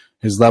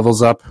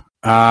levels up.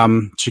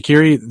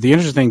 Shaqiri, the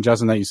interesting thing,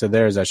 Justin, that you said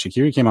there is that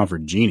Shaqiri came on for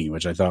Gini,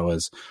 which I thought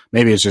was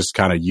maybe it's just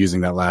kind of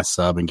using that last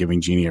sub and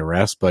giving Gini a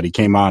rest, but he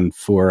came on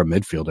for a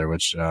midfielder,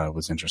 which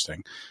was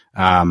interesting.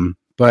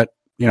 But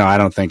I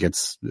don't think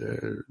it's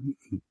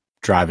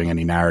driving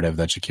any narrative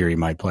that Shaqiri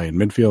might play in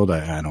midfield.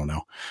 I don't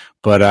know,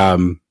 but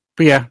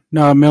yeah,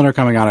 no, Milner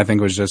coming on, I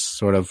think was just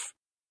sort of,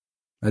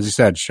 as you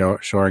said,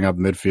 shoring up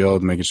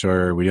midfield, making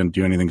sure we didn't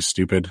do anything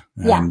stupid,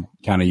 and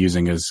kind of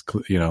using his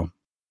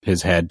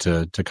head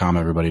to calm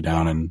everybody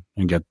down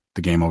and get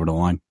the game over the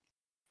line.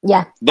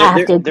 Yeah,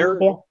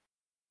 there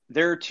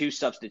are two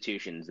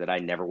substitutions that I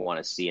never want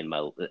to see in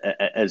my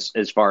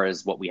as far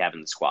as what we have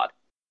in the squad.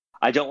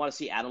 I don't want to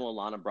see Adam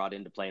Lallana brought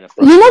in to play in a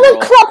front row. When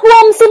Klopp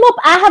warms him up,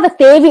 I have a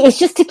theory. It's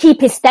just to keep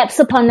his steps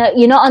up on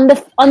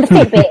the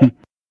Fitbit.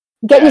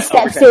 Get your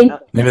steps in.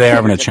 Maybe they're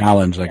having a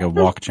challenge, like a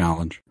walk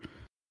challenge.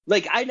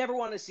 Like, I never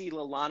want to see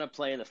Lallana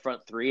play in the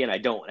front three, and I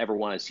don't ever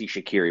want to see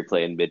Shaqiri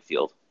play in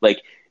midfield.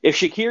 Like, if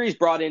Shaqiri's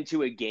brought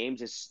into a game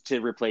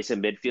to replace a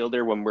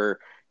midfielder when we're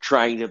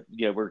trying to,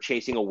 we're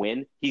chasing a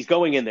win, he's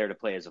going in there to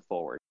play as a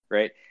forward,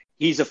 right?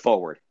 He's a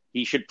forward.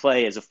 He should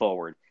play as a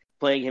forward.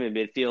 Playing him in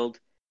midfield,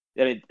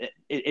 I mean,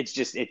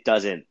 it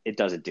doesn't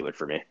do it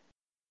for me.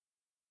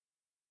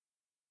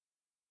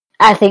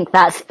 I think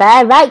that's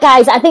fair. Right,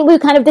 guys, I think we've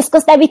kind of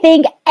discussed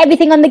everything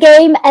on the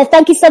game.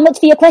 Thank you so much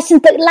for your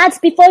questions. But lads,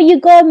 before you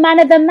go, man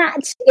of the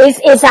match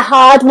is a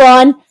hard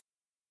one.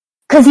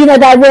 Because,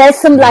 there were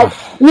some,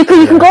 you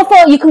can go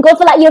for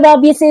like your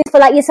obviouses, for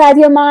like your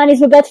Sadio Mane,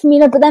 Roberto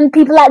Firmino, but then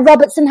people like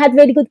Robertson had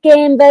really good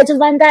game, Virgil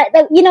van Dijk,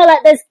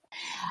 there's,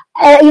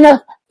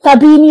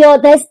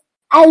 Fabinho,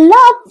 I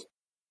love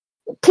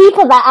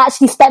people that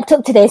actually stepped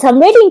up today, so I'm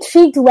really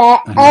intrigued where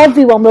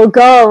everyone will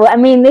go. I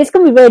mean, it's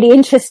going to be really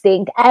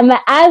interesting.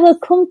 I will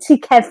come to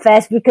Kev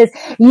first because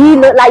you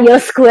look like you're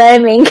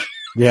squirming.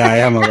 Yeah, I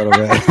am a little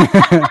bit.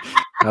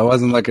 I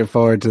wasn't looking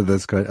forward to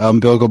this.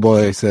 Bilgo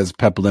Boy says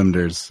Pep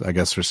Linders, I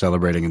guess, for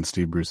celebrating in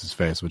Steve Bruce's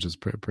face, which is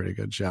pretty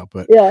good shout.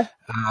 But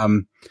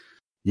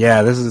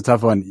this is a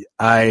tough one.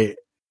 Because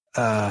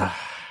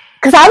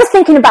I was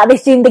thinking about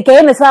this during the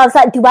game as well. I was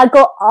like, do I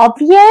go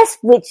obvious,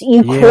 which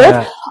you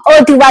could,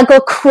 or do I go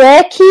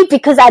quirky?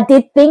 Because I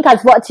did think I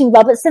was watching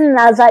Robertson and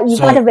I was like, you've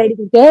had a really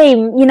good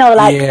game,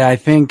 Yeah, I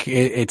think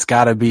it's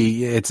got to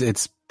be,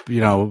 it's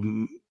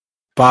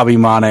Bobby,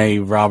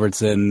 Mane,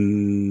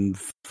 Robertson,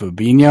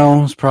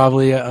 Fabinho is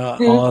probably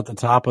all at the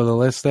top of the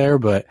list there.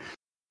 But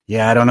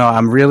yeah, I don't know.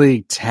 I'm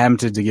really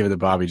tempted to give it to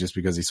Bobby just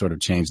because he sort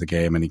of changed the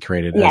game and he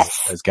created,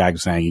 as Gag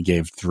was saying, he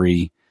gave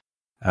three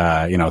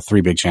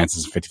big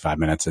chances in 55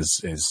 minutes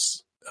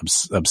is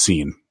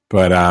obscene.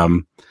 But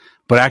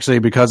actually,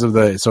 because of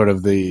the sort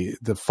of the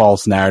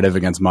false narrative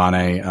against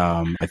Mane,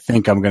 I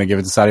think I'm going to give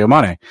it to Sadio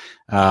Mane.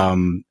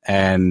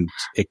 And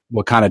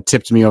what kind of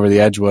tipped me over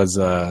the edge was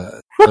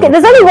look,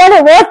 there's only one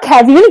at work,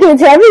 Kev. You're going to give it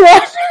to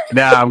everyone.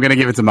 No, I'm going to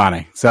give it to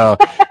Mane. So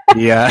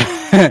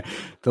the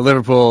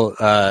Liverpool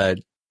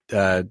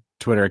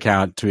Twitter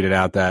account tweeted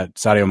out that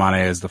Sadio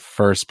Mane is the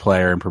first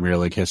player in Premier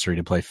League history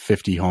to play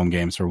 50 home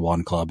games for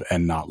one club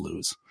and not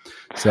lose.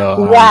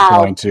 So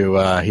I'm going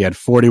to, he had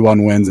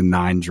 41 wins and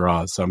 9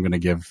 draws. So I'm going to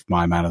give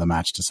my man of the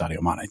match to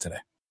Sadio Mane today.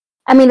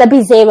 I mean, there'll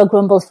be 0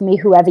 grumbles for me,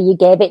 whoever you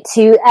gave it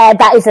to.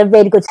 That is a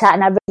really good chat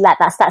and I really like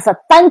that stat. So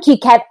thank you,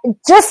 Kev.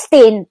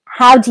 Justin,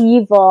 how do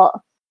you vote?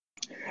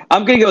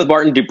 I'm going to go with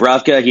Martin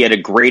Dubravka. He had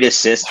a great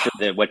assist for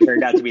what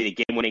turned out to be the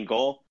game-winning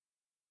goal.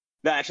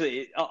 No,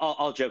 actually,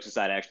 all jokes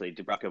aside, actually,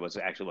 Dubravka was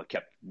actually what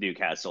kept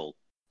Newcastle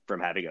from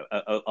having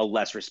a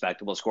less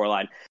respectable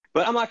scoreline.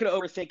 But I'm not going to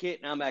overthink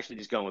it. I'm actually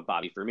just going with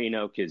Bobby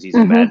Firmino because he's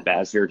a mad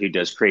bastard who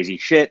does crazy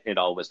shit. It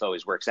always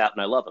works out,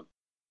 and I love him.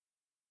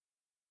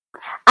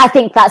 I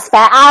think that's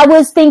fair. I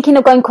was thinking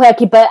of going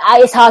quirky, but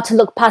it's hard to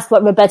look past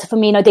what Roberto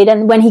Firmino did.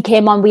 And when he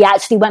came on, we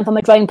actually went from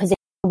a drawing position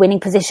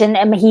winning position.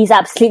 He's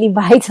absolutely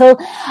vital.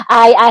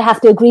 I have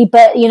to agree,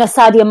 but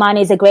Sadio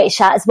Mane is a great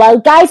shot as well.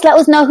 Guys, let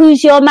us know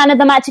who's your man of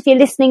the match if you're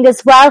listening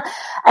as well.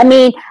 I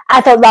mean,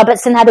 I thought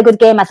Robertson had a good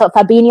game. I thought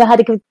Fabinho had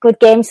a good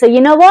game. So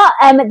you know what?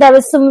 There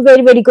was some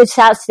really, really good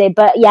shouts today,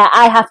 but yeah,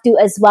 I have to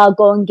as well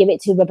go and give it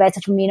to Roberto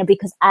Firmino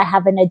because I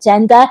have an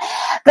agenda.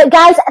 But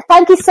guys,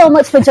 thank you so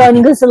much for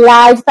joining us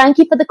live. Thank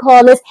you for the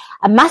callers.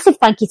 A massive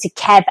thank you to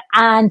Kev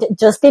and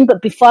Justin.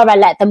 But before I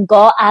let them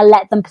go, I'll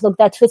let them plug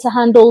their Twitter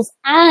handles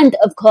and,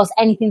 of course,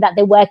 anything that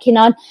they're working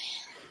on.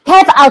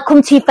 Kev, I'll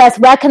come to you first.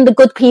 Where can the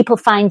good people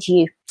find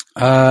you?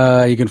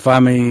 You can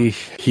find me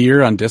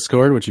here on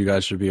Discord, which you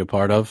guys should be a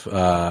part of.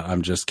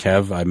 I'm just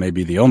Kev. I may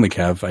be the only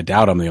Kev. I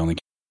doubt I'm the only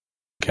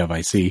Kev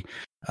I see.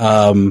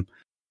 And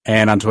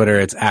on Twitter,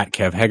 it's at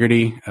Kev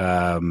Hegarty.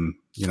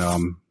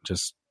 I'm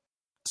just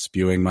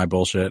spewing my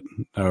bullshit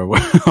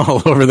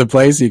all over the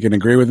place. You can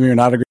agree with me or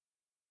not agree.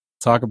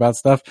 Talk about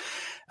stuff.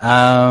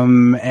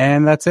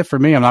 And that's it for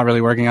me. I'm not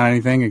really working on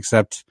anything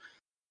except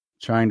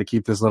trying to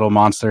keep this little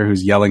monster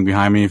who's yelling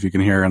behind me, if you can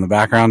hear her in the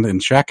background, in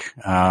check.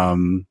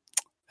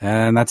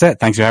 And that's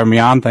it. Thanks for having me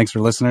on. Thanks for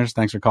listeners.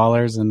 Thanks for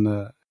callers.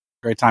 And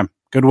great time.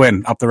 Good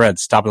win. Up the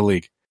Reds. Top of the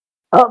league.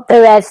 Up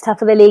the Reds.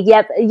 Top of the league.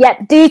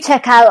 Yep. Do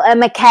check out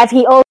Kev.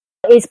 He also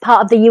is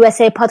part of the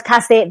USA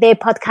podcast. They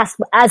podcast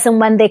as and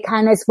when they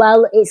can as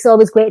well. It's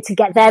always great to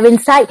get their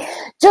insight.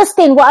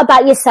 Justin, what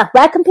about yourself?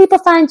 Where can people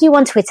find you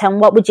on Twitter and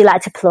what would you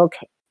like to plug?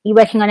 Are you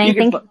working on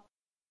anything?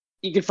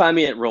 You can find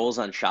me at Rolls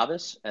on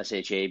Shabbos,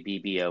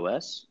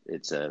 SHABBOS.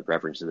 It's a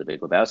reference to the Big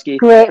Lebowski.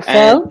 Great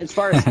film. And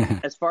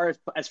as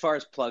far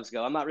as plugs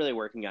go, I'm not really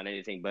working on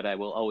anything, but I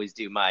will always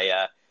do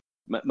my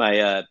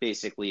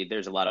basically.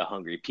 There's a lot of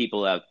hungry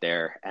people out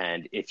there,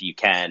 and if you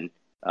can,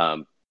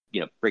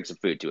 bring some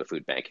food to a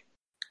food bank.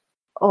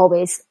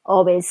 Always.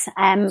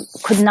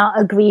 Could not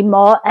agree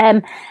more.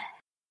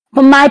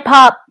 For my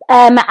part,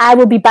 I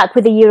will be back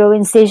with a Euro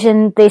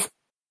Incision this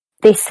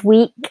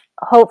week,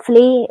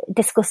 hopefully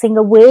discussing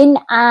a win.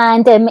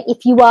 And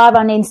if you are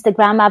on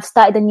Instagram, I've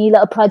started a new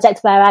little project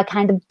where I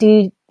kind of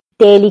do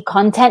daily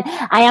content.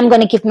 I am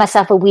going to give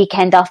myself a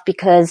weekend off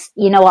because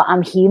you know what,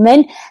 I'm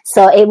human.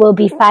 So it will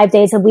be 5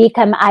 days a week.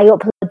 I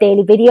upload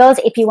daily videos.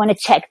 If you want to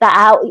check that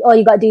out, all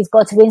you got to do is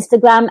go to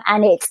Instagram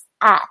and it's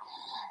at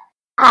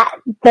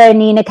the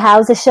Nina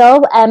Kauser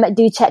Show.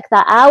 Do check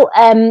that out.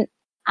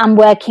 I'm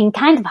working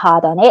kind of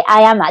hard on it.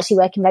 I am actually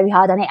working very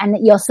hard on it,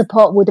 and your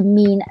support would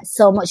mean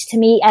so much to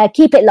me.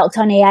 Keep it locked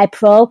on AI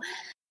Pro.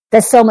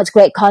 There's so much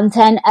great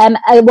content.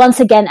 Once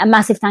again, a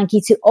massive thank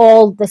you to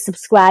all the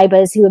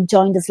subscribers who have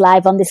joined us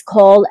live on this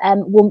call.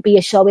 Wouldn't be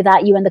a show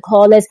without you and the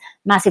callers.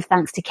 Massive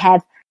thanks to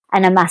Kev,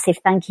 and a massive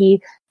thank you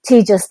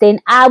to Justin.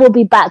 I will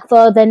be back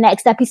for the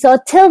next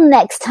episode. Till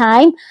next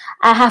time,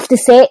 I have to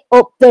say,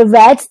 up the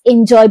Reds,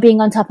 enjoy being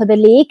on top of the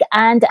league,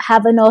 and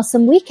have an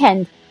awesome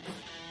weekend.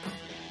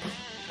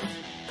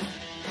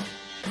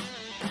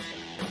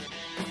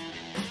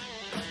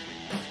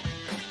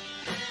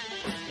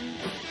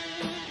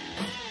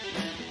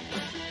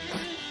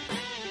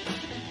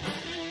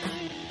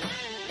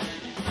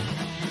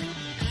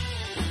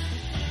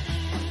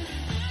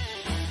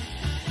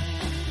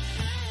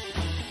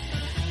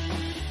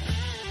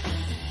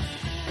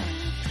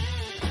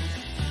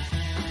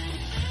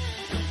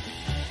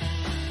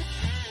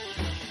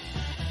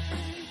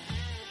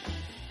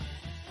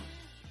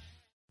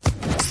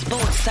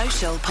 Sports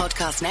Social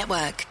Podcast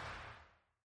Network.